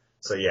her.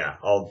 So yeah,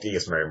 I'll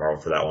guess Mary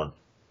Marvel for that one.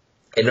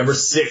 And number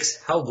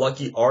 6, how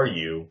lucky are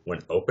you when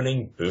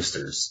opening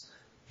boosters?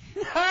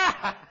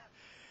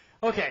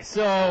 Okay,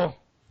 so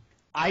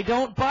I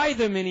don't buy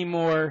them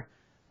anymore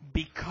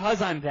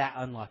because I'm that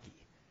unlucky.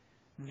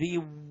 The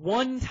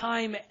one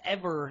time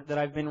ever that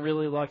I've been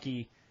really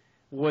lucky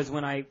was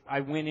when I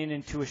went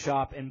into a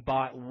shop and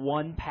bought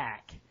one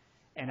pack,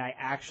 and I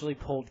actually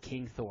pulled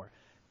King Thor.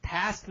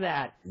 Past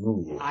that,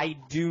 ooh, I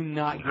do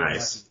not get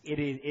lucky.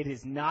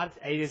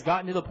 It has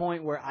gotten to the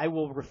point where I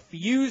will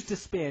refuse to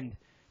spend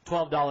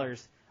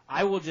 $12.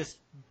 I will just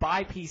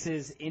buy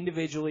pieces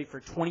individually for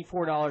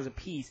 $24 a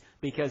piece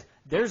because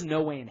there's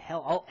no way in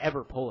hell I'll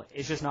ever pull it.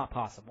 It's just not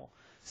possible.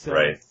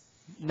 So,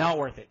 not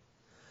worth it.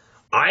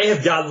 I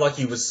have gotten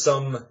lucky with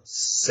some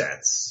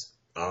sets.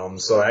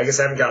 So I guess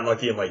I haven't gotten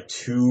lucky in like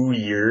 2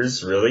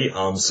 years, really.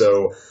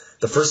 So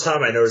the first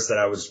time I noticed that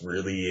I was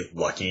really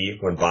lucky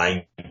when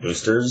buying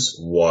boosters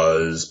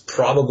was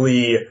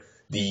probably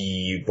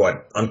the,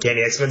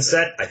 Uncanny X-Men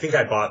set. I think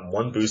I bought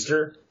one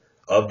booster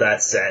of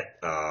that set,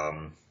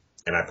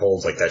 and I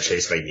pulled like that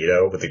Chase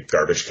Magneto with the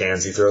garbage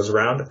cans he throws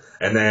around.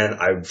 And then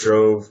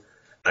so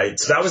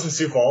that was in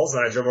Sioux Falls,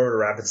 and I drove over to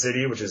Rapid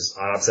City, which is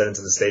on opposite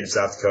into the state of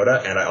South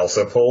Dakota, and I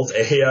also pulled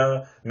a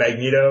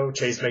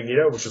Chase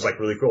Magneto, which was like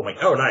really cool. I'm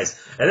like, oh, nice.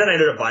 And then I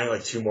ended up buying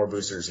like 2 more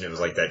boosters, and it was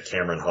like that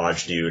Cameron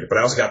Hodge dude. But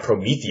I also got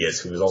Prometheus,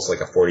 who was also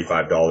like a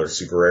 $45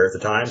 super rare at the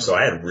time, so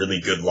I had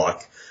really good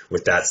luck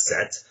with that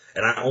set.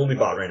 And I only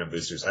bought random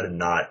boosters. I did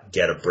not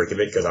get a brick of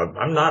it because I'm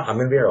going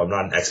to be real, I'm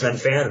not an X-Men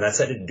fan, and that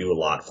set didn't do a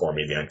lot for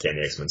me, the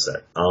Uncanny X-Men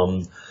set.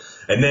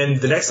 And then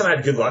the next time I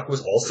had good luck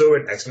was also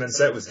an X-Men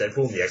set with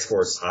Deadpool and the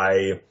X-Force.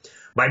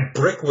 My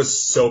brick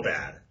was so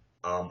bad.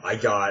 I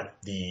got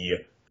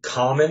the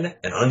common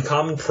and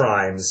uncommon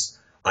primes.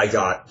 I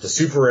got the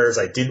super rares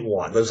I didn't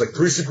want. There was like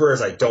 3 super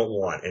rares I don't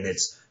want, and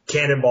it's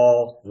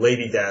Cannonball,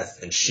 Lady Death,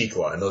 and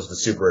Shikla, and those are the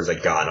super rares I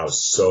got, and I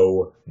was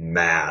so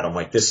mad. I'm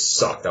like, this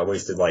sucked. I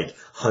wasted like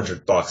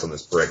 $100 on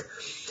this brick.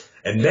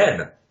 And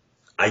then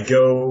I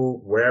go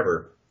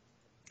wherever,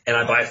 and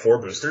I buy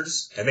 4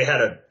 boosters, and they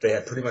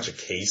had pretty much a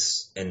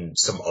case and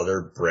some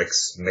other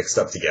bricks mixed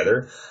up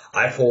together.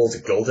 I pulled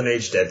Golden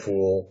Age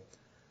Deadpool.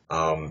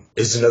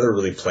 It's another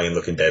really plain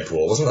looking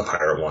Deadpool. It wasn't the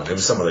pirate one. It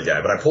was some other guy.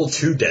 But I pulled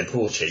 2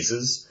 Deadpool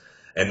chases,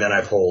 and then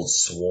I pulled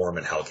Swarm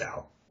and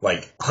Hellcow.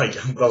 Like I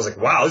was like,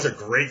 wow, these are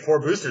great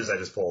 4 boosters I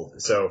just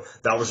pulled. So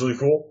that was really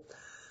cool.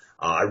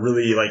 I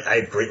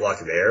had great luck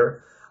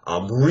there.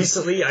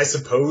 Recently, I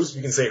suppose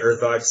we can say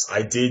Earthbox,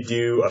 I did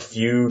do a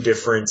few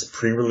different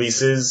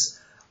pre-releases.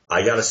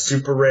 I got a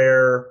super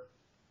rare,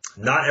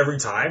 Not every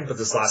time, but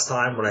this last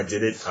time when I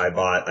did it,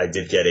 I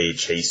did get a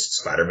Chase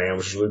Spider-Man,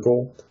 which is really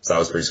cool. So that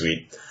was pretty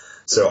sweet.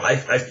 So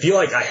I feel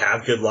like I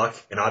have good luck,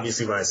 and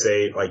obviously when I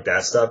say like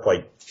that stuff,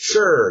 like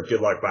sure,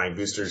 good luck buying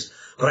boosters,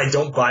 but I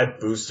don't buy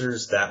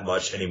boosters that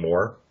much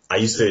anymore.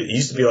 It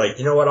used to be like,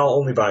 you know what, I'll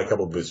only buy a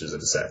couple of boosters in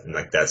a set, and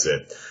like that's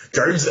it.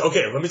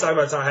 Okay, let me talk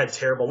about a time I had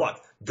terrible luck.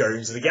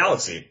 Guardians of the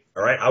Galaxy.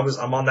 Alright,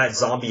 I'm on that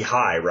zombie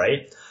high,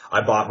 right?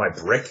 I bought my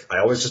brick. I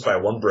always just buy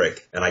one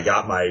brick, and I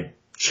got my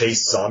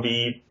Chase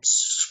Zombie,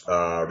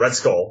 Red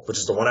Skull, which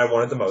is the one I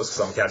wanted the most,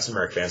 because I'm a Captain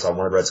America fan, so I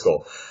wanted Red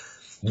Skull.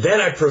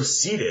 Then I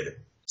proceeded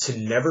to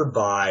never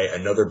buy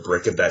another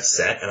brick of that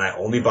set, and I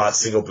only bought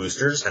single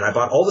boosters, and I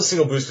bought all the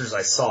single boosters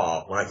I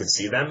saw when I could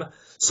see them,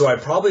 so I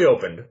probably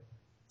opened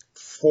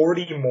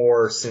 40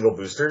 more single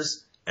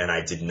boosters, and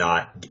I did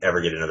not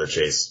ever get another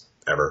Chase,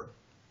 ever.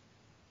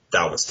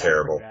 That was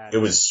terrible. It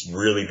was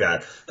really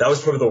bad. That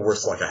was probably the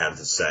worst luck I had with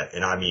the set,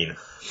 and I mean,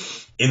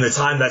 in the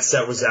time that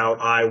set was out,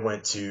 I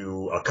went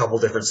to a couple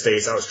different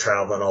states, I was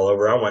traveling all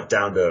over, I went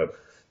down to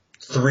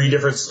 3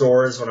 different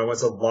stores when I went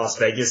to Las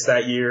Vegas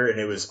that year, and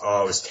it was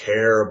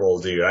terrible,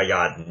 dude. I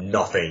got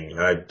nothing.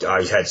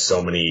 I had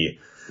so many,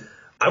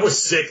 I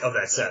was sick of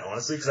that set,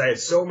 honestly, because I had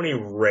so many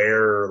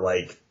rare,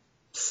 like,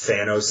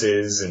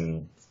 Thanoses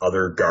and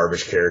other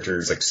garbage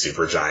characters, like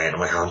Supergiant. I'm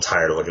like, I'm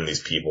tired of looking at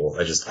these people.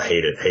 I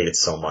hate it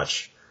so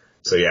much.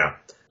 So yeah,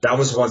 that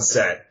was one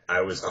set.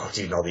 I was,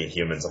 dude, all the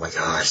Inhumans. I'm like,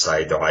 gosh,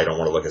 I don't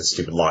want to look at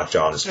stupid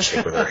Lockjaw and this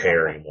chick with her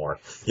hair anymore.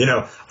 You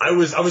know, I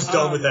was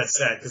done with that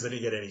set because I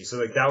didn't get any. So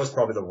like, that was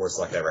probably the worst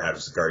luck I ever had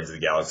was Guardians of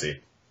the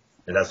Galaxy.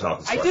 And that's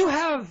not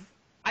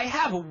I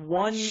have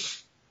one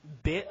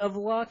bit of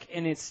luck,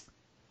 and it's,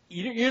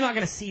 you're not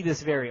going to see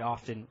this very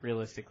often,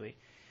 realistically.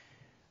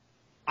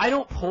 I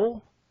don't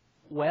pull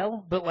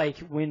well, but like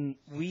when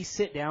we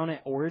sit down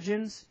at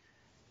Origins,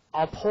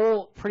 I'll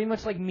pull pretty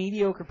much like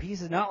mediocre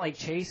pieces, not like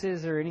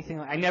chases or anything.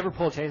 I never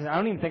pull chases. I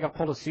don't even think I've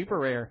pulled a super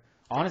rare,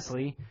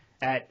 honestly,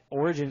 at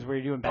Origins where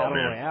you're doing battle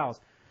royales.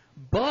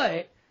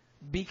 But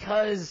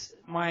because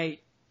my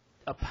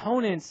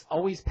opponents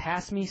always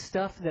pass me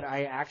stuff that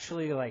I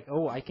actually like,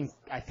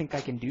 I think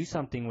I can do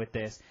something with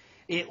this,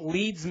 it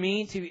leads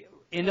me to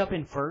end up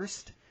in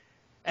first.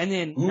 And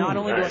then not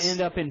only do I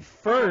end up in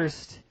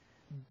first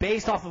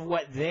based off of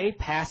what they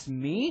passed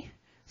me,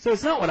 so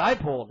it's not what I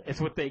pulled,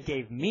 it's what they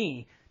gave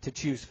me to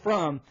choose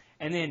from.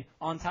 And then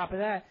on top of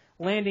that,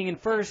 landing in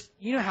first,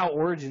 you know how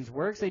Origins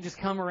works. They just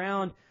come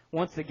around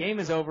once the game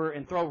is over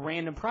and throw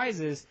random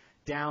prizes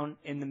down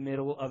in the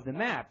middle of the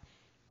map.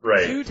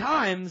 Right. 2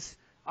 times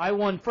I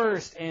won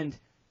first, and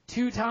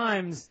 2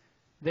 times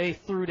they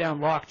threw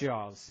down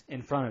Lockjaws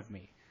in front of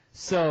me.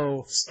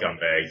 So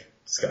scumbag.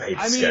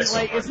 I mean,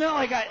 like, it's not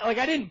like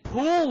I didn't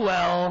pull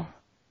well,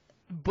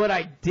 but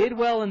I did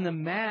well in the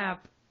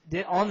map,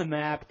 on the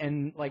map,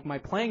 and like my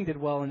playing did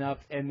well enough,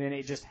 and then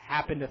it just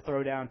happened to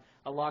throw down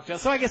a Lockjaw.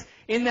 So I guess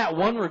in that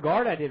one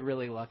regard, I did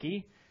really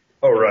lucky.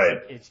 Oh,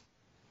 right.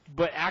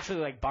 But actually,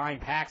 like buying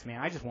packs, man,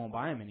 I just won't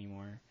buy them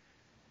anymore.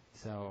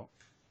 So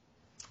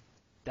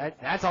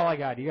that's all I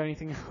got. Do you got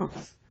anything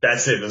else?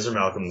 That's it. Those are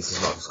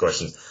Malcolm's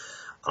questions.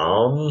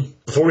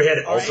 Before we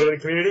head also to the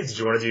community, did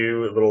you want to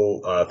do a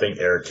little thing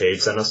Eric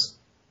Cave sent us?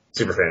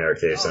 Superfan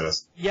Eric Cave sent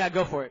us. Yeah,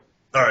 go for it.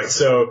 All right,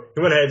 so he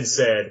went ahead and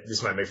said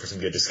this might make for some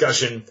good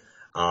discussion.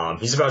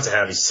 He's about to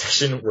have a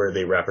session where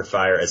they rapid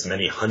fire as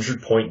many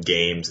 100-point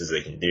games as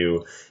they can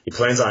do. He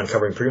plans on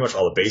covering pretty much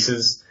all the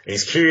bases, and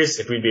he's curious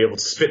if we'd be able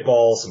to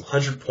spitball some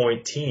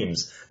 100-point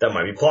teams that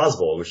might be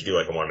plausible. We should do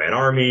like a one-man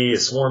army, a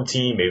swarm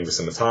team, maybe with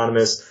some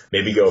autonomous,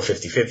 maybe go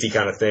 50-50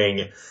 kind of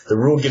thing. The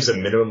rule gives a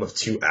minimum of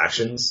 2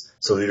 actions,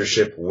 so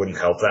leadership wouldn't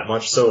help that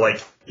much. So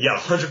like, you got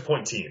a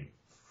 100-point team.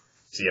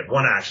 So you have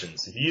 1 action.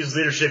 So if you use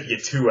leadership, you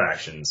get 2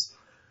 actions.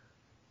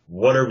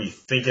 What are we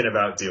thinking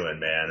about doing,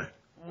 man?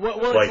 Well,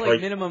 it's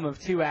like minimum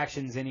of 2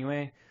 actions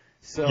anyway.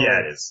 So yeah,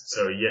 it is.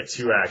 So you get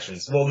 2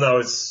 actions. Well, no,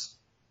 it's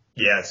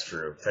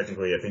true.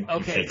 Technically, I think you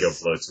can't go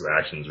below 2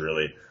 actions,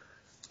 really.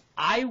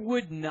 I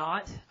would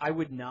not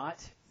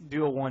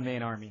do a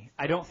one-man army.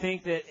 I don't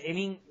think that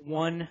any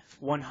one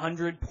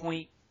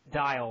 100-point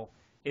dial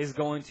is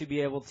going to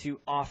be able to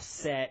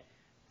offset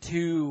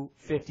 2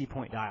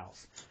 50-point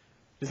dials.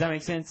 Does that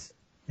make sense?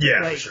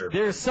 Yeah, like, for sure.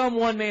 There's some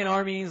one-man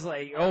armies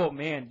like, oh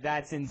man,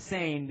 that's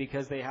insane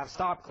because they have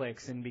stop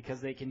clicks and because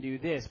they can do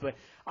this. But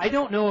I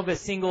don't know of a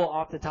single,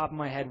 off the top of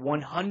my head,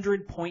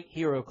 100-point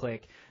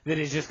Heroclix that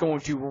is just going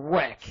to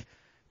wreck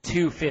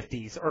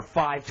 250s or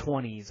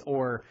 520s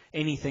or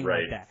anything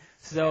like that.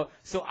 So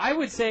I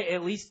would say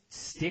at least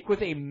stick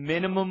with a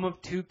minimum of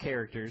 2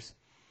 characters.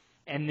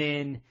 And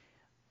then,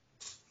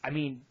 I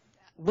mean,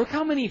 look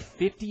how many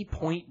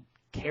 50-point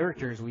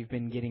characters we've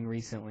been getting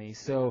recently.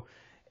 So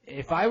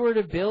if I were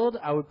to build,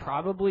 I would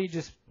probably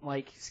just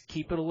like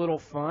keep it a little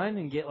fun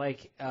and get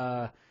like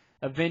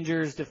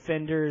Avengers,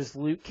 Defenders,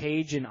 Luke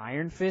Cage, and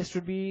Iron Fist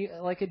would be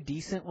like a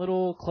decent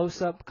little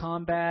close-up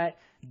combat,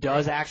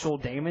 does actual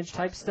damage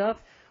type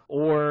stuff,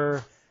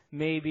 or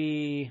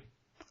maybe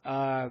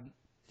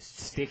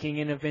sticking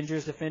in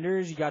Avengers,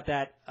 Defenders. You got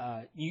that.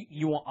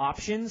 You want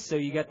options, so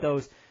you got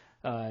those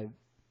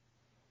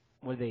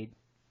what they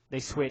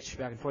switch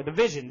back and forth. The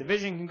Vision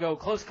can go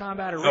close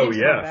combat or Oh, range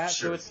yeah, combat,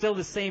 sure. so it's still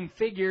the same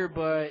figure,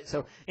 but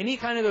so any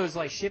kind of those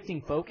like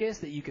shifting focus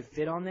that you could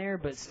fit on there,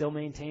 but still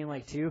maintain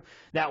like 2.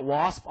 That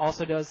Wasp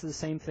also does the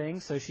same thing,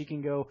 so she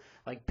can go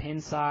like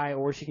Pinsai,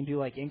 or she can do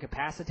like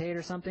Incapacitate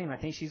or something. And I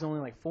think she's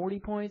only like 40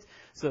 points,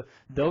 so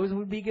those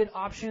would be good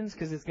options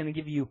because it's going to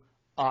give you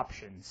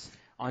options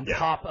on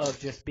top of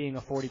just being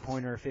a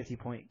 40-point or a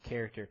 50-point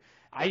character.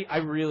 I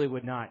really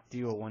would not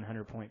do a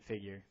 100-point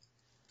figure.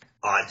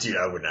 Dude,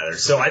 I wouldn't either.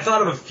 So I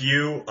thought of a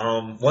few.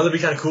 One that'd be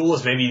kind of cool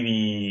is maybe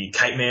the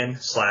Kite Man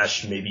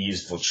 / maybe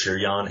use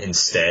Vulturion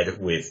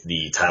instead with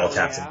the title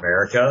Captain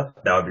America.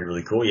 That would be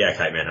really cool. Yeah,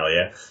 Kite Man, hell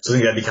yeah. So I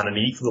think that'd be kind of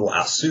neat. Little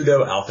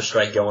pseudo Alpha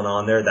Strike going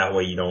on there. That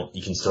way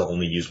you can still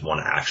only use one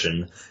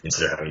action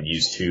instead of having to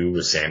use 2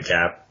 with Sam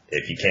Cap.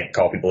 If you can't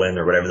call people in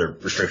or whatever their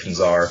restrictions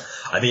are.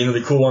 I think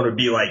another cool one would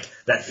be like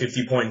that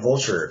 50-point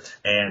Vulture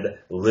and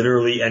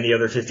literally any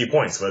other 50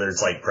 points, whether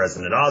it's like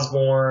President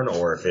Osborne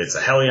or if it's a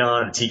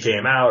Helion, a TK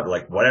him out, or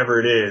like whatever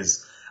it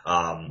is.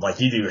 Like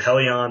you do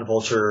Helion,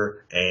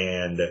 Vulture,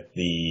 and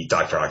the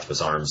Dr.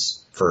 Octopus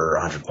arms for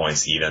 100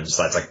 points even.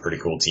 So that's like a pretty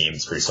cool team.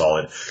 It's pretty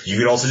solid. You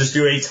could also just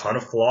do a ton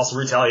of Colossal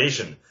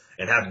Retaliation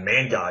and have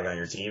Mangog on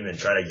your team and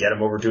try to get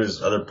him over to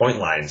his other point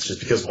lines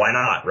just because why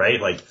not, right?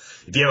 Like,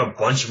 if you have a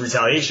bunch of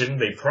retaliation,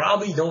 they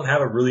probably don't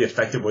have a really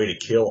effective way to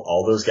kill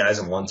all those guys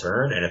in one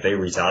turn, and if they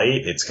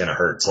retaliate, it's gonna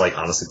hurt. So like,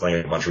 honestly,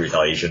 playing a bunch of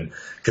retaliation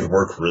could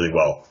work really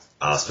well.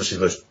 Especially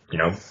those,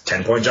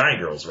 10-point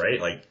giant girls,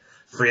 right? Like,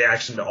 free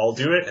action to all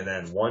do it, and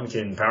then one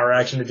can power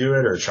action to do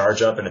it, or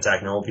charge up and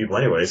attack normal people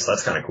anyway, so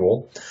that's kinda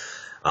cool.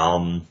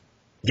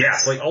 Yeah,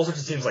 so like all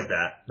sorts of teams like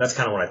that. That's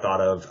kind of what I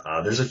thought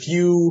of. There's a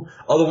few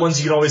other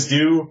ones you can always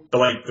do, but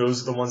like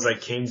those are the ones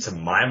that came to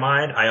my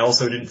mind. I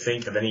also didn't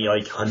think of any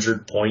like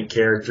 100-point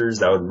characters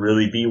that would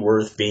really be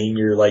worth being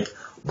your like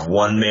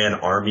one-man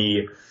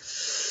army.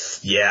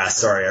 Yeah,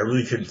 sorry, I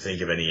really couldn't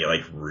think of any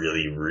like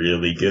really,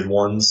 really good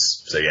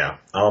ones. So yeah,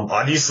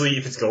 obviously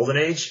if it's Golden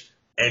Age,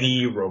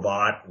 any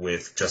robot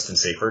with Justin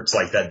Safert,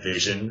 like that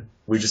Vision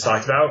we just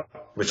talked about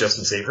with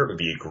Justin Safert would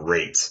be a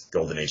great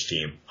Golden Age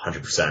team,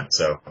 100%.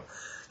 So.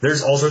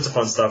 There's all sorts of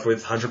fun stuff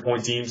with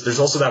 100-point teams. There's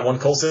also that one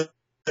Coulson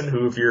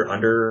who, if you're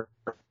under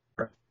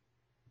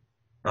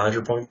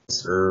 100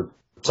 points or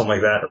something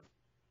like that,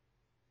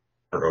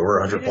 or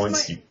over 100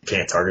 points, you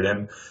can't target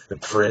him.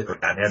 For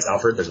it, Batman's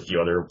Alfred, there's a few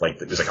other, like,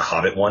 there's like a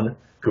Hobbit one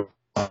who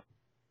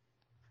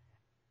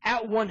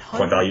at 100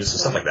 point values or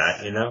stuff like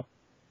that,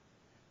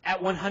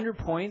 At 100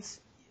 points,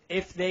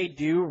 if they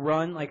do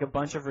run like a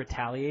bunch of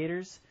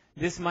Retaliators,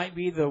 this might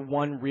be the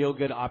one real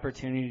good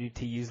opportunity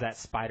to use that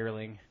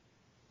Spiderling.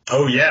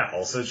 Oh yeah,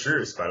 also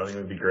true. Spiderling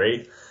would be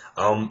great.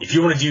 If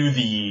you want to do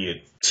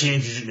the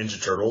Teenage Mutant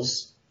Ninja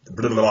Turtles,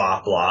 blah,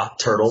 blah, blah,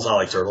 turtles, I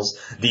like turtles.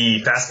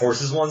 The Fast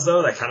Forces ones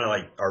though, that kind of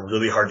like are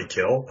really hard to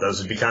kill. Those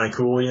would be kind of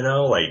cool,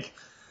 Like,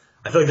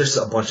 I feel like there's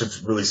a bunch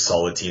of really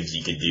solid teams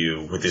you could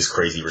do with this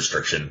crazy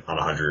restriction on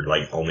 100,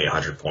 like only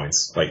 100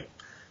 points. Like,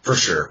 for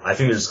sure. I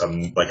think there's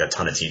like a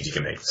ton of teams you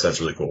can make, so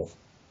that's really cool.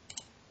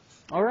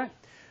 All right.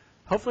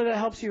 Hopefully that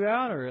helps you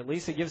out, or at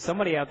least it gives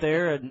somebody out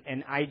there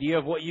an idea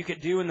of what you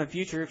could do in the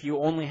future if you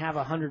only have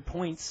 100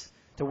 points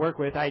to work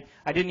with. I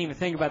didn't even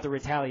think about the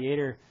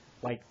Retaliator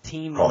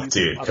team that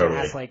totally.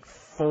 has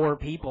 4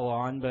 people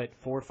on, but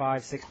 4,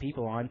 5, 6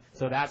 people on.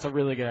 So that's a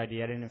really good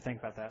idea. I didn't even think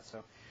about that.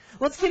 So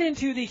let's get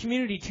into the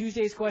Community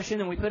Tuesdays question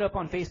that we put up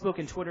on Facebook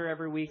and Twitter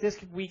every week. This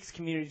week's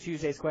Community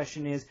Tuesdays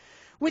question is,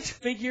 which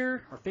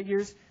figure or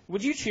figures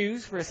would you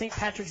choose for a St.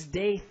 Patrick's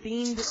Day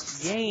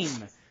themed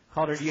game?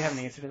 Calder, do you have an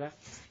answer to that?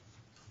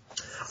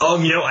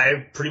 I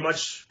have pretty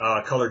much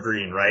color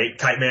green, right?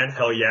 Kite Man,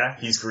 hell yeah,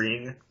 he's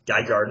green.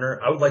 Guy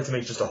Gardner, I would like to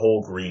make just a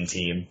whole green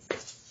team.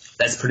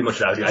 That's pretty much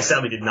what I would do. I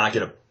sadly did not get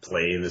to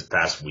play this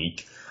past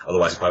week.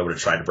 Otherwise, I probably would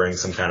have tried to bring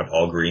some kind of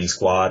all-green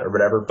squad or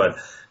whatever. But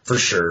for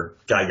sure,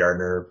 Guy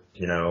Gardner,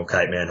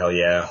 Kite Man, hell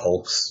yeah,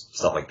 Hulks,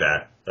 stuff like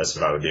that. That's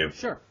what I would do.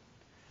 Sure.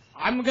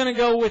 I'm going to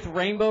go with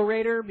Rainbow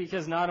Raider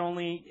because not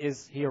only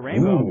is he a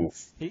rainbow,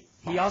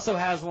 he also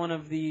has one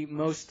of the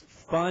most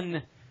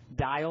fun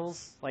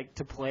dials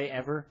to play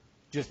ever,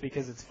 just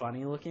because it's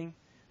funny looking.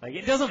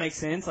 It doesn't make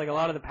sense. A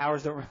lot of the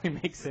powers don't really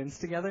make sense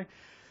together,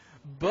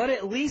 but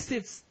at least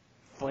it's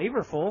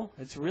flavorful.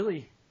 It's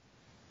really,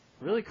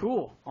 really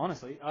cool,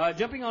 honestly.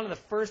 Jumping on to the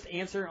first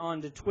answer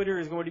on Twitter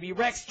is going to be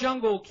Rex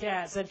Jungle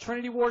Cat. Said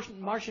Trinity War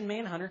Martian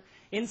Manhunter,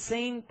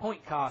 insane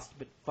point cost,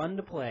 but fun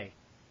to play.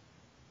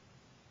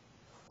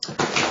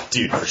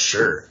 Dude, for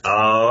sure.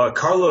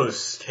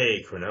 Carlos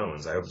K.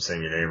 Quinones, I hope I'm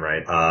saying your name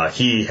right.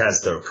 He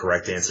has the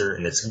correct answer,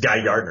 and it's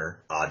Guy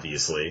Gardner,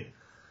 obviously.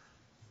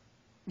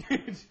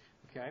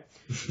 Okay.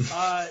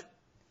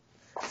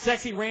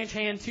 Sexy Ranch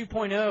Hand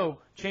 2.0,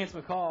 Chance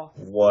McCall.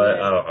 What?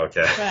 Oh,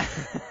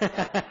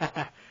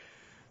 okay.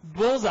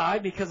 Bullseye,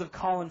 because of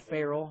Colin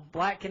Farrell.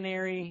 Black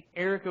Canary,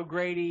 Eric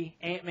O'Grady,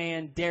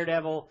 Ant-Man,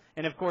 Daredevil,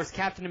 and, of course,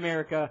 Captain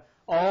America,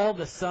 all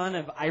the son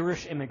of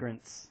Irish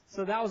immigrants.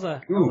 So that was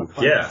a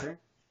fun answer.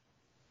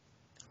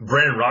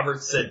 Brandon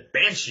Roberts said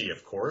Banshee,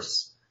 of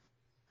course.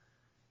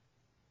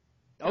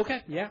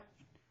 Okay, yeah.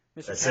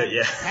 Mr. That's it,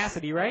 yeah.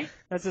 Cassidy, right?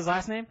 That's his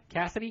last name?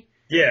 Cassidy?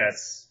 Yeah,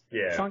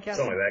 Sean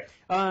Cassidy. something like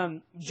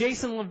that.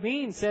 Jason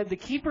Levine said the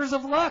Keepers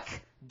of Luck,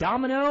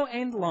 Domino,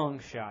 and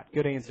Longshot.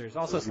 Good answers.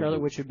 Also,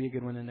 Scarlet Witch would be a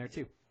good one in there,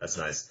 too. That's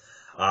nice.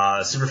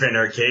 Superfan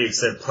Eric Cave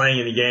said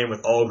playing any game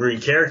with all green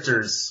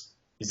characters.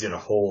 He's doing a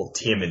whole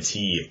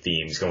TMNT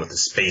theme. He's going with the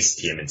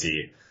space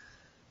TMNT.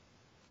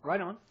 Right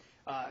on.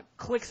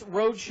 Clix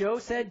Roadshow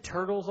said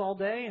turtles all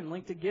day and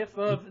linked a gif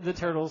of the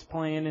turtles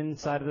playing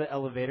inside of the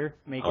elevator,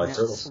 making that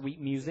sweet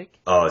music.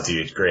 Oh,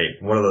 dude,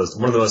 great. One of the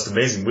most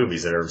amazing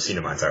movies I've ever seen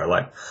in my entire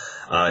life.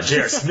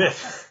 J.R.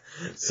 Smith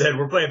said,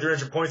 we're playing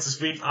 300 points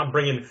this week. I'm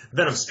bringing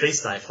Venom,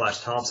 Space Knight,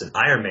 Flash Thompson,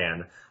 Iron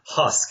Man,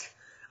 Husk.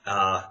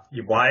 How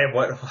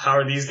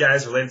are these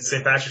guys related to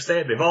St. Patrick's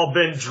Day? They've all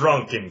been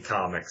drunk in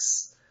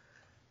comics.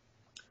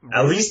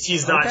 At least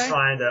he's not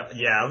trying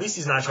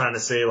to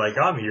say, like,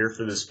 I'm here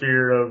for the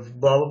spirit of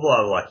blah, blah,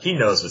 blah, blah. He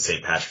knows what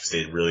St. Patrick's Day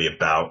is really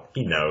about.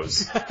 He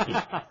knows.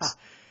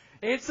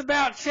 It's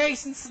about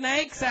chasing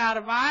snakes out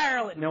of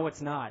Ireland. No,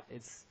 it's not.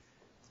 It's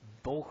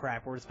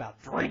bullcrap. It's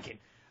about drinking.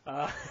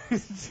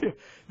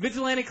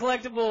 Vigilante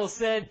Collectibull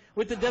said,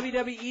 with the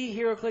WWE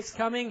Heroclix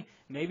coming,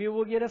 maybe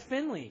we'll get a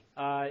Finley.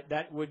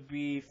 That would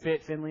be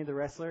fit Finley, the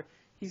wrestler.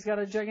 He's got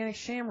a gigantic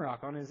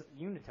shamrock on his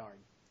unitard.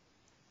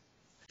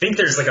 I think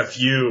there's like a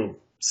few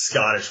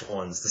Scottish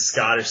ones. The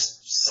Scottish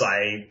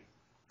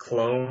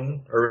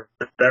Cyclone or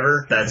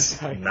whatever. That's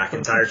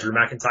McIntyre, Drew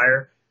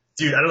McIntyre.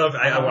 Dude, I don't know if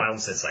I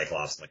almost said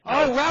Cyclops. Like,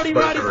 Rowdy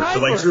Piper.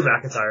 But like Drew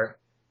McIntyre.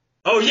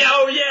 Oh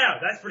yeah.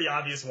 That's a pretty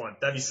obvious one.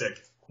 That'd be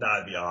sick.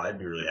 I'd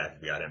be really happy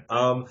if we got him.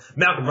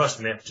 Malcolm Rush,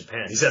 the man from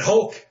Japan. He said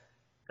Hulk.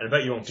 And I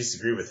bet you won't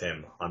disagree with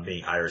him on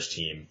being Irish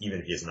team, even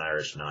if he isn't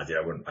Irish. Nah, dude,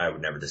 I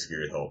would never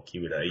disagree with Hulk.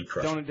 He'd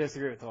crush. Don't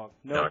disagree with Hulk.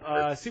 Nope.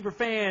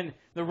 Superfan,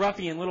 the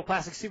Ruffian, Little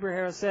Plastic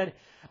Superhero said,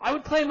 I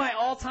would play my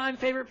all-time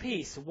favorite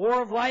piece,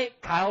 War of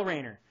Light, Kyle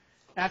Rayner.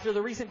 After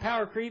the recent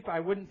power creep, I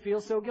wouldn't feel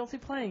so guilty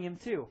playing him,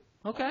 too.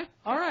 Okay.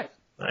 All right.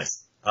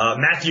 Nice.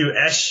 Matthew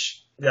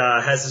Esch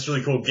has this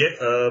really cool gif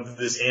of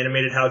this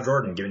animated Hal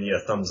Jordan giving you a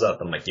thumbs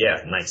up. I'm like,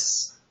 yeah,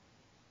 nice.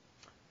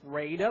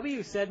 Ray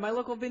W. said, my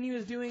local venue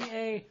is doing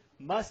a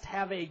must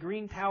have a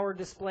green power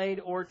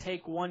displayed or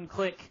take one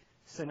click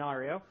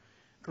scenario.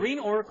 Green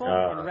Oracle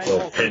and Red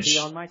Hulk will be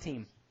on my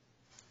team.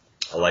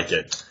 I like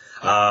it.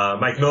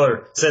 Mike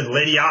Miller said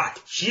Lady Ock.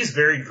 She is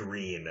very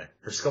green.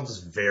 Her sculpt is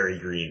very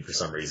green for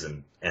some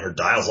reason. And her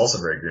dial is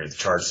also very green with the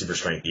Charge Super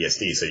Strength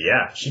ESD. So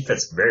yeah, she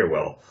fits very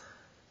well.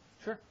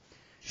 Sure.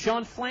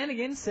 Sean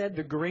Flanagan said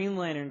the Green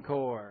Lantern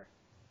Corps.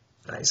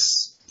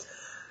 Nice.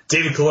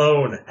 David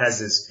Cologne has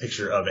this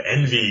picture of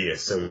Envy,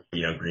 so,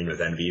 green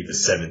with Envy, one of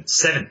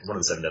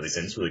the seven deadly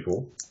sins, really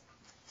cool.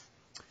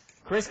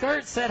 Chris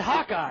Kurtz said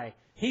Hawkeye.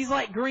 He's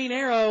like Green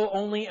Arrow,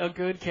 only a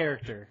good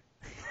character.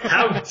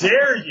 How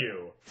dare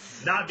you?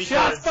 Not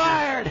because Shots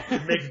fired! You're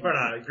making fun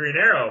of Green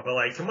Arrow,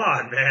 but come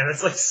on, man,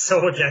 it's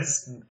so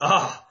against, look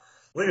at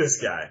this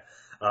guy.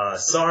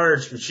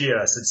 Sarge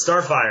Uchia said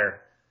Starfire.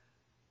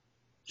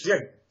 She's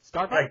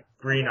got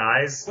green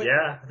eyes, Wait.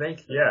 Yeah, I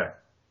think, yeah,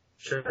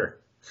 sure.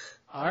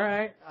 All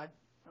right.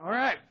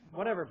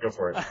 Whatever. Go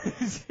for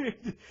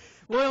it.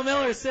 Loyal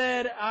Miller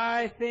said,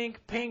 I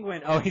think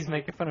Penguin. Oh, he's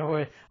making fun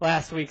of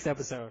last week's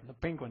episode. The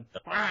Penguin.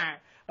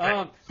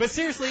 But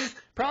seriously,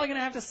 probably going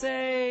to have to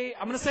say,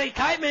 I'm going to say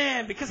Kite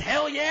Man, because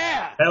hell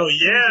yeah. Hell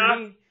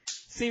yeah.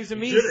 Seems to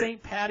me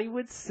St. Patty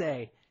would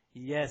say,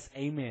 yes,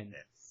 amen.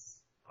 Yes.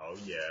 Oh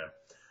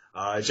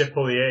yeah. Jeff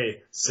Polier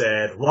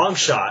said,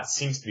 Longshot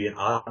seems to be an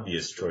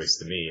obvious choice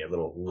to me. A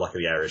little luck of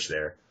the Irish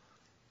there.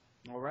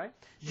 All right.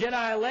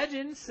 Jedi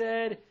Legend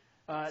said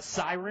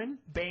Siren,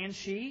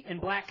 Banshee, and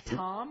Black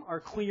Tom are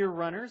clear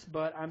runners,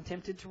 but I'm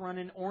tempted to run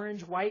an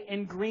orange, white,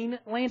 and green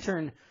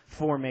lantern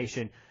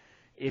formation.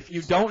 If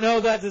you don't know,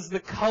 that is the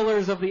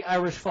colors of the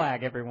Irish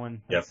flag,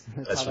 everyone. That's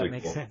how really that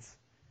makes cool. sense.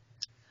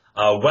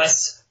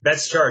 Wes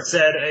Bet's chart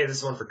said, hey, this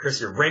is one for Chris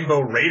here, Rainbow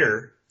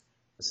Raider.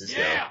 This is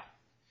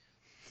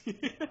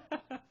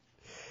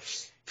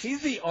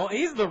He's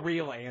the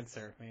real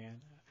answer,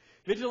 man.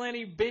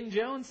 Vigilante Ben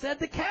Jones said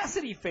the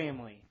Cassidy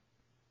family.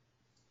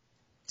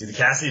 Dude, the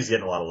Cassidy's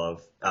getting a lot of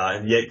love.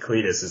 And yet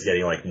Cletus is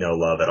getting, no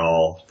love at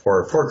all.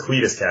 Poor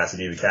Cletus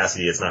Cassidy. The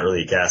Cassidy, it's not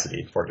really a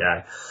Cassidy. Poor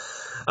guy.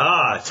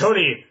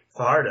 Tony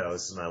Fajardo,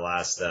 this is my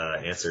last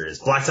answer, is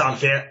Black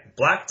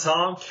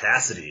Tom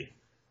Cassidy.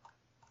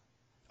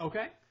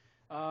 Okay.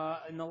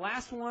 And the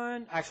last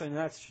one, actually,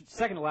 that's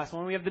second to last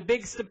one, we have the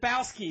Big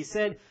Stapowski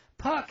said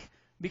Puck,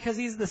 because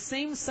he's the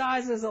same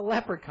size as a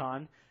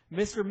leprechaun.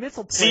 Mr.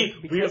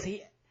 Mitzelplate, because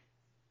he...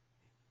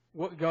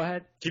 What, go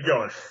ahead. Keep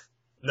going.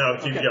 No,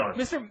 keep going.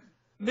 Mr.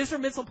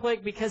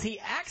 Mitzelplate, because he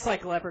acts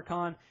like a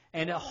leprechaun,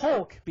 and a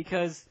Hulk,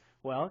 because,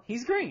 well,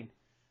 he's green.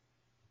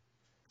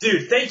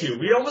 Dude, thank you.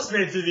 We almost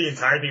made it through the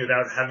entire thing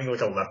without having, a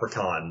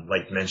leprechaun,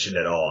 mentioned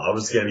at all. I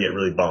was going to get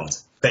really bummed.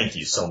 Thank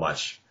you so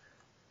much.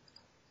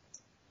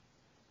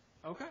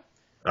 Okay.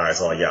 All right,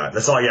 that's all I got.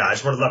 I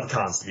just wanted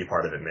leprechauns to be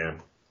part of it,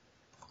 man.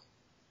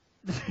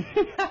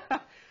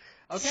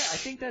 Okay, I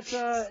think that's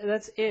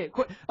it.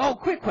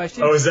 Quick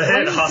question. Oh, is that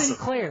Ray it? Awesome.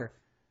 Sinclair.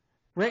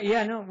 We're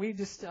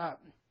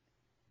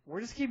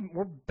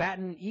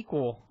batting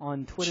equal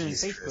on Twitter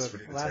Jesus and Christ, Facebook we're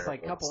doing the last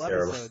terrible. couple It's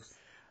terrible.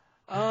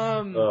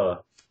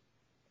 episodes.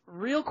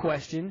 Real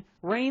question.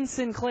 Rain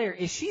Sinclair,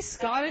 is she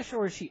Scottish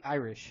or is she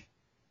Irish?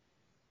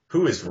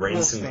 Who is Rain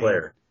Wolfsbane.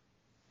 Sinclair?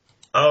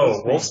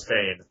 Oh,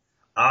 Wolfsbane.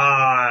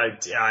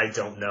 Wolfsbane. I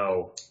don't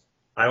know.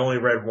 I only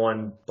read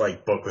one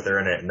book with her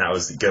in it, and that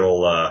was the good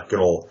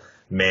old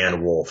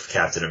Man Wolf,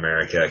 Captain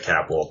America,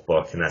 Cap Wolf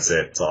book, and that's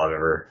it. That's all I've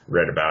ever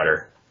read about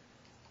her.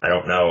 I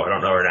don't know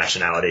her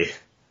nationality.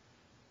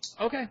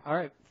 Okay, all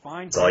right,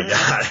 fine. That's all I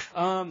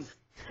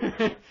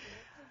got.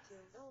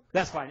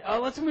 That's fine.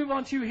 Let's move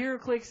on to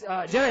Heroclix,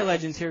 Jedi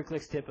Legends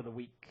Heroclix tip of the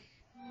week.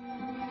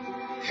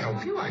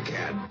 Help you, I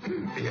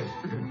can. Yes.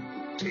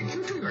 Take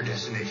you to your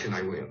destination,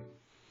 I will.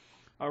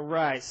 All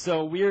right,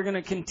 so we are going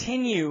to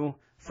continue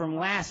from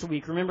last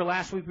week. Remember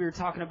last week we were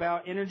talking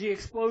about energy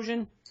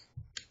explosion?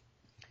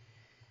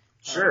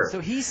 Sure. So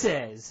he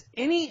says,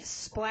 any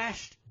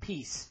splashed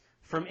piece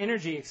from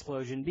energy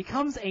explosion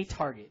becomes a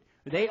target.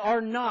 They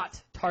are not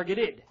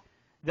targeted.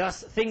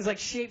 Thus, things like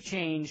shape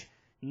change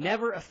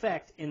never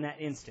affect in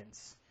that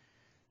instance.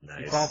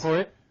 Nice. You fall for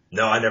it?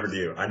 No, I never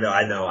do. I know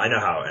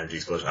how energy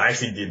explosion. I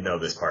actually did know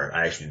this part.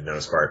 I'm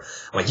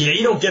like, yeah,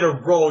 you don't get to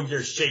roll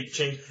your shape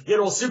change. You get to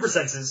roll super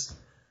senses.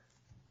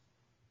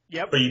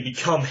 Yep. But you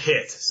become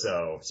hit,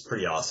 so it's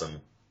pretty awesome.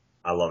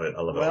 I love it.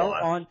 I love it a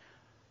lot. Well,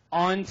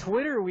 on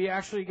Twitter, we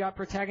actually got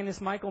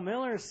protagonist Michael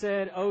Miller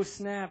said, "Oh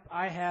snap,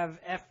 I have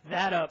effed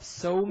that up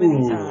so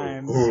many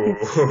times."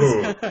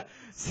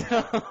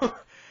 So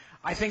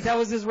I think that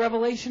was his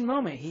revelation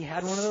moment. He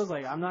had one of those,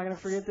 I'm not going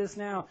to forget this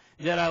now.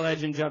 Jedi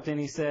Legend jumped in.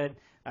 He said,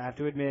 I have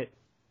to admit,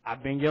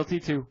 I've been guilty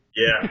too.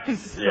 Yeah.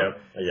 So, Yeah.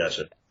 I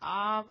gotcha.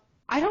 I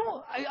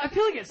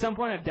feel like at some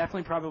point I've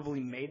definitely probably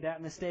made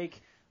that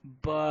mistake,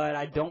 but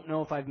I don't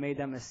know if I've made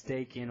that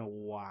mistake in a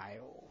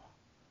while.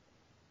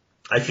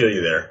 I feel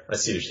you there. I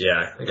see.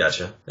 Yeah. I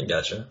gotcha.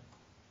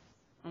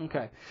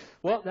 Okay.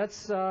 Well,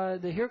 that's the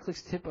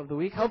Heroclix tip of the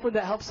week. Hopefully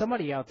that helps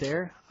somebody out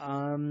there.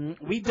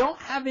 We don't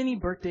have any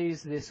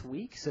birthdays this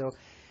week, so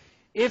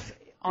if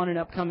on an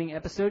upcoming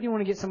episode you want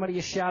to get somebody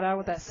a shout-out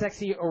with that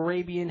sexy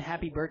Arabian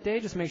happy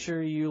birthday, just make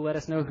sure you let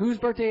us know whose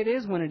birthday it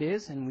is, when it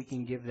is, and we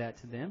can give that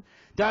to them.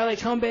 Dial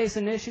H Home Base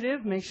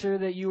Initiative, make sure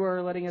that you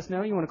are letting us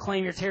know you want to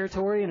claim your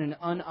territory in an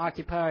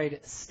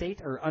unoccupied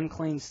state or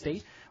unclaimed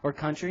state or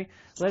country.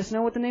 Let us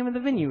know what the name of the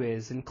venue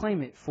is and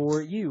claim it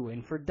for you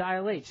and for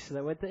Dial H so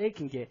that way they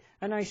can get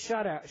a nice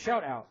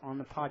shout-out on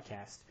the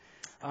podcast.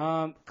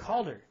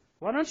 Calder,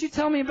 why don't you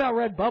tell me about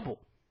Redbubble?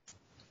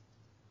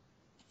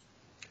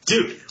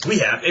 Dude, we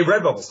have a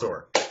Redbubble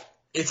store.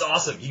 It's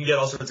awesome. You can get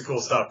all sorts of cool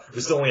stuff.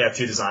 We still only have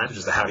 2 designs, which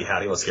is the Howdy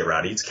Howdy, Let's Get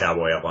Rowdy. It's a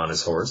cowboy up on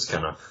his horse,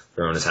 kind of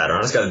throwing his hat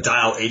around. It's got a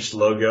Dial H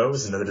logo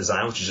is another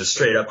design, which is just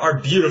straight up our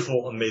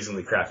beautiful,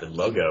 amazingly crafted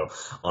logo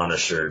on a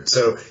shirt.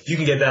 So you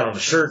can get that on a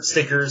shirt,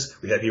 stickers.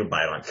 We've had people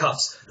buy it on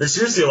cups. There's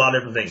seriously a lot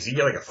of different things. You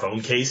can get a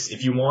phone case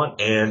if you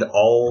want, and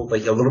all a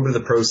little bit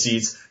of the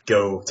proceeds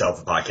go to help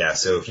the podcast.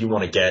 So if you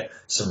want to get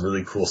some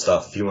really cool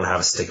stuff, if you want to have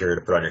a sticker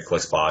to put on your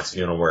Clix box, if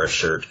you want to wear a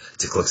shirt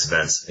to Clix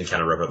events and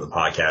kind of rep up the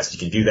podcast, you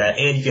can do that,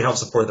 and you can help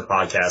support the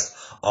podcast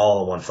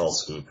all in one fell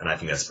swoop, and I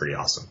think that's pretty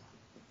awesome.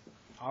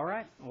 All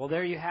right. Well,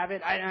 there you have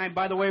it. I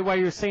by the way, while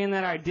you're saying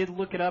that, I did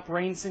look it up.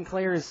 Rain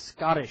Sinclair is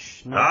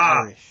Scottish, not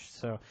Irish.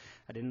 So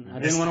I didn't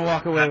want to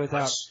walk away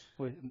without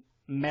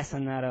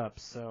messing that up.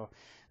 So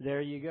there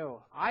you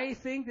go. I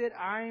think that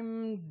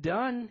I'm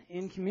done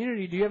in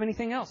community. Do you have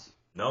anything else?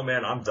 No,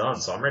 man, I'm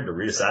done. So I'm ready to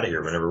read us out of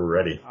here whenever we're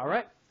ready. All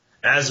right.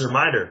 As a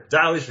reminder,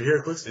 Dial H for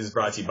Heroclix is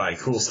brought to you by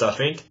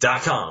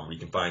CoolStuffInc.com, where you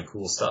can find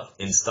cool stuff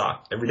in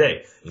stock every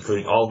day,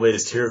 including all the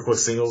latest Heroclix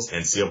singles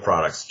and sealed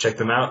products. Check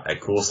them out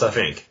at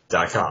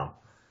CoolStuffInc.com.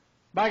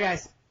 Bye,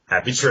 guys.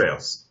 Happy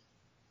trails.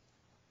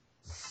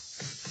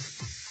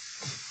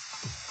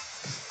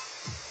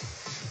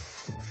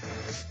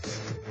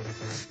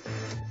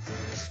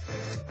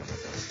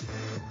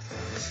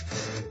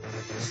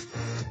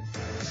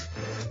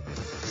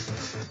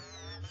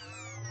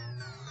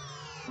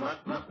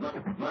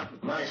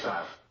 My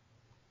stuff.